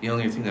 The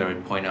only thing that I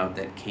would point out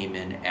that came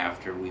in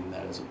after we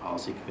met as a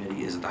policy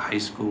committee is the high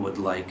school would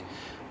like,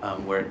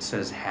 where it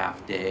says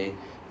half day,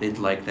 they'd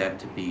like that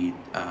to be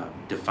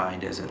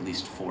defined as at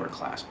least 4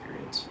 class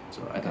periods.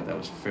 So I thought that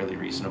was fairly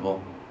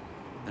reasonable,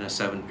 and a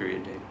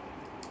 7-period day.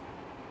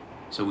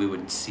 So we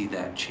would see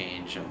that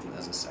change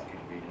as a second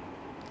reading.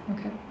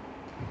 Okay.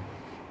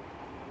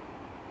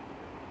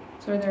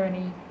 So are there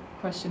any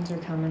questions or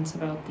comments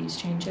about these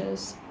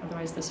changes?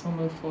 Otherwise, this will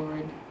move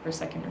forward for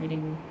second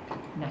reading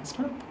next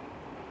month.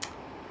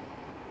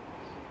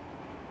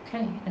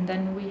 Okay, and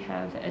then we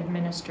have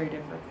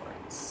administrative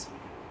reports.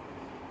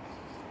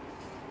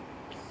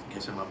 I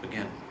guess I'm up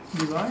again.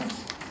 You are?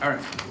 All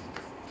right.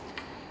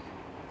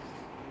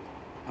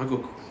 I'll go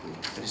quickly.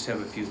 I just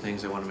have a few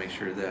things I want to make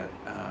sure that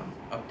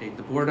update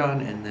the board on,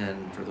 and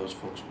then for those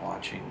folks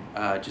watching,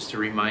 just a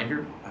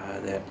reminder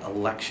that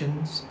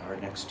elections are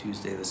next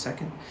Tuesday the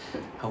 2nd.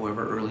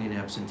 However, early and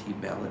absentee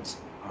ballots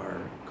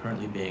are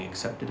currently being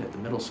accepted at the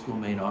middle school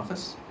main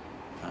office.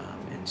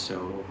 And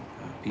so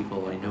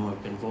people I know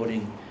have been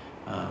voting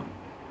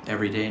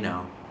every day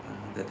now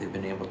that they've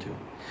been able to.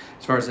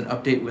 As far as an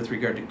update with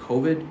regard to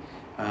COVID,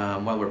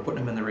 while we're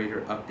putting them in the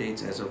radar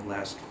updates, as of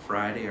last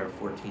Friday, our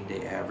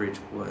 14-day average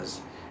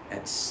was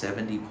at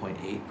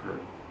 70.8 per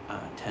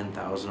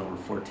 10,000 over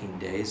 14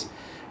 days.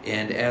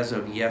 And as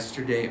of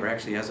yesterday, or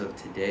actually as of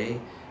today,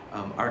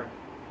 our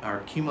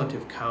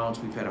cumulative counts,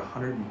 we've had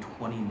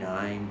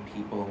 129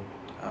 people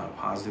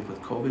positive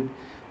with COVID,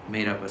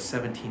 made up of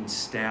 17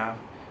 staff,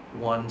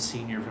 1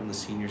 senior from the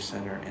senior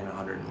center, and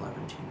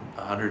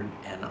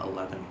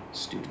 111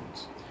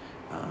 students.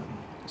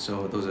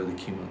 So those are the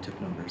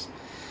cumulative numbers.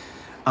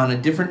 On a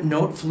different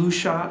note, flu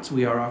shots,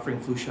 we are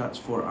offering flu shots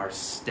for our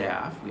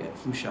staff. We had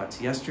flu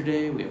shots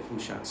yesterday, we have flu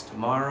shots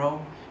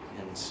tomorrow,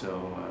 and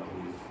so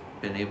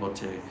we've been able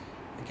to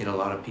get a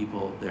lot of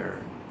people their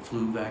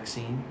flu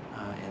vaccine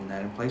and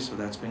that in place, so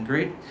that's been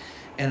great.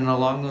 And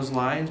along those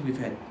lines, we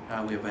have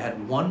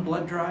had 1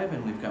 blood drive,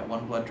 and we've got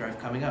 1 blood drive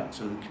coming up.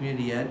 So the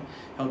Community Ed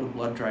held a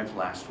blood drive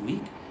last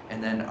week,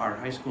 and then our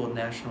high school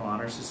National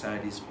Honor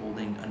Society is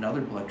holding another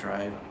blood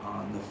drive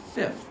on the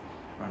 5th,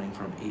 running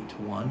from 8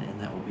 to 1,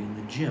 and that will be in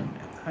the gym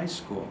at the high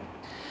school.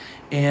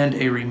 And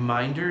a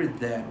reminder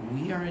that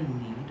we are in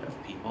need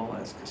of people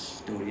as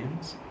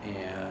custodians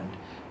and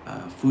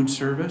food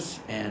service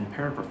and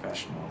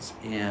paraprofessionals.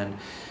 And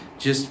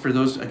just for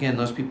those, again,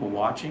 those people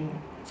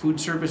watching, food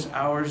service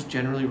hours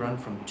generally run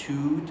from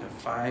 2 to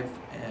 5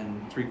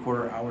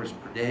 3/4 hours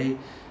per day.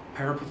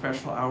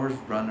 Paraprofessional hours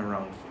run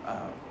around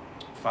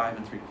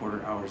 5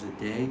 3/4 hours a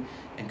day,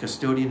 and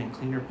custodian and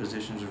cleaner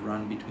positions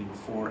run between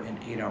 4 and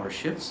 8 hour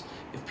shifts.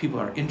 If people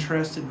are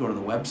interested, go to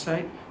the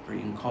website, or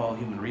you can call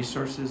Human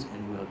Resources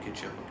and we'll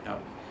get you hooked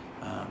up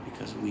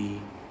because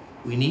we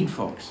need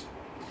folks.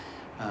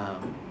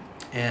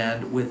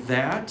 And with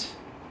that,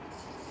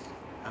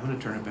 I'm going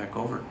to turn it back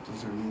over.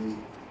 Those are really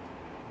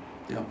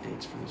the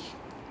updates for this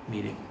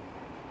meeting.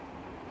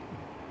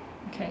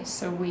 Okay,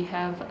 so we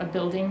have a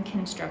building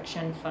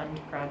construction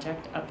fund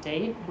project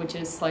update, which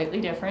is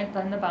slightly different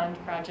than the bond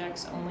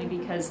projects, only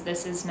because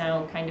this is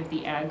now kind of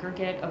the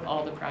aggregate of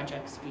all the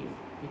projects we've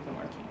been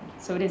working on.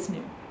 So it is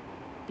new.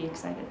 Be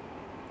excited.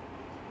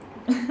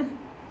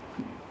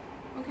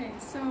 Okay,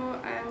 so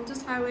I'll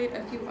just highlight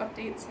a few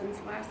updates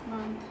since last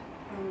month.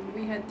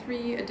 We had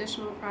 3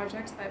 additional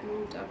projects that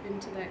moved up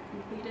into that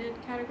completed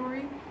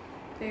category.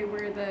 They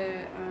were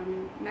the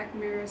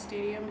McNamara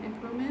Stadium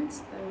improvements,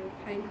 the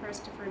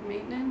Pinecrest deferred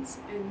maintenance,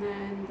 and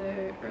then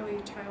the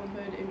early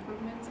childhood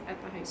improvements at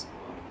the high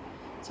school.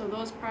 So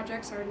those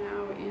projects are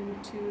now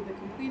into the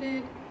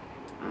completed.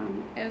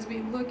 As we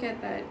look at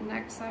that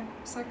next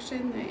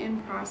section, the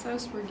in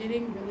process, we're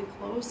getting really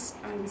close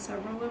on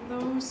several of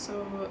those.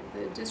 So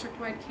the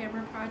district-wide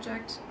camera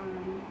project,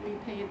 we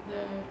paid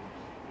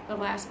the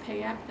last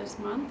pay app this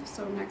month,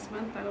 so next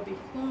month that'll be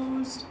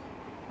closed.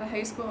 The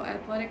high school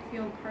athletic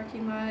field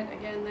parking lot,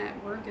 again,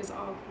 that work is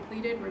all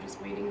completed. We're just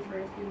waiting for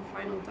a few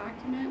final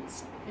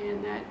documents,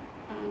 and that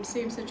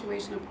same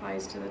situation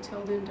applies to the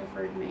Tilden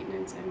deferred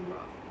maintenance and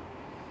roof.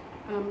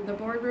 The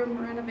boardroom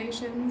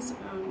renovations,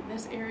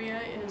 this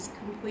area is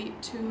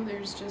complete too.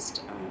 There's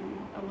just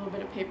a little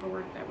bit of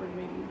paperwork that we're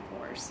waiting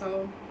for.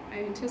 So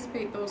I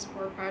anticipate those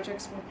 4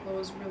 projects will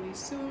close really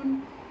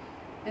soon.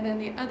 And then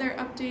the other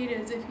update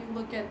is if you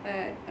look at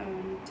that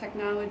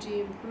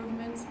technology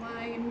improvements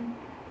line,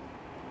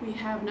 we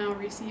have now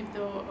received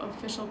the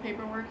official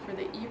paperwork for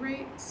the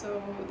E-rate, so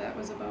that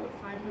was about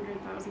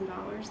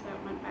 $500,000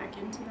 that went back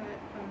into that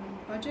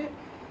budget.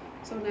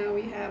 So now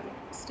we have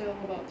still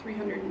about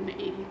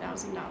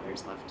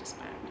 $380,000 left to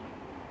spend.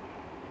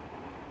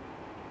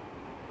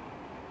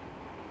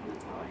 And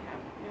that's all I have.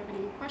 If you have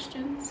any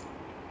questions?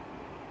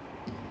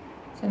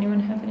 Does anyone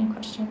have any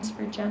questions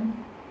for Jen?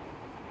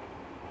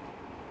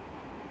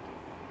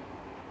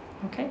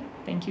 Okay,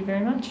 thank you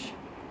very much.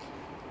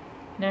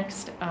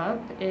 Next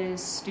up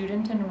is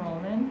student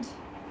enrollment.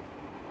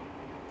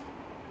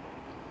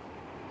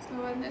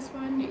 So on this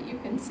one, you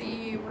can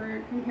see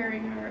we're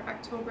comparing our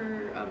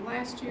October of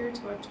last year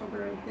to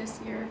October of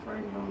this year for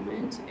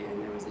enrollment,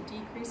 and there was a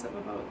decrease of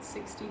about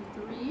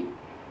 63.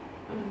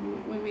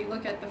 When we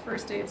look at the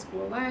first day of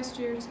school last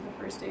year to the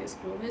first day of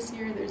school this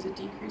year, there's a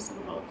decrease of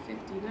about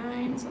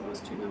 59, so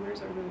those 2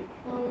 numbers are really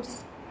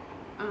close.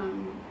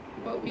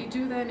 What we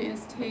do then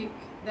is take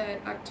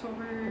that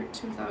October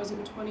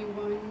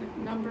 2021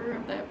 number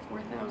of that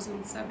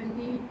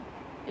 4,070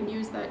 and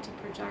use that to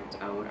project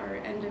out our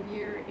end of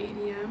year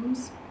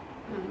ADMs.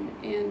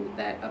 And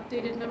that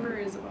updated number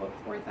is about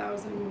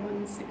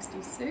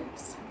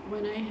 4,166.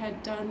 When I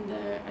had done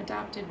the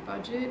adopted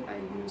budget, I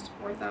used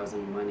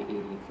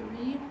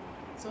 4,183.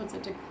 So it's a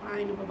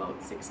decline of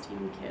about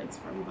 16 kids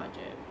from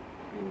budget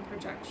in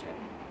projection.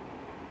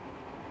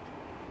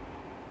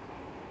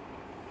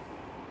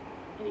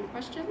 Any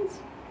questions?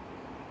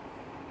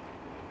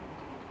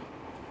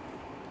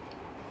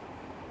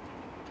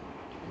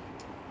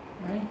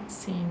 All right,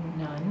 seeing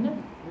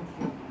none.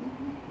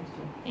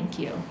 Thank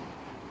you.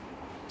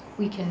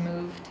 We can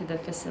move to the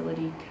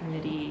facility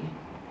committee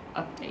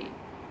update.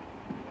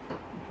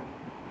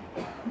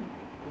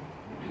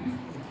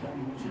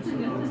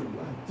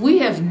 We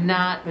have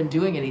not been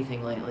doing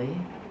anything lately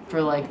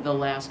for like the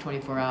last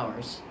 24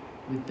 hours.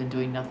 We've been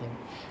doing nothing.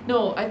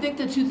 No, I think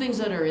the two things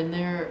that are in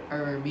there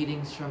are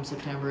meetings from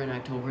September and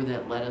October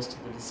that led us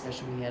to the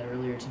discussion we had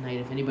earlier tonight.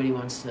 If anybody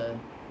wants to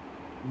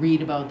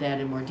read about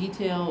that in more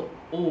detail,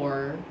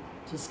 or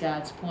to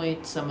Scott's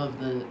point, some of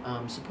the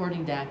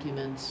supporting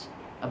documents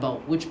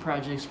about which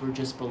projects were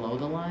just below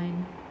the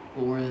line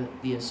or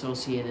the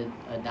associated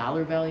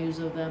dollar values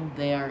of them,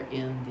 they are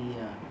in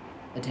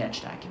the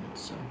attached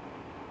documents. So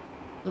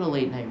a little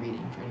late night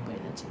reading for anybody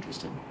that's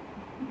interested.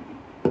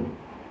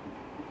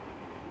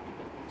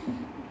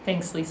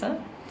 Thanks,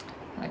 Lisa.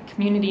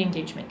 Community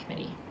Engagement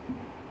Committee.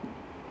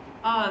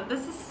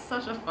 This is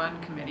such a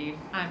fun committee.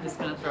 I'm just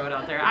gonna throw it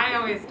out there. I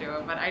always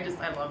do, but I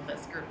love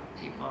this group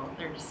of people.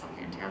 They're just so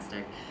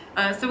fantastic.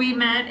 So we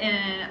met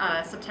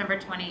in September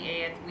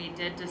 28th. We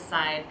did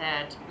decide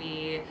that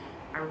we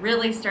are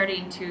really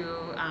starting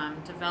to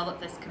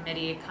develop this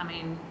committee,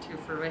 coming to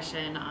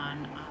fruition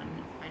on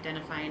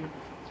identifying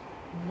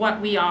what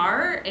we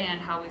are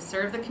and how we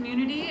serve the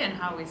community and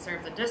how we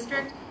serve the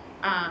district.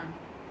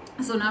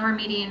 So now we're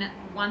meeting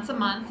once a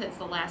month. It's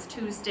the last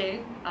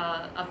Tuesday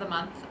of the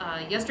month.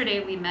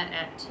 Yesterday we met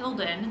at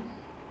Tilden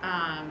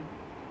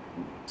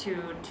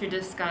to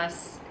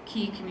discuss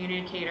key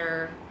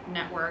communicator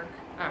network,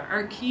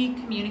 our key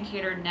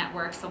communicator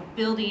network. So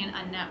building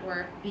a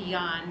network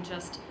beyond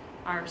just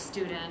our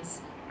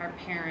students, our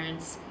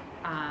parents,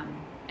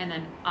 and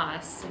then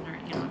us and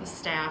our, the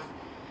staff.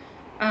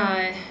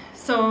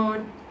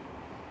 So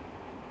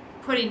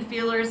putting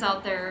feelers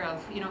out there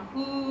of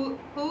who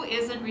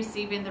isn't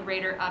receiving the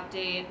Raider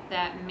update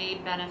that may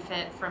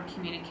benefit from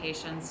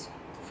communications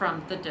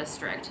from the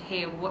district.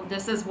 Hey,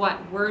 this is what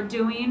we're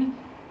doing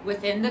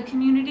within the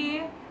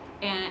community,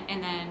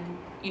 and then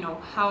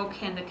how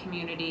can the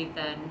community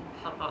then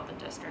help out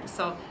the district?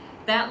 So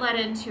that led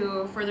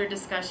into further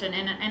discussion,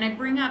 and I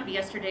bring up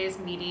yesterday's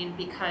meeting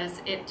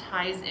because it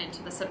ties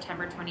into the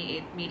September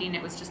 28th meeting.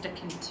 It was just a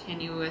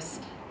continuous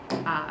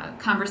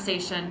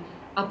conversation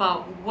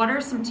about what are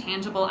some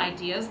tangible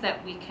ideas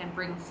that we can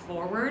bring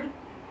forward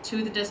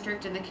to the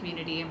district and the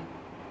community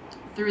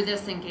through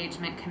this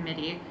engagement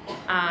committee.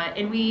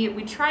 And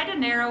we try to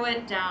narrow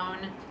it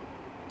down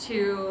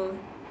to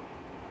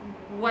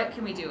what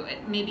can we do?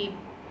 Maybe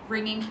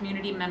bringing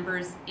community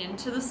members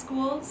into the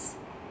schools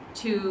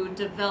to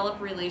develop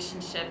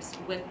relationships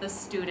with the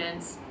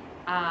students.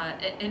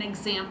 An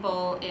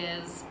example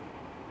is,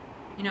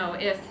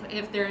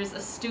 if there's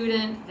a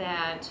student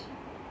that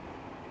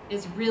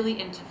is really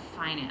into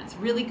finance,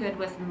 really good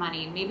with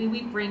money, maybe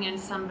we bring in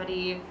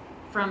somebody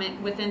from it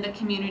within the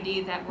community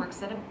that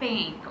works at a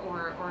bank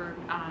or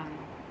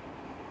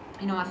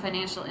a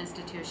financial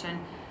institution,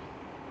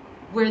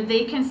 where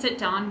they can sit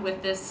down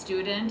with this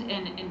student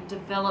and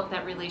develop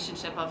that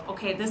relationship of,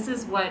 okay, this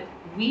is what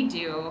we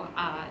do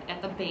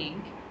at the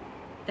bank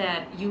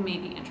that you may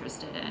be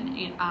interested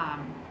in.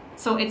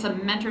 So it's a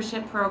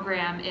mentorship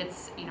program.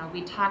 It's,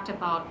 we talked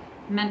about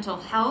mental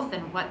health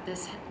and what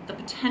the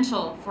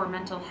potential for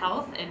mental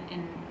health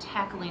and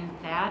tackling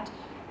that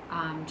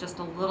just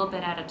a little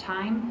bit at a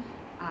time.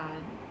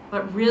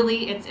 But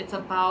really it's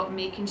about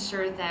making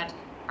sure that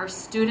our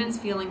students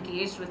feel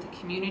engaged with the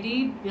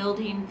community,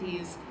 building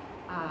these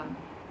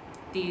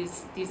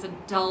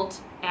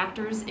adult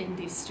actors in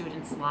these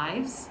students'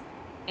 lives,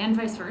 and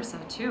vice versa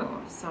too.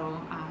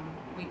 So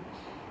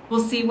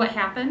we'll see what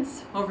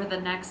happens over the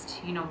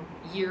next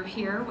year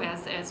here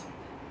as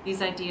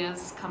these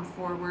ideas come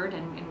forward,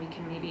 and we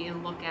can maybe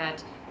look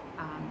at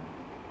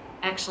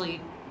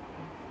actually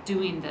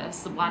doing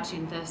this,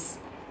 watching this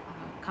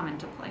come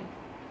into play.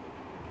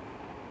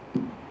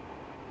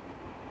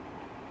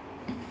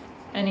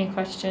 Any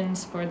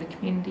questions for the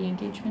community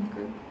engagement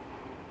group?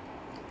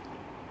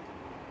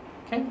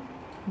 Okay,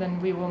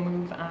 then we will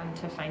move on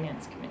to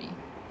Finance Committee.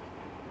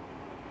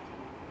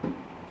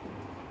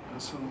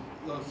 So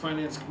the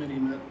Finance Committee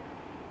met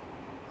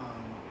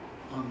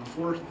on the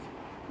 4th.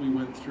 We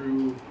went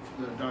through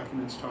the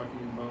documents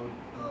talking about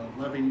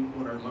levy,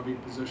 what our levy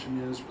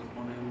position is, with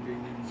one end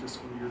being in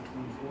fiscal year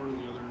 24,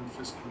 the other in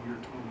fiscal year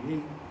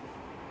 28,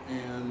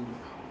 and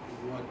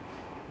what,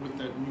 with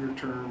that near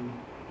term,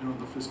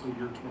 the fiscal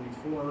year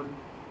 24,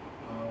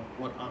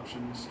 what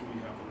options do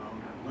we have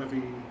around our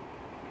levy?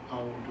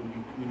 How do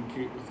we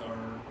communicate with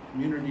our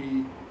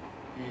community,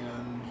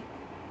 and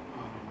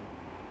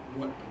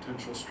what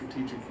potential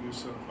strategic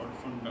use of our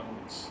fund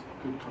balance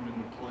could come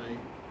into play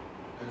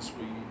as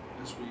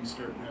we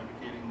start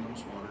navigating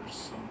those waters.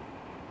 So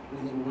we're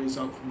a little ways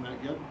out from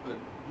that yet, but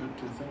good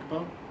to think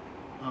about.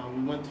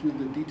 We went through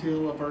the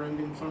detail of our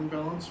ending fund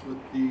balance with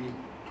the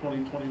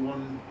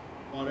 2021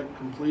 audit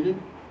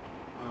completed.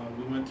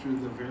 We went through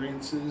the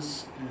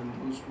variances, and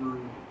those were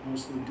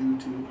mostly due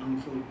to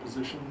unfilled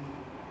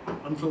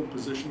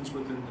positions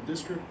within the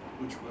district,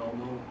 which we all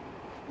know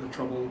the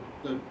trouble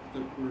that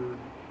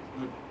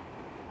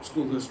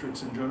school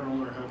districts in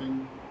general are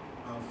having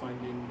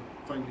finding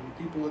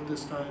people at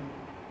this time.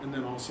 and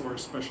then also our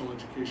special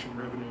education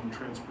revenue and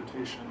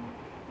transportation.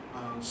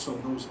 So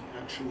those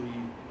actually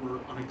were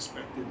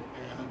unexpected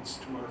adds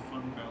to our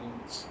fund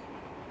balance.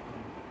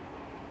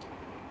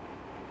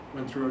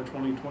 Went through our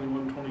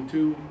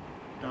 2021-22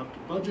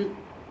 adopted budget,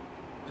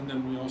 and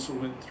then we also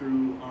went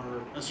through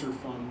our ESSER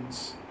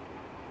funds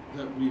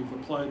that we've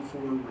applied for,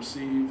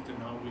 received, and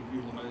how we've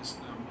utilized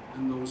them.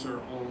 And those are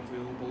all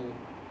available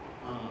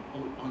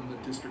out on the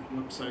district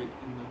website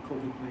in the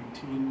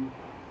COVID-19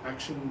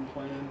 action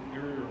plan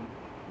area.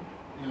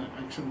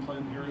 Action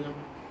plan area.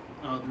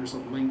 There's a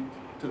link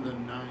to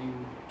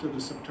the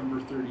September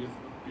 30th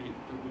update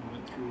that we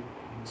went through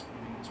in this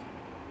meeting as well.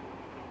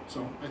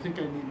 So I think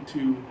I need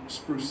to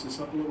spruce this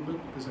up a little bit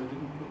because I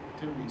didn't put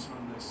attendees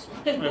on this.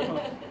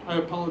 I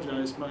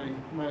apologize,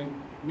 my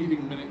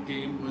meeting minute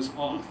game was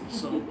off,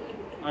 so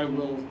I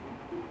will,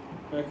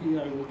 Becky,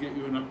 I will get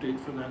you an update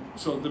for that.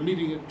 So the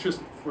meeting,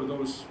 just for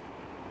those,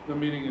 the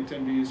meeting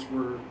attendees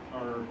were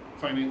our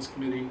finance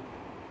committee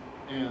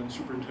and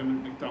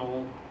Superintendent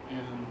McDowell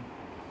and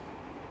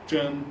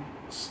Jen,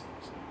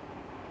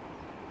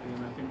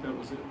 and I think that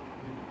was it.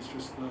 I think it was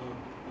just the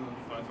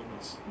 5 of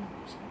us.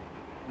 So,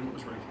 and it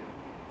was right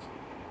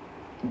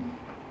here.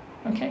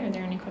 So. Okay, are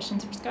there any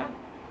questions for Scott?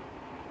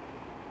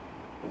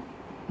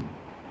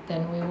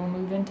 Then we will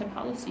move into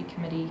policy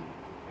committee.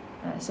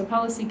 So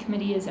policy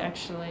committee is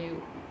actually,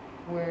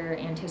 we're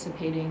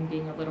anticipating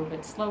being a little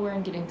bit slower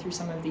in getting through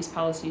some of these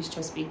policies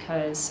just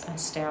because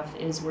staff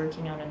is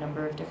working on a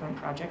number of different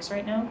projects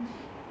right now.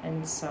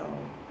 And so,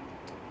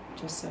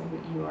 just so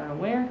you are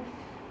aware.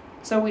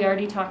 So we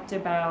already talked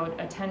about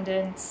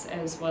attendance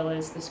as well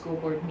as the school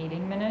board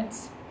meeting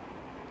minutes.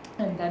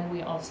 And then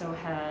we also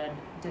had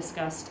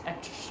discussed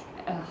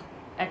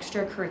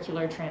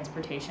extracurricular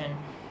transportation,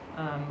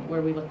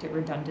 where we looked at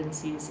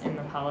redundancies in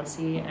the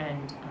policy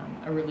and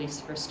a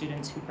release for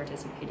students who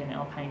participate in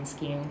alpine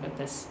skiing, but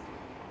this,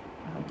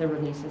 the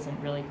release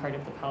isn't really part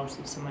of the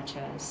policy so much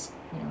as,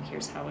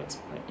 here's how it's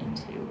put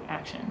into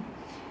action.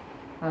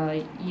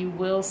 You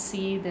will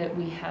see that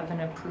we have an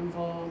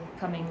approval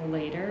coming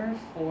later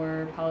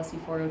for policy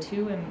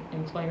 402,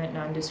 employment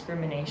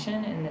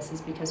non-discrimination, and this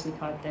is because we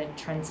thought that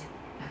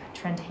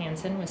Trent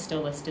Hansen was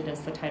still listed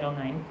as the Title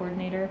IX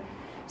coordinator.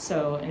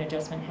 So an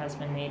adjustment has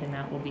been made and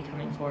that will be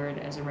coming forward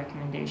as a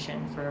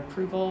recommendation for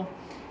approval.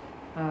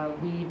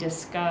 We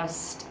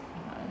discussed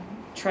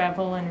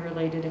travel and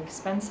related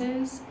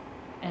expenses,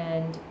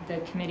 and the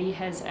committee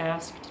has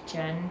asked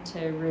Jen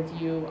to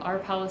review our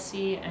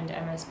policy and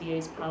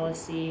MSBA's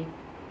policy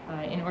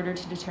in order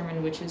to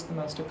determine which is the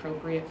most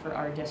appropriate for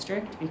our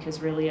district,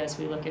 because really as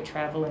we look at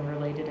travel and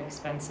related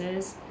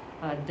expenses,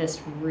 this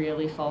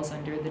really falls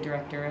under the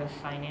Director of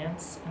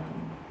Finance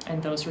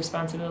and those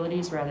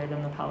responsibilities rather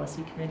than the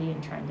policy committee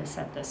in trying to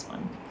set this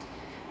one.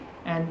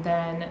 And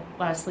then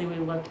lastly, we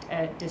looked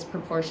at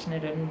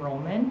disproportionate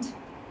enrollment.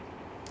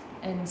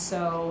 And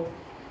so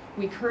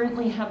we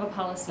currently have a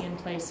policy in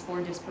place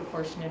for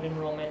disproportionate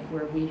enrollment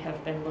where we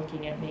have been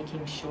looking at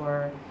making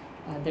sure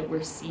that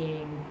we're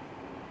seeing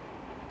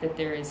that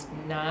there is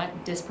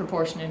not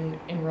disproportionate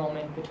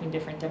enrollment between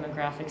different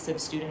demographics of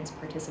students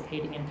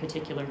participating in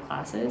particular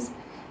classes.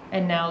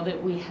 And now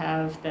that we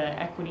have the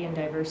equity and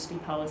diversity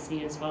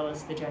policy as well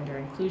as the gender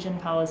inclusion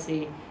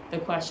policy, the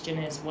question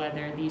is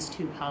whether these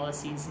two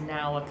policies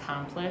now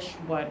accomplish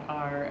what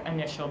our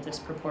initial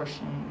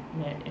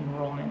disproportionate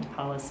enrollment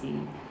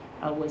policy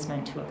was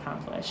meant to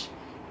accomplish.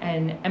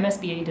 And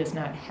MSBA does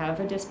not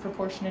have a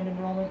disproportionate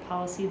enrollment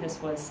policy.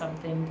 This was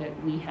something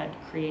that we had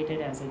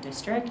created as a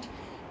district.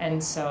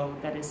 And so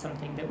that is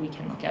something that we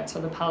can look at. So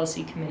the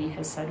policy committee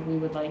has said we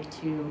would like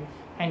to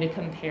kind of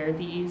compare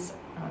these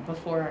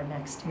before our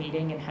next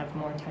meeting and have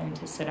more time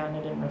to sit on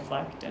it and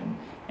reflect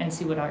and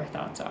see what our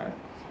thoughts are.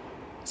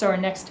 So our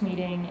next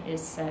meeting is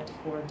set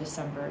for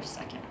December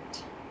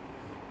 2nd.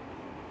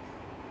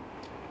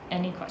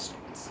 Any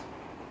questions?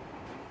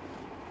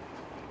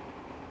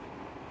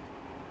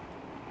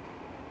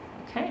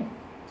 Okay.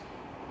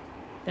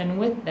 Then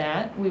with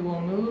that, we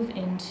will move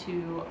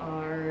into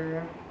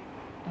our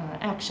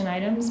action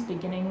items,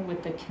 beginning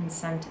with the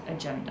consent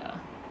agenda.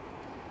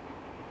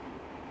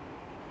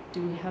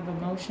 Do we have a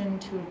motion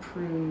to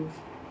approve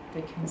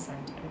the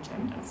consent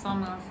agenda? So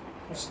move.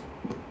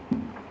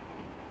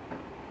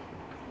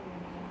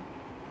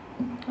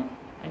 Oh,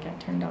 I got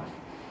turned off.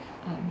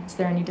 Is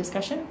there any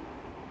discussion?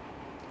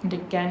 And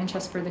again,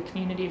 just for the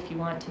community, if you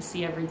want to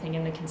see everything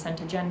in the consent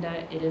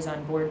agenda, it is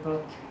on Board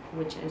Book,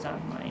 which is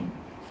online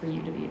for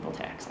you to be able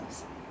to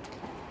access.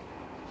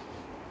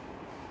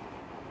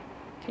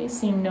 Okay,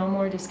 seeing no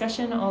more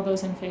discussion, all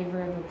those in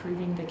favor of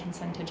approving the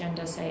consent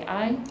agenda say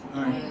aye.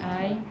 Aye.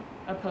 Aye.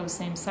 Opposed,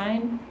 same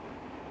sign.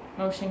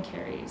 Motion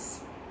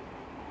carries.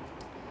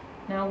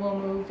 Now we'll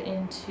move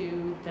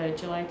into the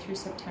July through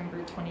September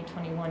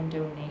 2021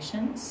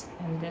 donations,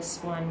 and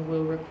this one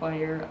will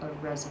require a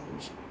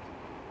resolution.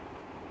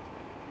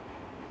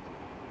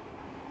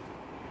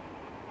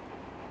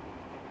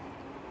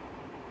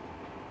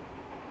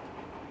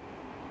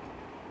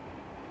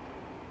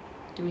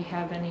 Do we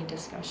have any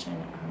discussion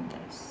on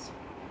this?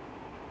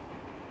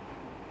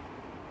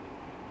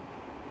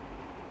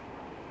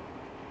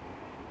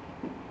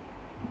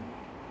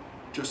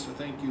 just a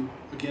thank you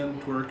again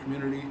to our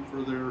community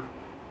for their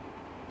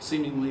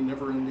seemingly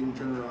never-ending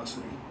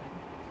generosity.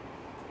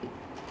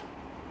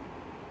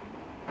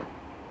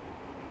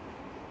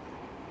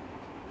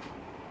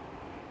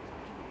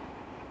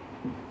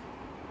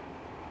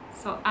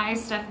 So I,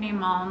 Stephanie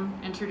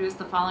Malm, introduce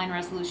the following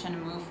resolution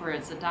and move for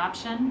its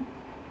adoption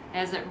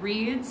as it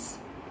reads.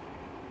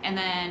 And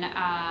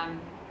then,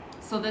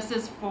 so this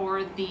is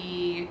for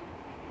the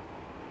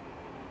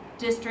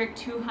District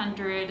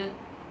 200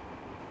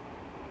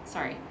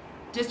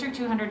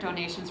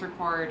 donations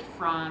report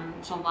from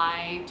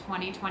July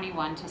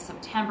 2021 to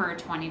September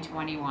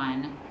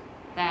 2021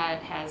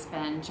 that has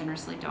been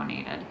generously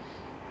donated.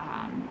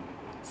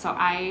 So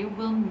I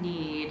will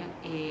need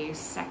a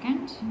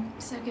second.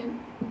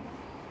 Second.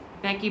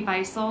 Becky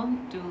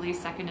Beisel duly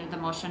seconded the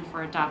motion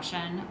for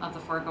adoption of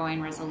the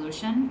foregoing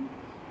resolution,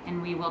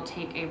 and we will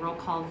take a roll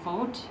call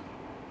vote.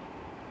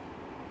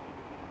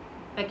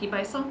 Becky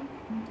Beisel?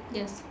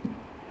 Yes.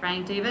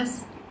 Brian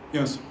Davis?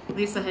 Yes.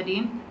 Lisa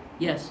Hedin?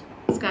 Yes.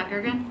 Scott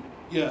Gergen?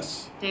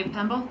 Yes. Dave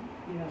Pemble?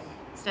 Yes.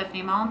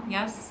 Stephanie Malm?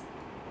 Yes.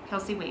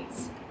 Kelsey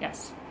Waits?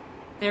 Yes.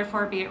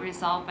 Therefore, be it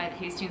resolved by the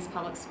Hastings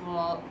Public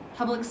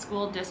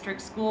School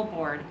District School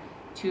Board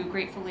to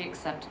gratefully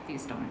accept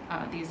these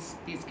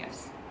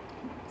gifts.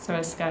 So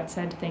as Scott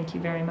said, thank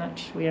you very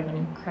much. We have an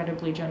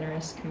incredibly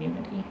generous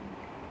community.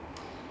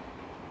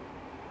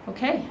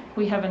 Okay,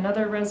 we have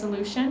another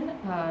resolution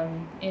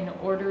in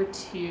order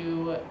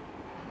to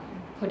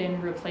put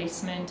in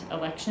replacement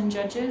election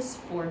judges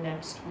for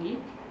next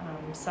week.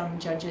 Some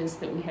judges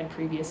that we had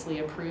previously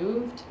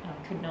approved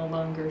could no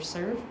longer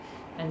serve,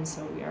 and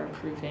so we are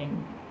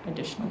approving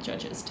additional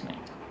judges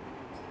tonight.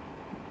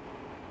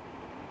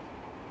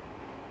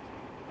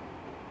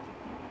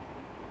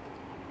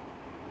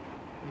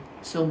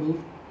 So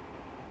moved.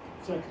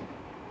 Second.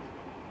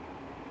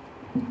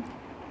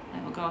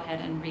 I will go ahead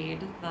and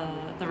read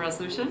the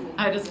resolution.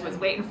 I just was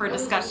waiting for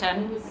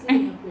discussion.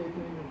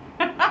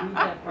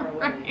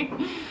 Right.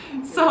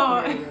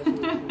 So,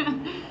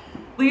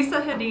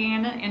 Lisa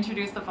Hedin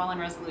introduced the following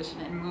resolution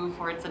and moved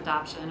for its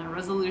adoption. A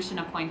resolution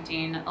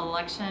appointing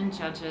election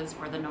judges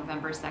for the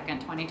November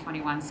 2nd,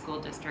 2021 school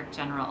district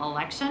general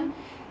election.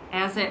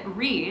 As it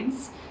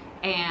reads,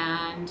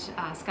 and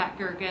Scott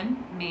Gergen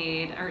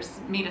made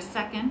a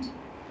second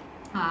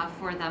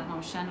for that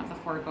motion of the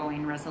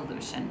foregoing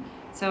resolution.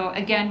 So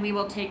again, we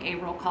will take a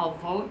roll call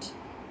vote,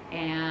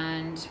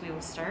 and we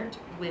will start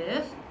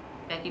with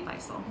Becky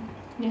Beisel.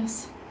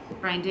 Yes.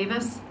 Brian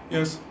Davis?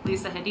 Yes.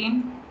 Lisa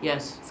Hedin?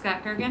 Yes.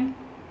 Scott Gergen?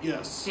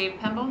 Yes. Dave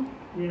Pemble?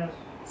 Yes.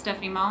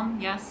 Stephanie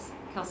Malm? Yes.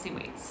 Kelsey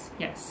Waits?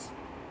 Yes.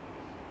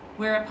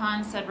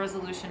 Whereupon said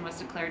resolution was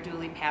declared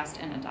duly passed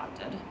and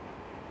adopted.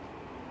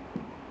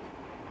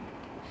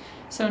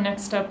 So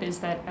next up is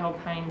that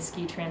Alpine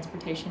ski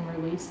transportation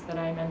release that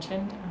I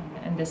mentioned,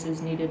 and this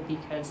is needed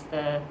because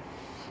the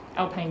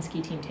Alpine ski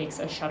team takes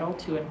a shuttle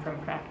to and from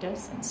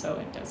practice, and so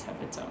it does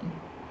have its own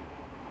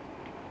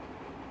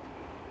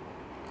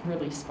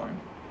release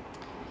form.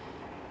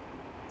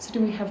 So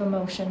do we have a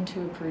motion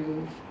to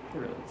approve the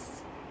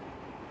release?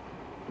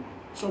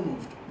 So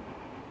moved.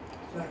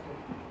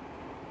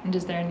 And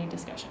is there any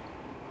discussion?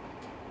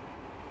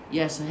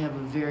 Yes, I have a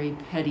very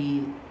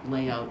petty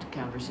layout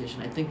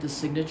conversation. I think the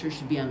signature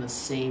should be on the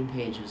same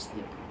page as the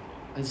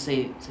approval.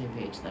 Same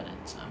page that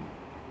it's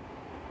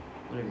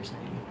whatever you're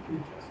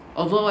saying.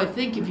 Although I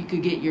think if you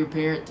could get your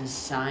parent to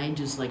sign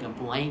just like a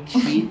blank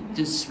sheet,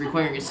 just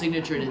requiring a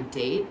signature and a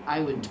date,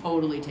 I would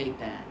totally take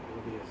that.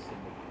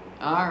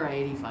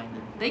 Alrighty, fine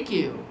then. Thank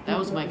you. That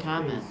was my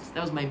comment.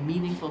 That was my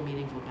meaningful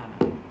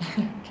comment.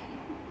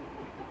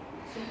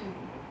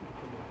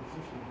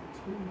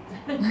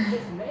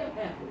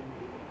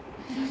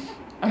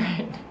 All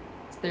right.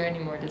 Is there any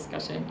more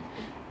discussion?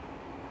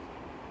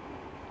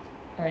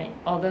 All right.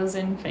 All those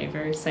in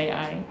favor say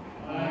aye.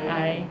 Aye.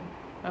 Aye.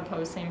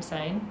 Opposed, same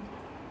sign.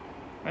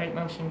 All right.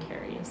 Motion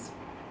carries.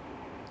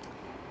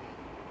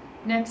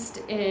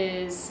 Next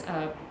is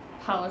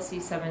Policy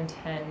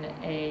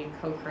 710A,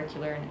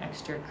 co-curricular and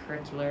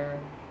extracurricular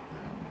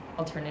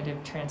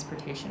alternative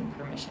transportation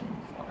permission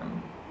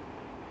form.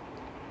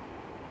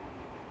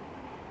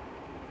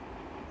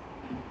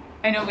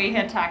 I know we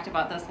had talked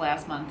about this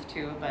last month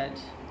too, but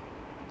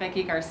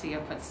Becky Garcia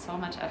put so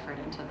much effort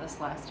into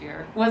this last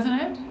year,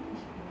 wasn't it?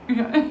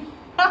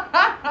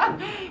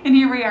 And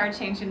here we are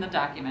changing the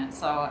document.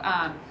 So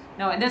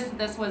no,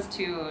 this was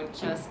to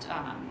just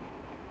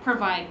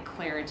provide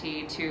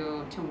clarity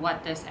to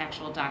what this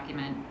actual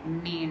document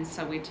means.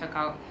 So we took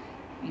out,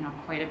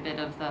 quite a bit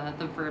of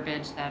the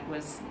verbiage that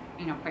was,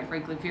 quite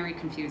frankly, very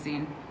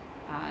confusing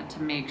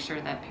to make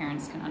sure that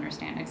parents can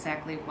understand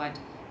exactly what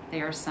they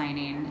are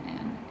signing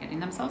and getting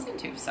themselves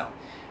into. So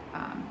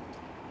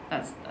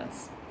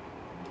that's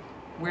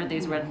where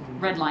these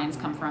red lines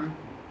come from.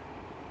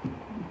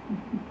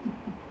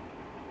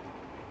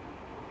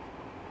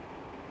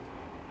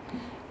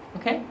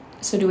 Okay,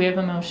 so do we have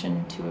a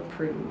motion to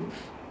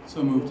approve?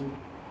 So moved. All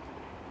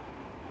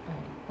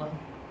right, well,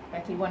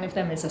 Becky, one of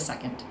them is a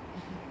second.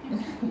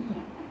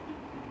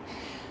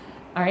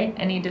 All right,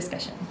 any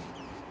discussion?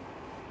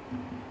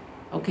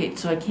 Okay,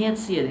 so I can't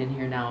see it in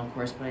here now, of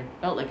course, but I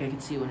felt like I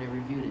could see it when I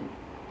reviewed it.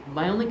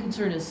 My only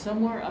concern is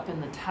somewhere up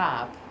in the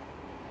top,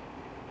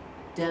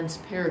 dense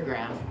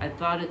paragraph, I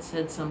thought it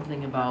said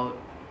something about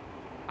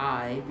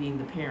I, being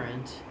the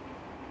parent,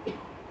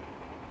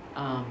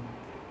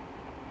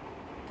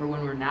 for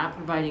when we're not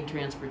providing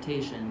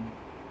transportation,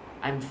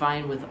 I'm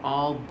fine with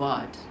all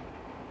but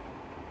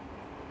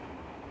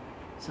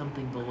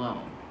something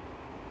below.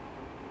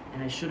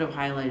 And I should have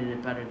highlighted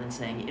it better than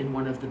saying in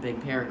one of the big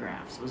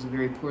paragraphs. It was a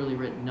very poorly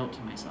written note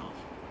to myself.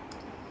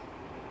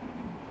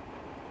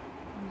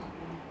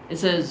 It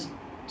says,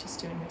 Just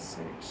doing a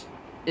search.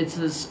 it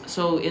says,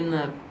 so in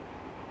the,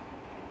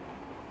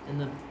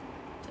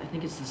 I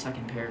think it's the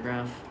second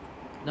paragraph.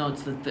 No,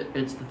 it's the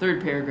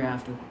third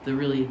paragraph, the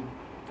really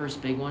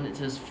first big one. It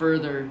says,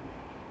 further,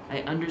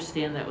 I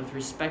understand that with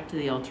respect to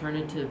the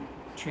alternative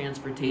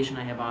transportation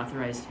I have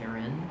authorized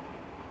herein.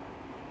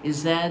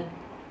 Is that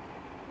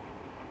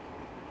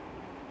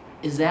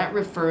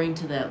referring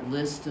to that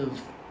list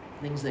of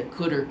things that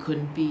could or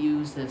couldn't be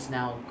used that's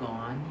now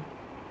gone?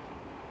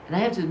 And I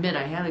have to admit,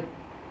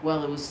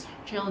 while it was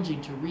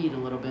challenging to read a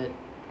little bit,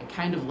 I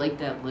kind of liked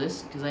that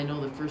list because I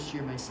know the first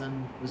year my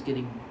son was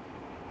getting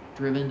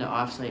driven to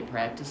off-site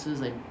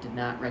practices, I did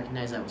not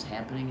recognize that was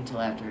happening until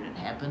after it had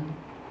happened.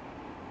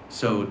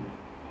 So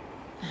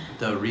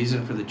the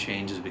reason for the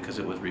change is because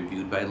it was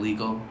reviewed by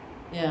legal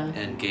Yeah.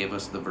 and gave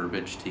us the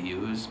verbiage to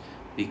use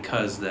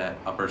because that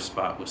upper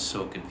spot was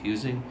so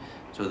confusing.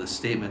 So the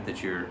statement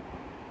that you're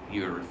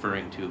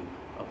referring to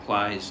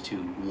applies to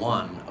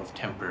one of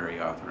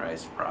temporary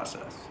authorized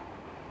process.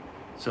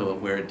 So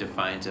where it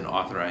defines an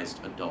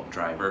authorized adult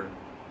driver,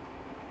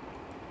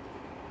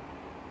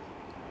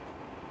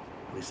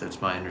 at least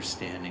that's my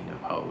understanding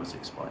of how it was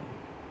explained.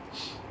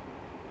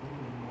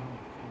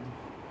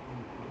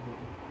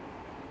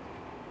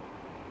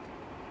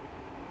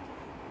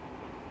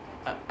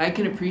 I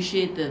can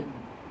appreciate that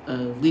a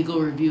legal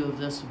review of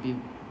this would be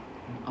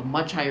a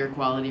much higher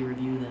quality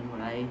review than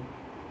what I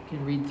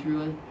can read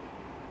through it.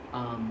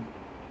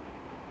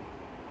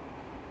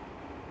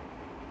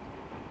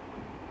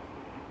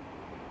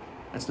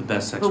 That's the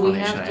best But we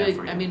explanation have I have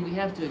for to, you. I mean, we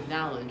have to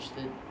acknowledge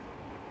that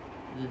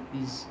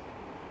this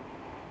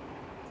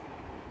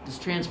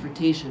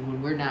transportation,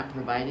 when we're not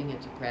providing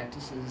it to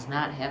practices, is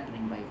not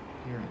happening by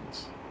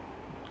parents.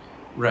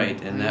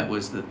 Right, and that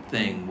was the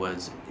thing,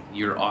 was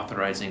you're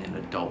authorizing an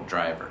adult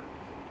driver,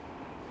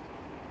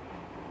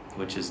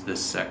 which is this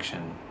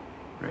section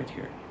right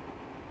here.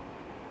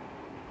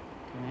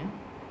 Okay?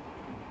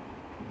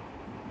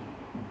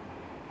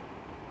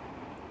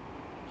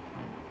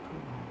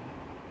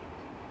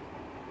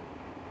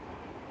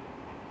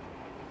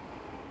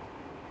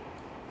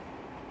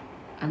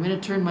 I'm gonna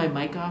turn my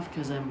mic off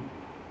because I'm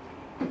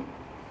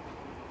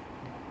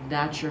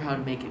not sure how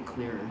to make it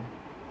clearer.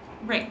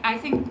 Right, I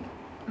think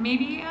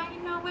maybe I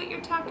know what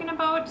you're talking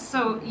about.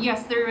 So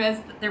yes, there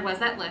was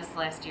that list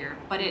last year,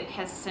 but it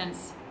has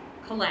since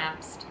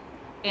collapsed,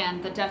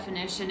 and the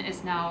definition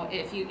is now,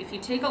 if you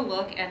take a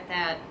look at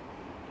that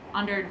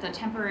under the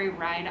temporary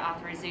ride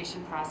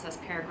authorization process,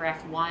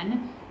 paragraph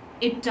 1,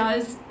 it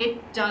does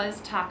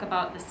talk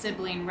about the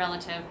sibling,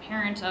 relative,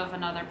 parent of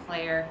another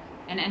player,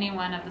 and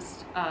anyone of the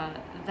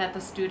that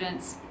the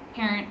student's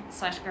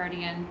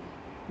parent/guardian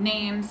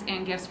names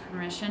and gives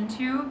permission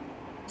to.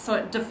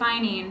 So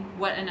defining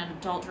what an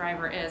adult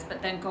driver is,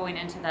 but then going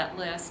into that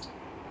list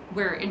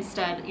where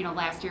instead,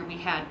 last year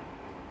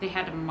they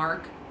had to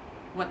mark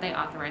what they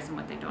authorize and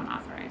what they don't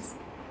authorize.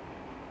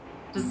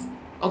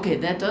 Okay,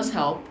 that does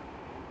help.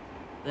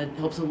 That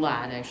helps a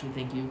lot, actually,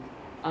 thank you.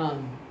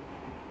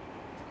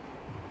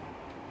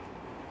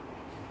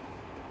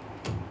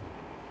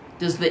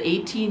 Does the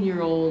 18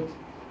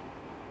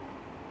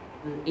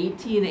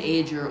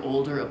 age or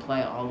older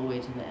apply all the way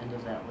to the end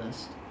of that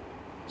list?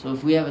 So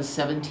if we have a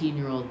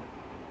 17-year-old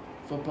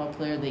football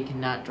player, they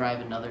cannot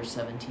drive another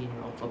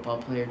 17-year-old football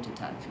player to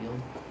Todd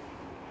Field?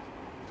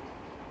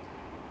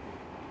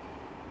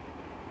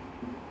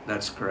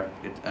 That's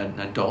correct. An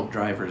adult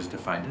driver is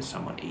defined as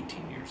someone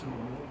 18 years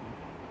old.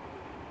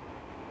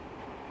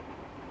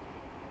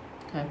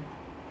 Okay.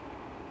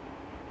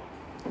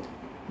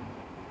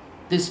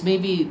 This may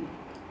be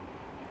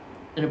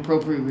an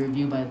appropriate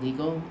review by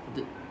legal.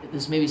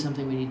 This may be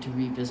something we need to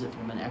revisit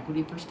from an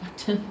equity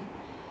perspective.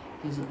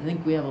 Because I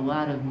think we have a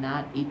lot of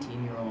not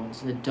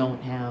 18-year-olds that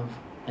don't have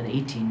an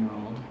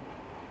 18-year-old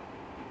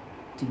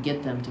to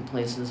get them to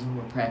places when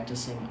we're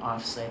practicing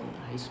off-site at the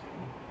high school.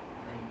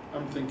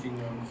 I'm thinking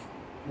of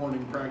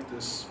morning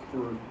practice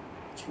for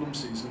swim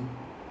season.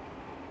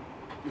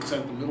 It's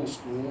at the middle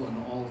school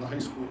and all the high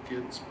school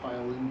kids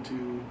pile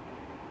into,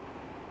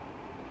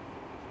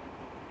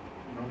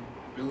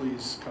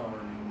 Billy's car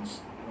and,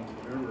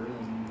 whatever,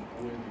 and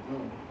away they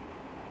go.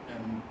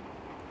 And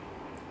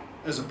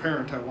as a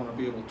parent, I want to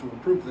be able to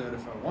approve that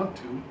if I want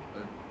to,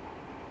 but.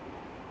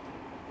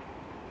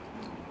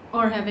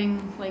 Or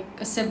having like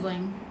a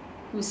sibling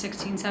who's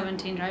 16,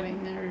 17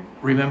 driving their.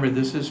 Remember,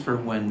 this is for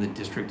when the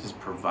district is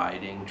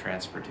providing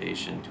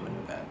transportation to an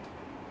event.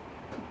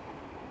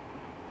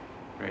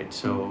 Right,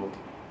 so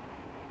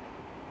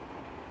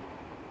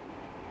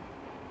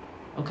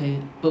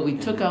Okay, but we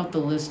took out the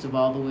list of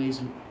all the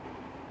ways.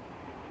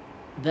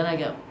 Then I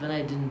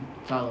didn't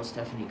follow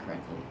Stephanie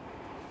correctly,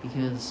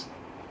 because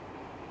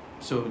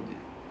So,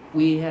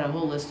 we had a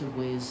whole list of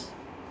ways,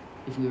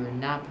 if we were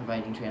not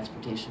providing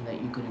transportation, that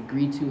you could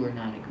agree to or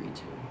not agree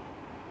to.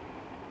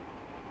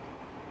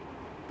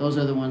 Those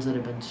are the ones that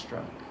have been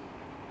struck.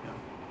 Yeah.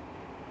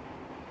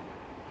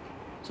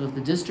 So if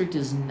the district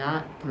is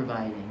not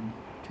providing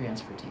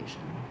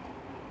transportation,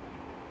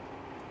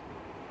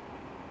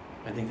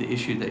 I think the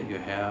issue that you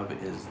have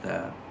is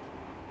that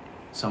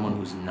someone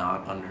who is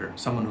not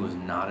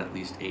at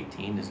least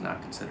 18 is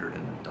not considered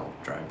an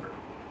adult driver.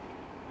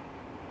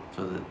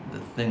 So the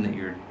thing that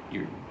you're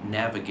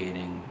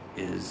navigating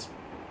is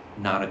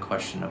not a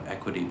question of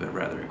equity, but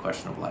rather a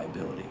question of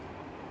liability.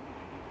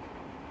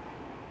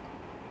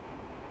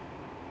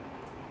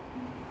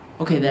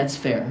 okay, that's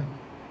fair.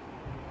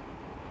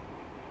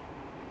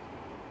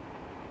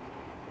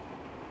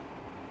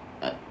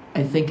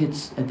 I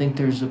think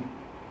there's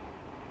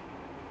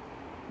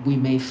we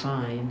may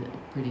find a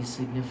pretty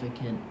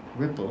significant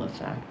ripple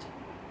effect,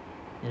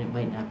 and it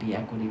might not be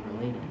equity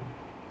related,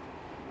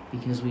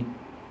 because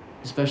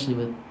especially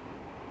with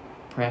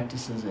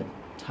practices at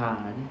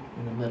Todd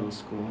in the middle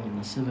school, in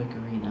the civic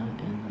arena,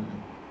 and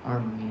the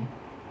armory,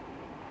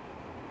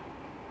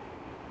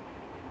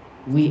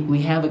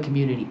 we have a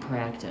community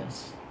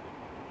practice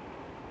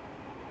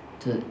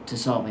to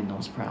solving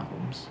those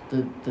problems,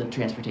 the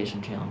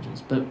transportation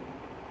challenges, but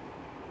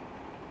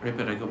Right,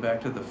 but I go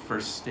back to the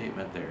first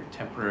statement there,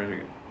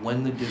 temporary,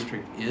 when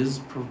district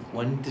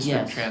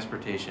Yes.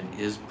 transportation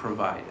is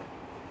provided.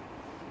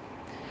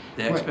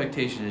 The Right.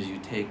 expectation is you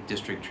take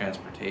district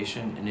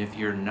transportation, and if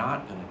you're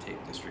not gonna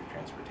take district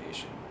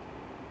transportation,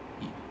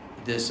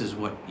 this is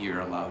what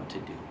you're allowed to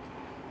do.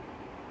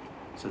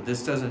 So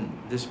this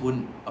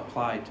wouldn't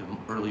apply to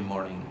early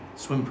morning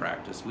swim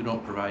practice. We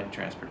don't provide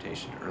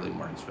transportation to early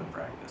morning swim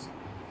practice.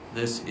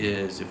 This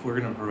is, if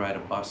we're gonna provide a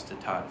bus to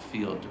Todd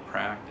Field to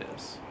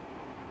practice,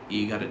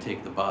 you gotta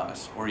take the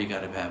bus, or you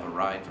gotta have a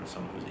ride from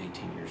someone who's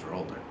 18 years or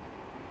older.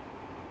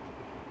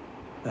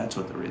 That's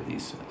what the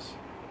release is.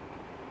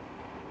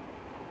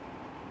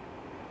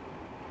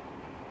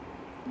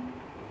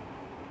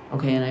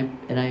 okay,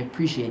 and I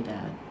appreciate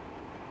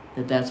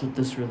that's what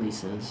this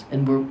release is.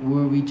 And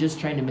were we just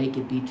trying to make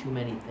it be too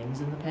many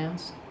things in the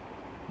past?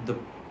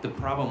 The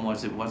problem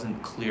was it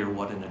wasn't clear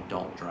what an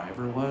adult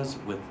driver was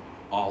with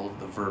all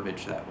of the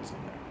verbiage that was in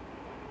there.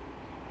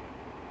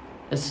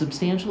 A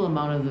substantial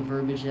amount of the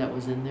verbiage that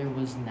was in there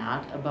was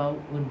not about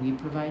when we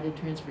provided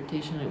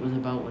transportation, it was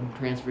about when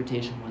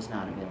transportation was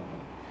not available.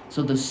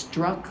 So the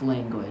struck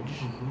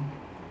language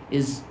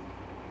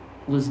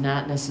was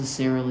not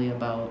necessarily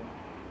about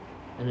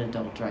an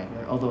adult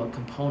driver, although a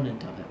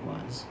component of it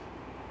was.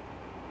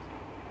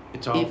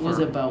 It was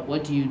about,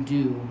 what do you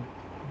do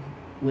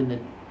when the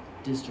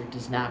district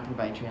does not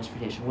provide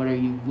transportation? What are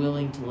you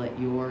willing to let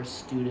your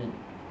student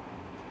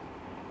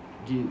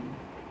do?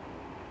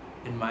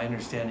 And my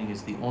understanding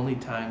is the only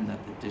time that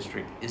the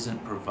district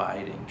isn't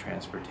providing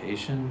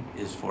transportation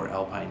is for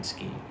alpine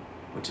skiing,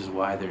 which is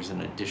why there's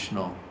an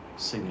additional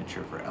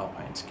signature for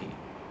alpine skiing.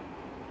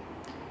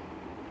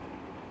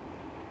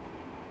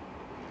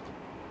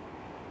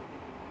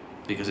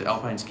 Because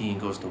alpine skiing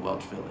goes to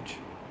Welch Village.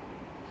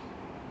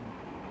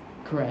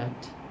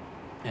 Correct.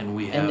 And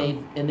we have...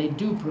 And they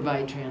do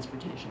provide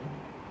transportation,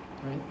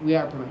 right? We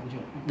are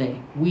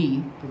providing,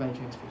 we provide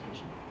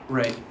transportation.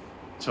 Right.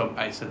 So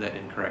I said that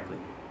incorrectly.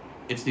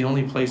 It's the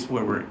only place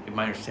where in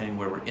my understanding,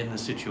 where we're in the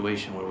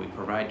situation where we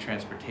provide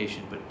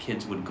transportation, but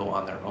kids would go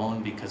on their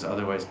own, because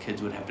otherwise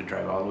kids would have to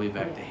drive all the way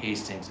back to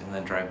Hastings and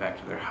then drive back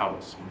to their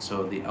house. And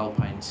so the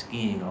alpine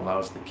skiing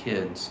allows the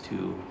kids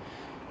to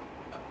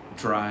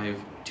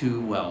drive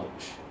to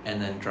Welch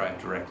and then drive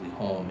directly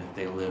home if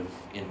they live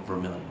in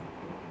Vermillion.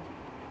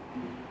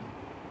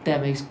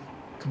 That makes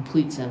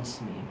complete sense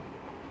to me.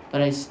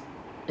 But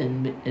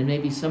and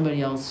maybe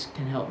somebody else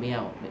can help me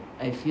out, but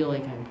I feel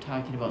like I'm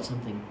talking about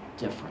something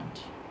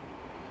different.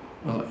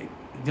 Well,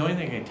 the only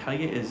thing I can tell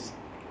you is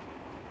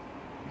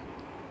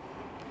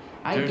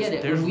I get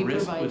it. There's When we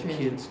risk provide with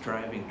kids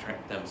driving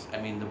them. I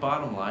mean, the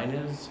bottom line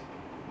is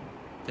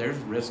there's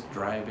risk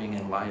driving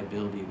and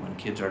liability when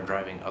kids are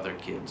driving other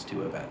kids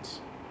to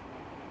events.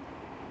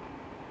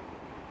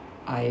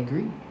 I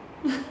agree.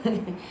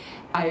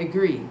 I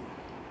agree.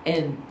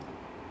 And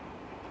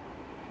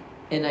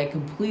I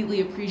completely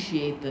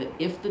appreciate that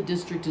if the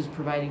district is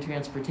providing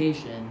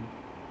transportation,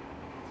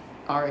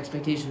 our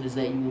expectation is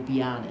that you will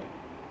be on it.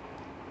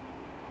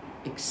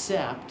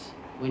 Except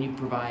when you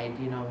provide,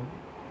 you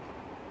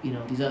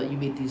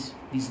meet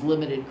these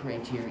limited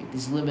criteria,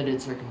 these limited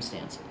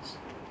circumstances.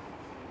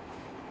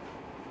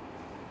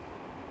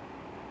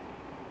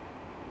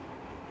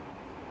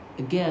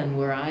 Again,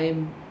 where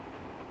I'm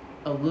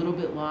a little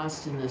bit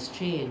lost in this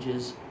change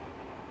is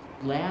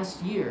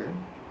last year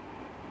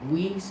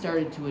we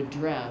started to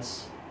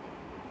address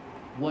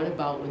what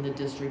about when the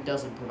district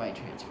doesn't provide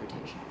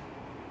transportation.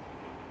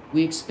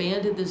 We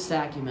expanded this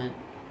document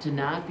to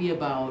not be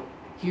about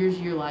here's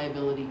your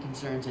liability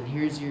concerns and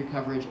here's your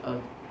coverage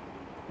of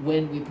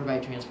when we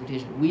provide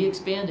transportation. We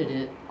expanded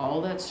it,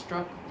 all that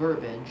struck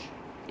verbiage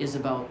is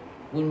about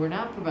when we're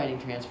not providing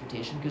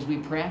transportation, because we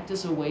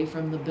practice away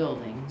from the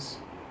buildings,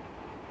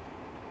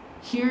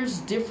 here's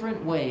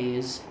different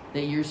ways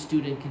that your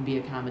student can be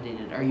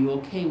accommodated. Are you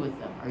okay with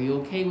them? Are you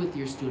okay with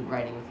your student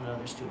riding with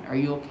another student? Are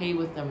you okay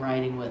with them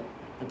riding with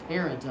the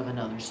parent of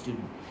another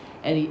student?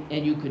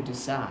 And you could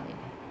decide.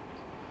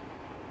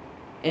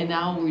 And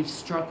now we've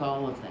struck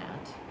all of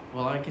that.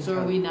 Well, I can So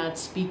tell- are we not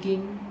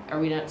speaking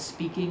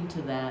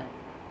to that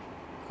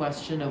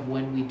question of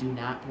when we do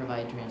not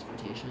provide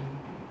transportation?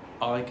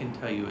 all I can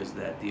tell you is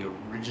that the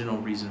original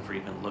reason for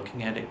even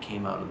looking at it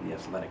came out of the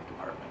athletic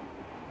department.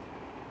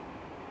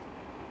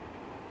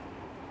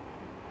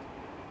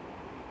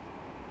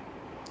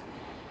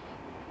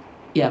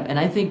 Yeah, and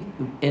I think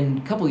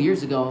a couple of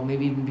years ago,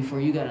 maybe even before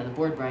you got on the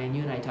board, Brian,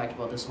 you and I talked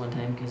about this one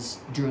time because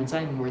Drew and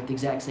Simon were at the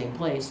exact same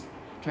place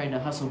trying to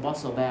hustle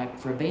bustle back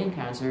for a band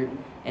concert,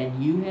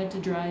 and you had to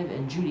drive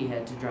and Judy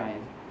had to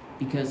drive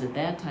because at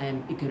that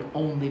time it could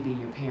only be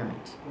your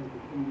parent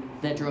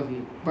that drove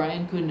you.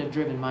 Brian couldn't have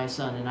driven my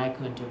son and I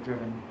couldn't have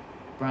driven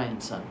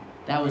Brian's son.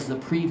 That was the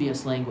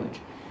previous language.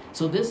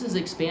 So this is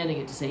expanding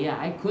it to say,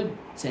 yeah, I could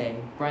say,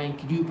 Brian,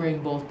 could you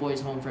bring both boys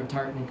home from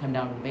Tartan and come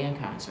down to the band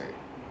concert?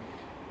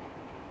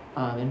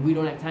 And we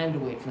don't have time to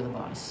wait for the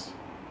bus.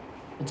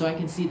 And so I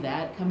can see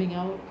that coming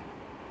out.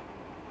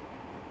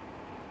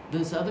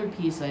 This other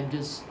piece, I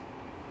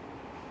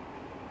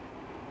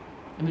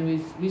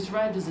mean, we've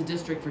survived as a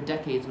district for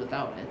decades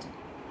without it.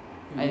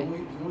 The only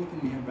thing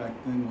we had back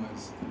then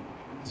was,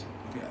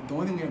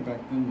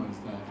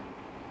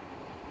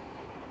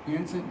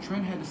 that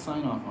Trent had to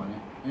sign off on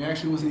it. It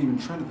actually wasn't even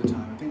Trent at the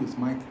time. I think it was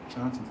Mike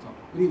Johnson's stuff.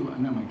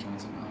 Not Mike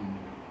Johnson.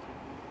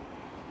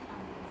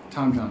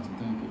 Tom Johnson.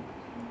 Thank you.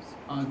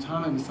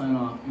 Tom had to sign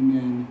off, and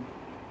then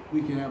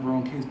we could have our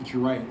own kids. But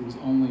you're right; it was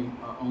only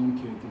our own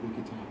kid that we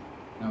could take.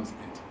 That was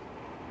it.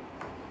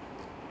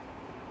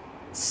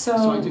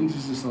 So I think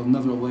this is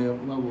another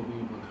level of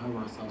being able to cover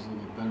ourselves a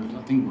little bit better.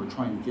 I think we're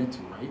trying to get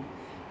to, right?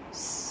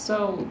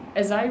 So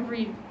as I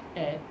read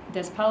it,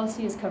 this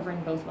policy is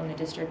covering both when the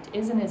district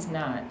is and is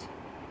not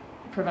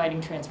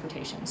providing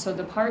transportation. So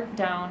the part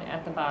down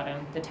at the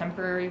bottom, the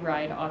temporary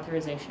ride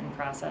authorization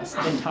process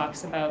that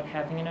talks about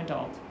having an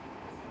adult,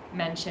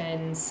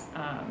 mentions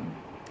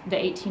the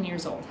 18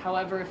 years old.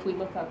 However, if we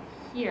look up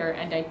here,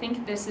 and I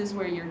think this is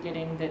where you're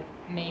getting that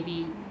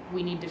maybe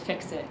we need to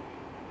fix it,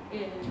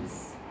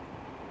 is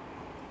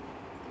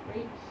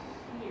right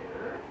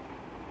here.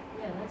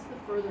 Yeah, that's the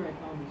further I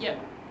found. Yep.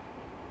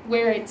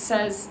 Where it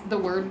says the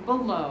word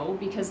below,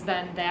 because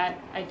then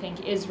that, I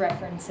think, is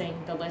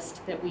referencing the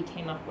list that we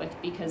came up with,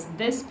 because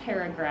this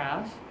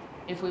paragraph,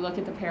 if we look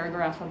at the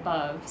paragraph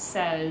above,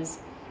 says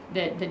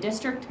that the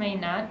district may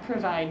not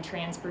provide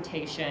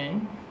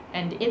transportation,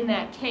 and in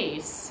that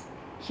case,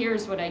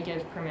 here's what I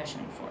give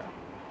permission for,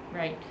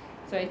 right?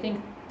 So I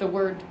think the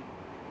word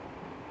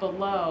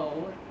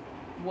below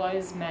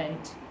was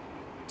meant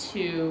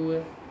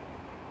to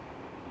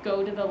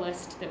go to the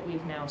list that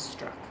we've now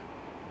struck.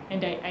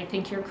 And I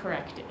think you're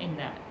correct in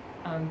that,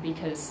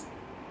 because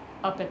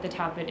up at the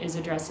top it is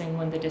addressing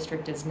when the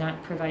district does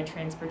not provide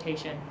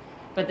transportation,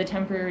 but the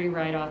temporary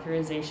ride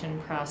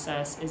authorization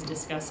process is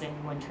discussing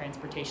when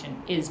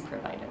transportation is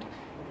provided.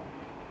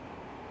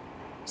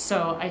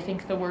 So I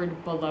think the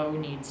word below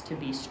needs to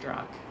be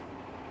struck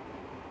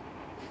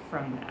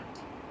from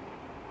that.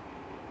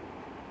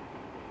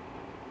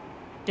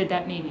 Did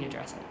that maybe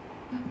address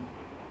it?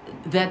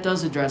 That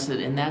does address it,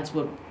 and that's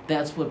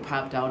what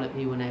popped out at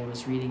me when I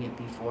was reading it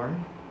before.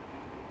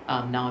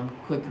 Now I'm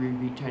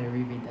trying to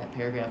reread that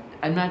paragraph.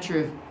 I'm not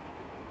sure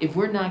if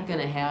we're not going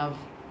to have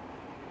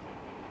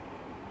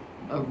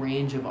a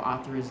range of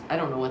authors. I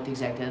don't know what the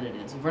exact edit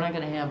is. If we're not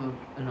going to have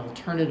an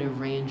alternative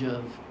range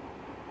of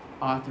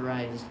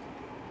authorized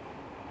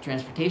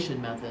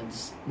transportation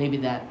methods, maybe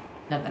not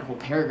that whole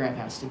paragraph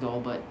has to go,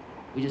 but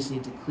we just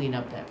need to clean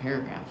up that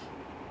paragraph.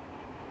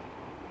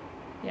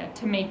 Yeah,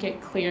 to make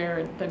it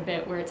clear, the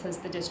bit where it says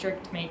the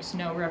district makes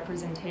no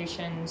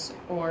representations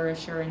or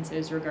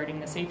assurances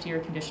regarding the safety or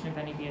condition of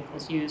any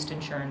vehicles used,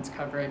 insurance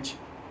coverage,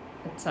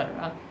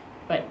 etc.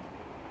 But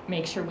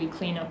make sure we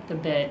clean up the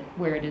bit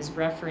where it is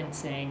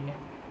referencing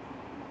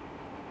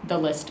the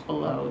list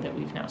below that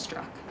we've now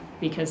struck,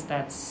 because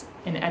that's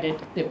an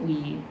edit that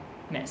we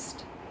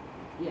missed.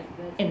 Yeah,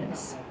 in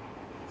this.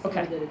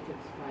 Okay. That it took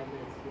 5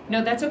 minutes.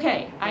 No, that's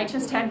okay. I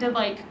just had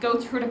to go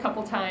through it a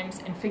couple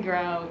times and figure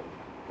out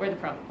where the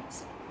problem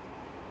is.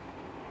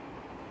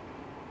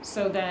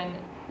 So then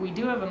we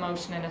do have a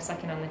motion and a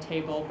second on the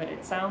table, but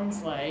it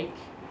sounds like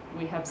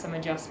we have some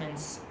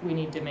adjustments we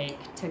need to make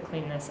to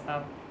clean this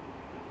up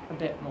a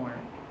bit more,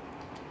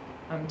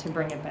 to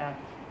bring it back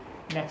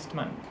next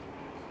month,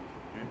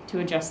 to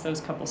adjust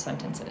those couple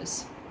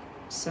sentences.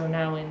 So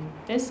now in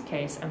this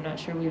case, I'm not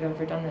sure we've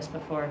ever done this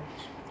before,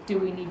 do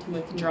we need to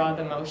withdraw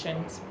the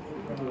motions?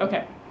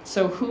 Okay,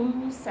 so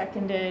who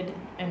seconded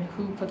and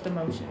who put the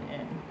motion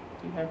in?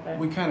 Do you have that?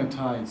 We kind of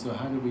tied, so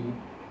how do we?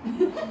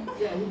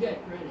 Yeah, who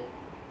got credit?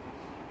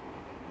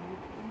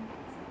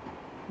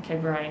 Okay,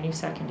 Brian, you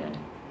seconded.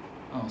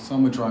 Oh, so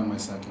I'm withdrawing my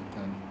second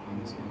then on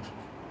this motion.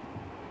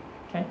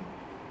 Okay.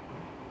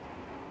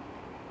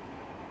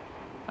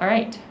 All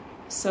right,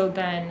 so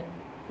then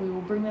we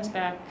will bring this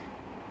back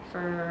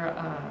for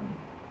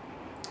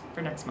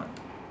next month,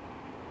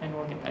 and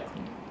we'll get that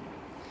cleaned up.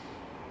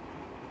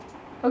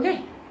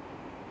 Okay,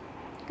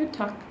 good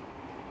talk.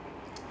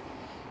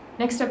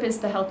 Next up is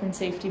the health and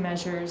safety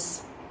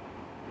measures.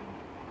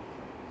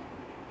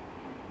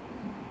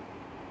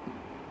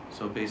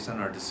 So based on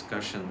our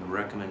discussion, the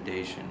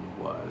recommendation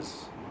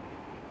was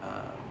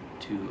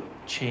to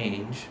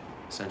change,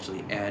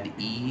 essentially add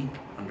E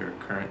under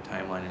current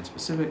timeline and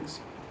specifics,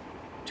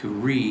 to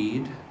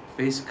read,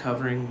 face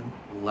covering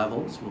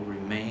levels will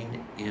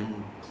remain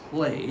in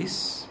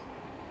place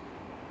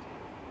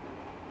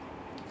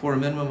for a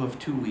minimum of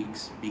 2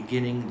 weeks,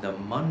 beginning the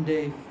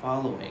Monday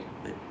following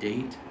the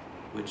date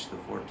which the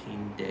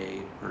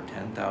 14-day per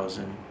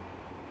 10,000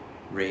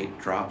 rate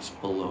drops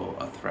below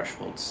a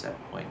threshold set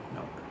point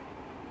number.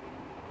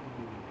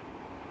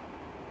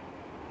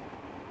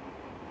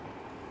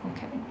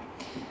 Okay,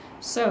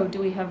 so do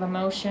we have a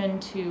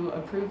motion to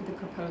approve the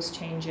proposed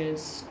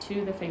changes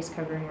to the face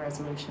covering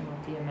resolution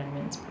with the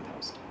amendments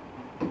proposed?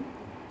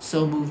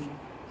 So moved.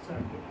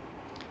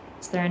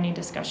 Is there any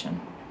discussion?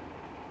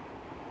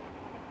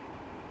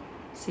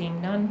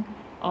 Seeing none,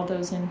 all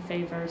those in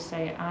favor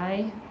say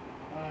aye.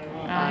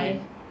 Aye.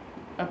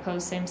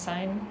 Opposed, same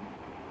sign.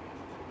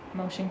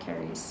 Motion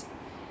carries.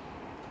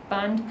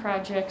 Bond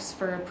projects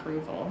for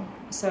approval.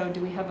 So do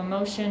we have a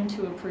motion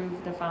to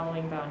approve the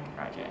following bond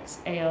projects?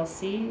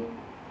 ALC,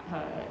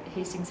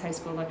 Hastings High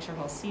School lecture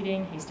hall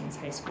seating, Hastings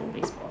High School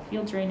baseball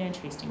field drainage,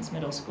 Hastings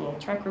Middle School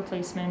track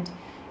replacement,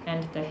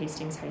 and the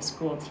Hastings High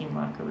School team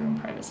locker room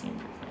privacy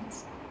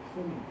improvements.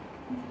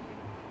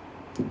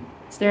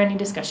 Is there any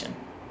discussion?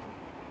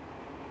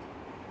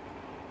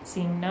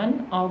 Seeing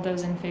none, all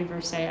those in favor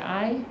say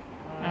aye.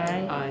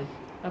 Aye. Aye.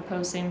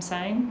 Opposed, same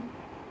sign.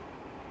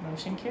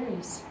 Motion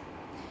carries.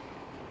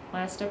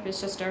 Last up is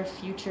just our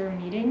future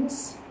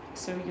meetings.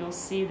 So you'll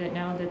see that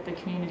now that the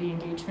Community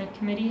Engagement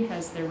Committee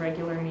has their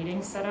regular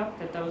meetings set up,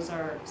 that those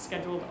are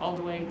scheduled all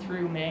the way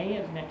through May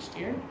of next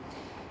year.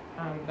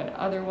 But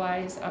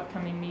otherwise,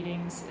 upcoming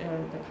meetings,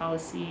 the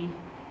policy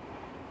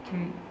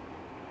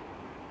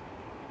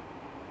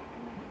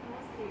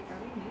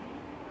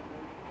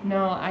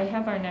No, I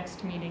have our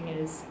next meeting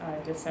is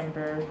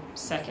December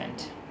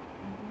 2nd.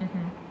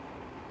 Mm-hmm.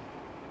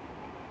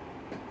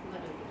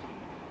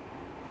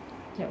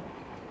 Yep.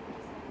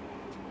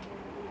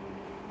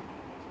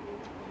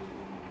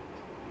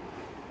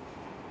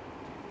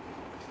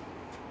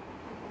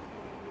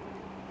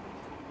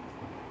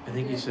 I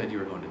think you said you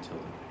were going to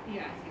Tilden.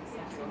 Yeah, I think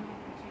so.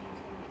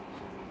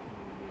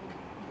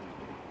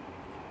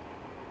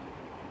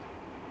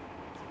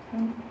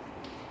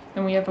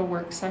 And we have a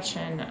work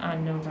session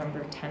on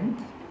November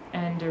 10th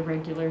and a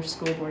regular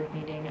school board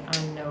meeting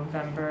on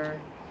November,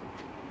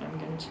 I'm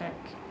gonna check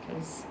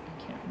because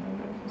I can't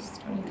remember if it's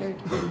 23rd.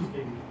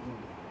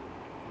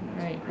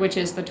 Right, which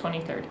is the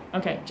 23rd.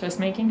 Okay, just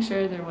making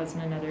sure there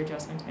wasn't another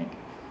adjustment to make.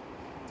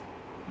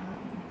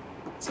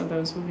 So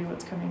those will be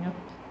what's coming up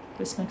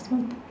this next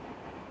month.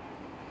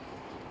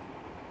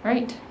 All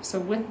right, so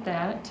with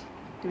that,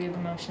 do we have a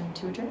motion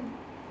to adjourn?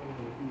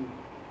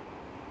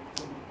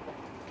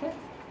 Okay,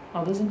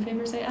 all those in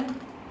favor say aye.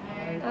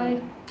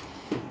 Aye.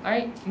 All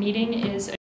right, meeting is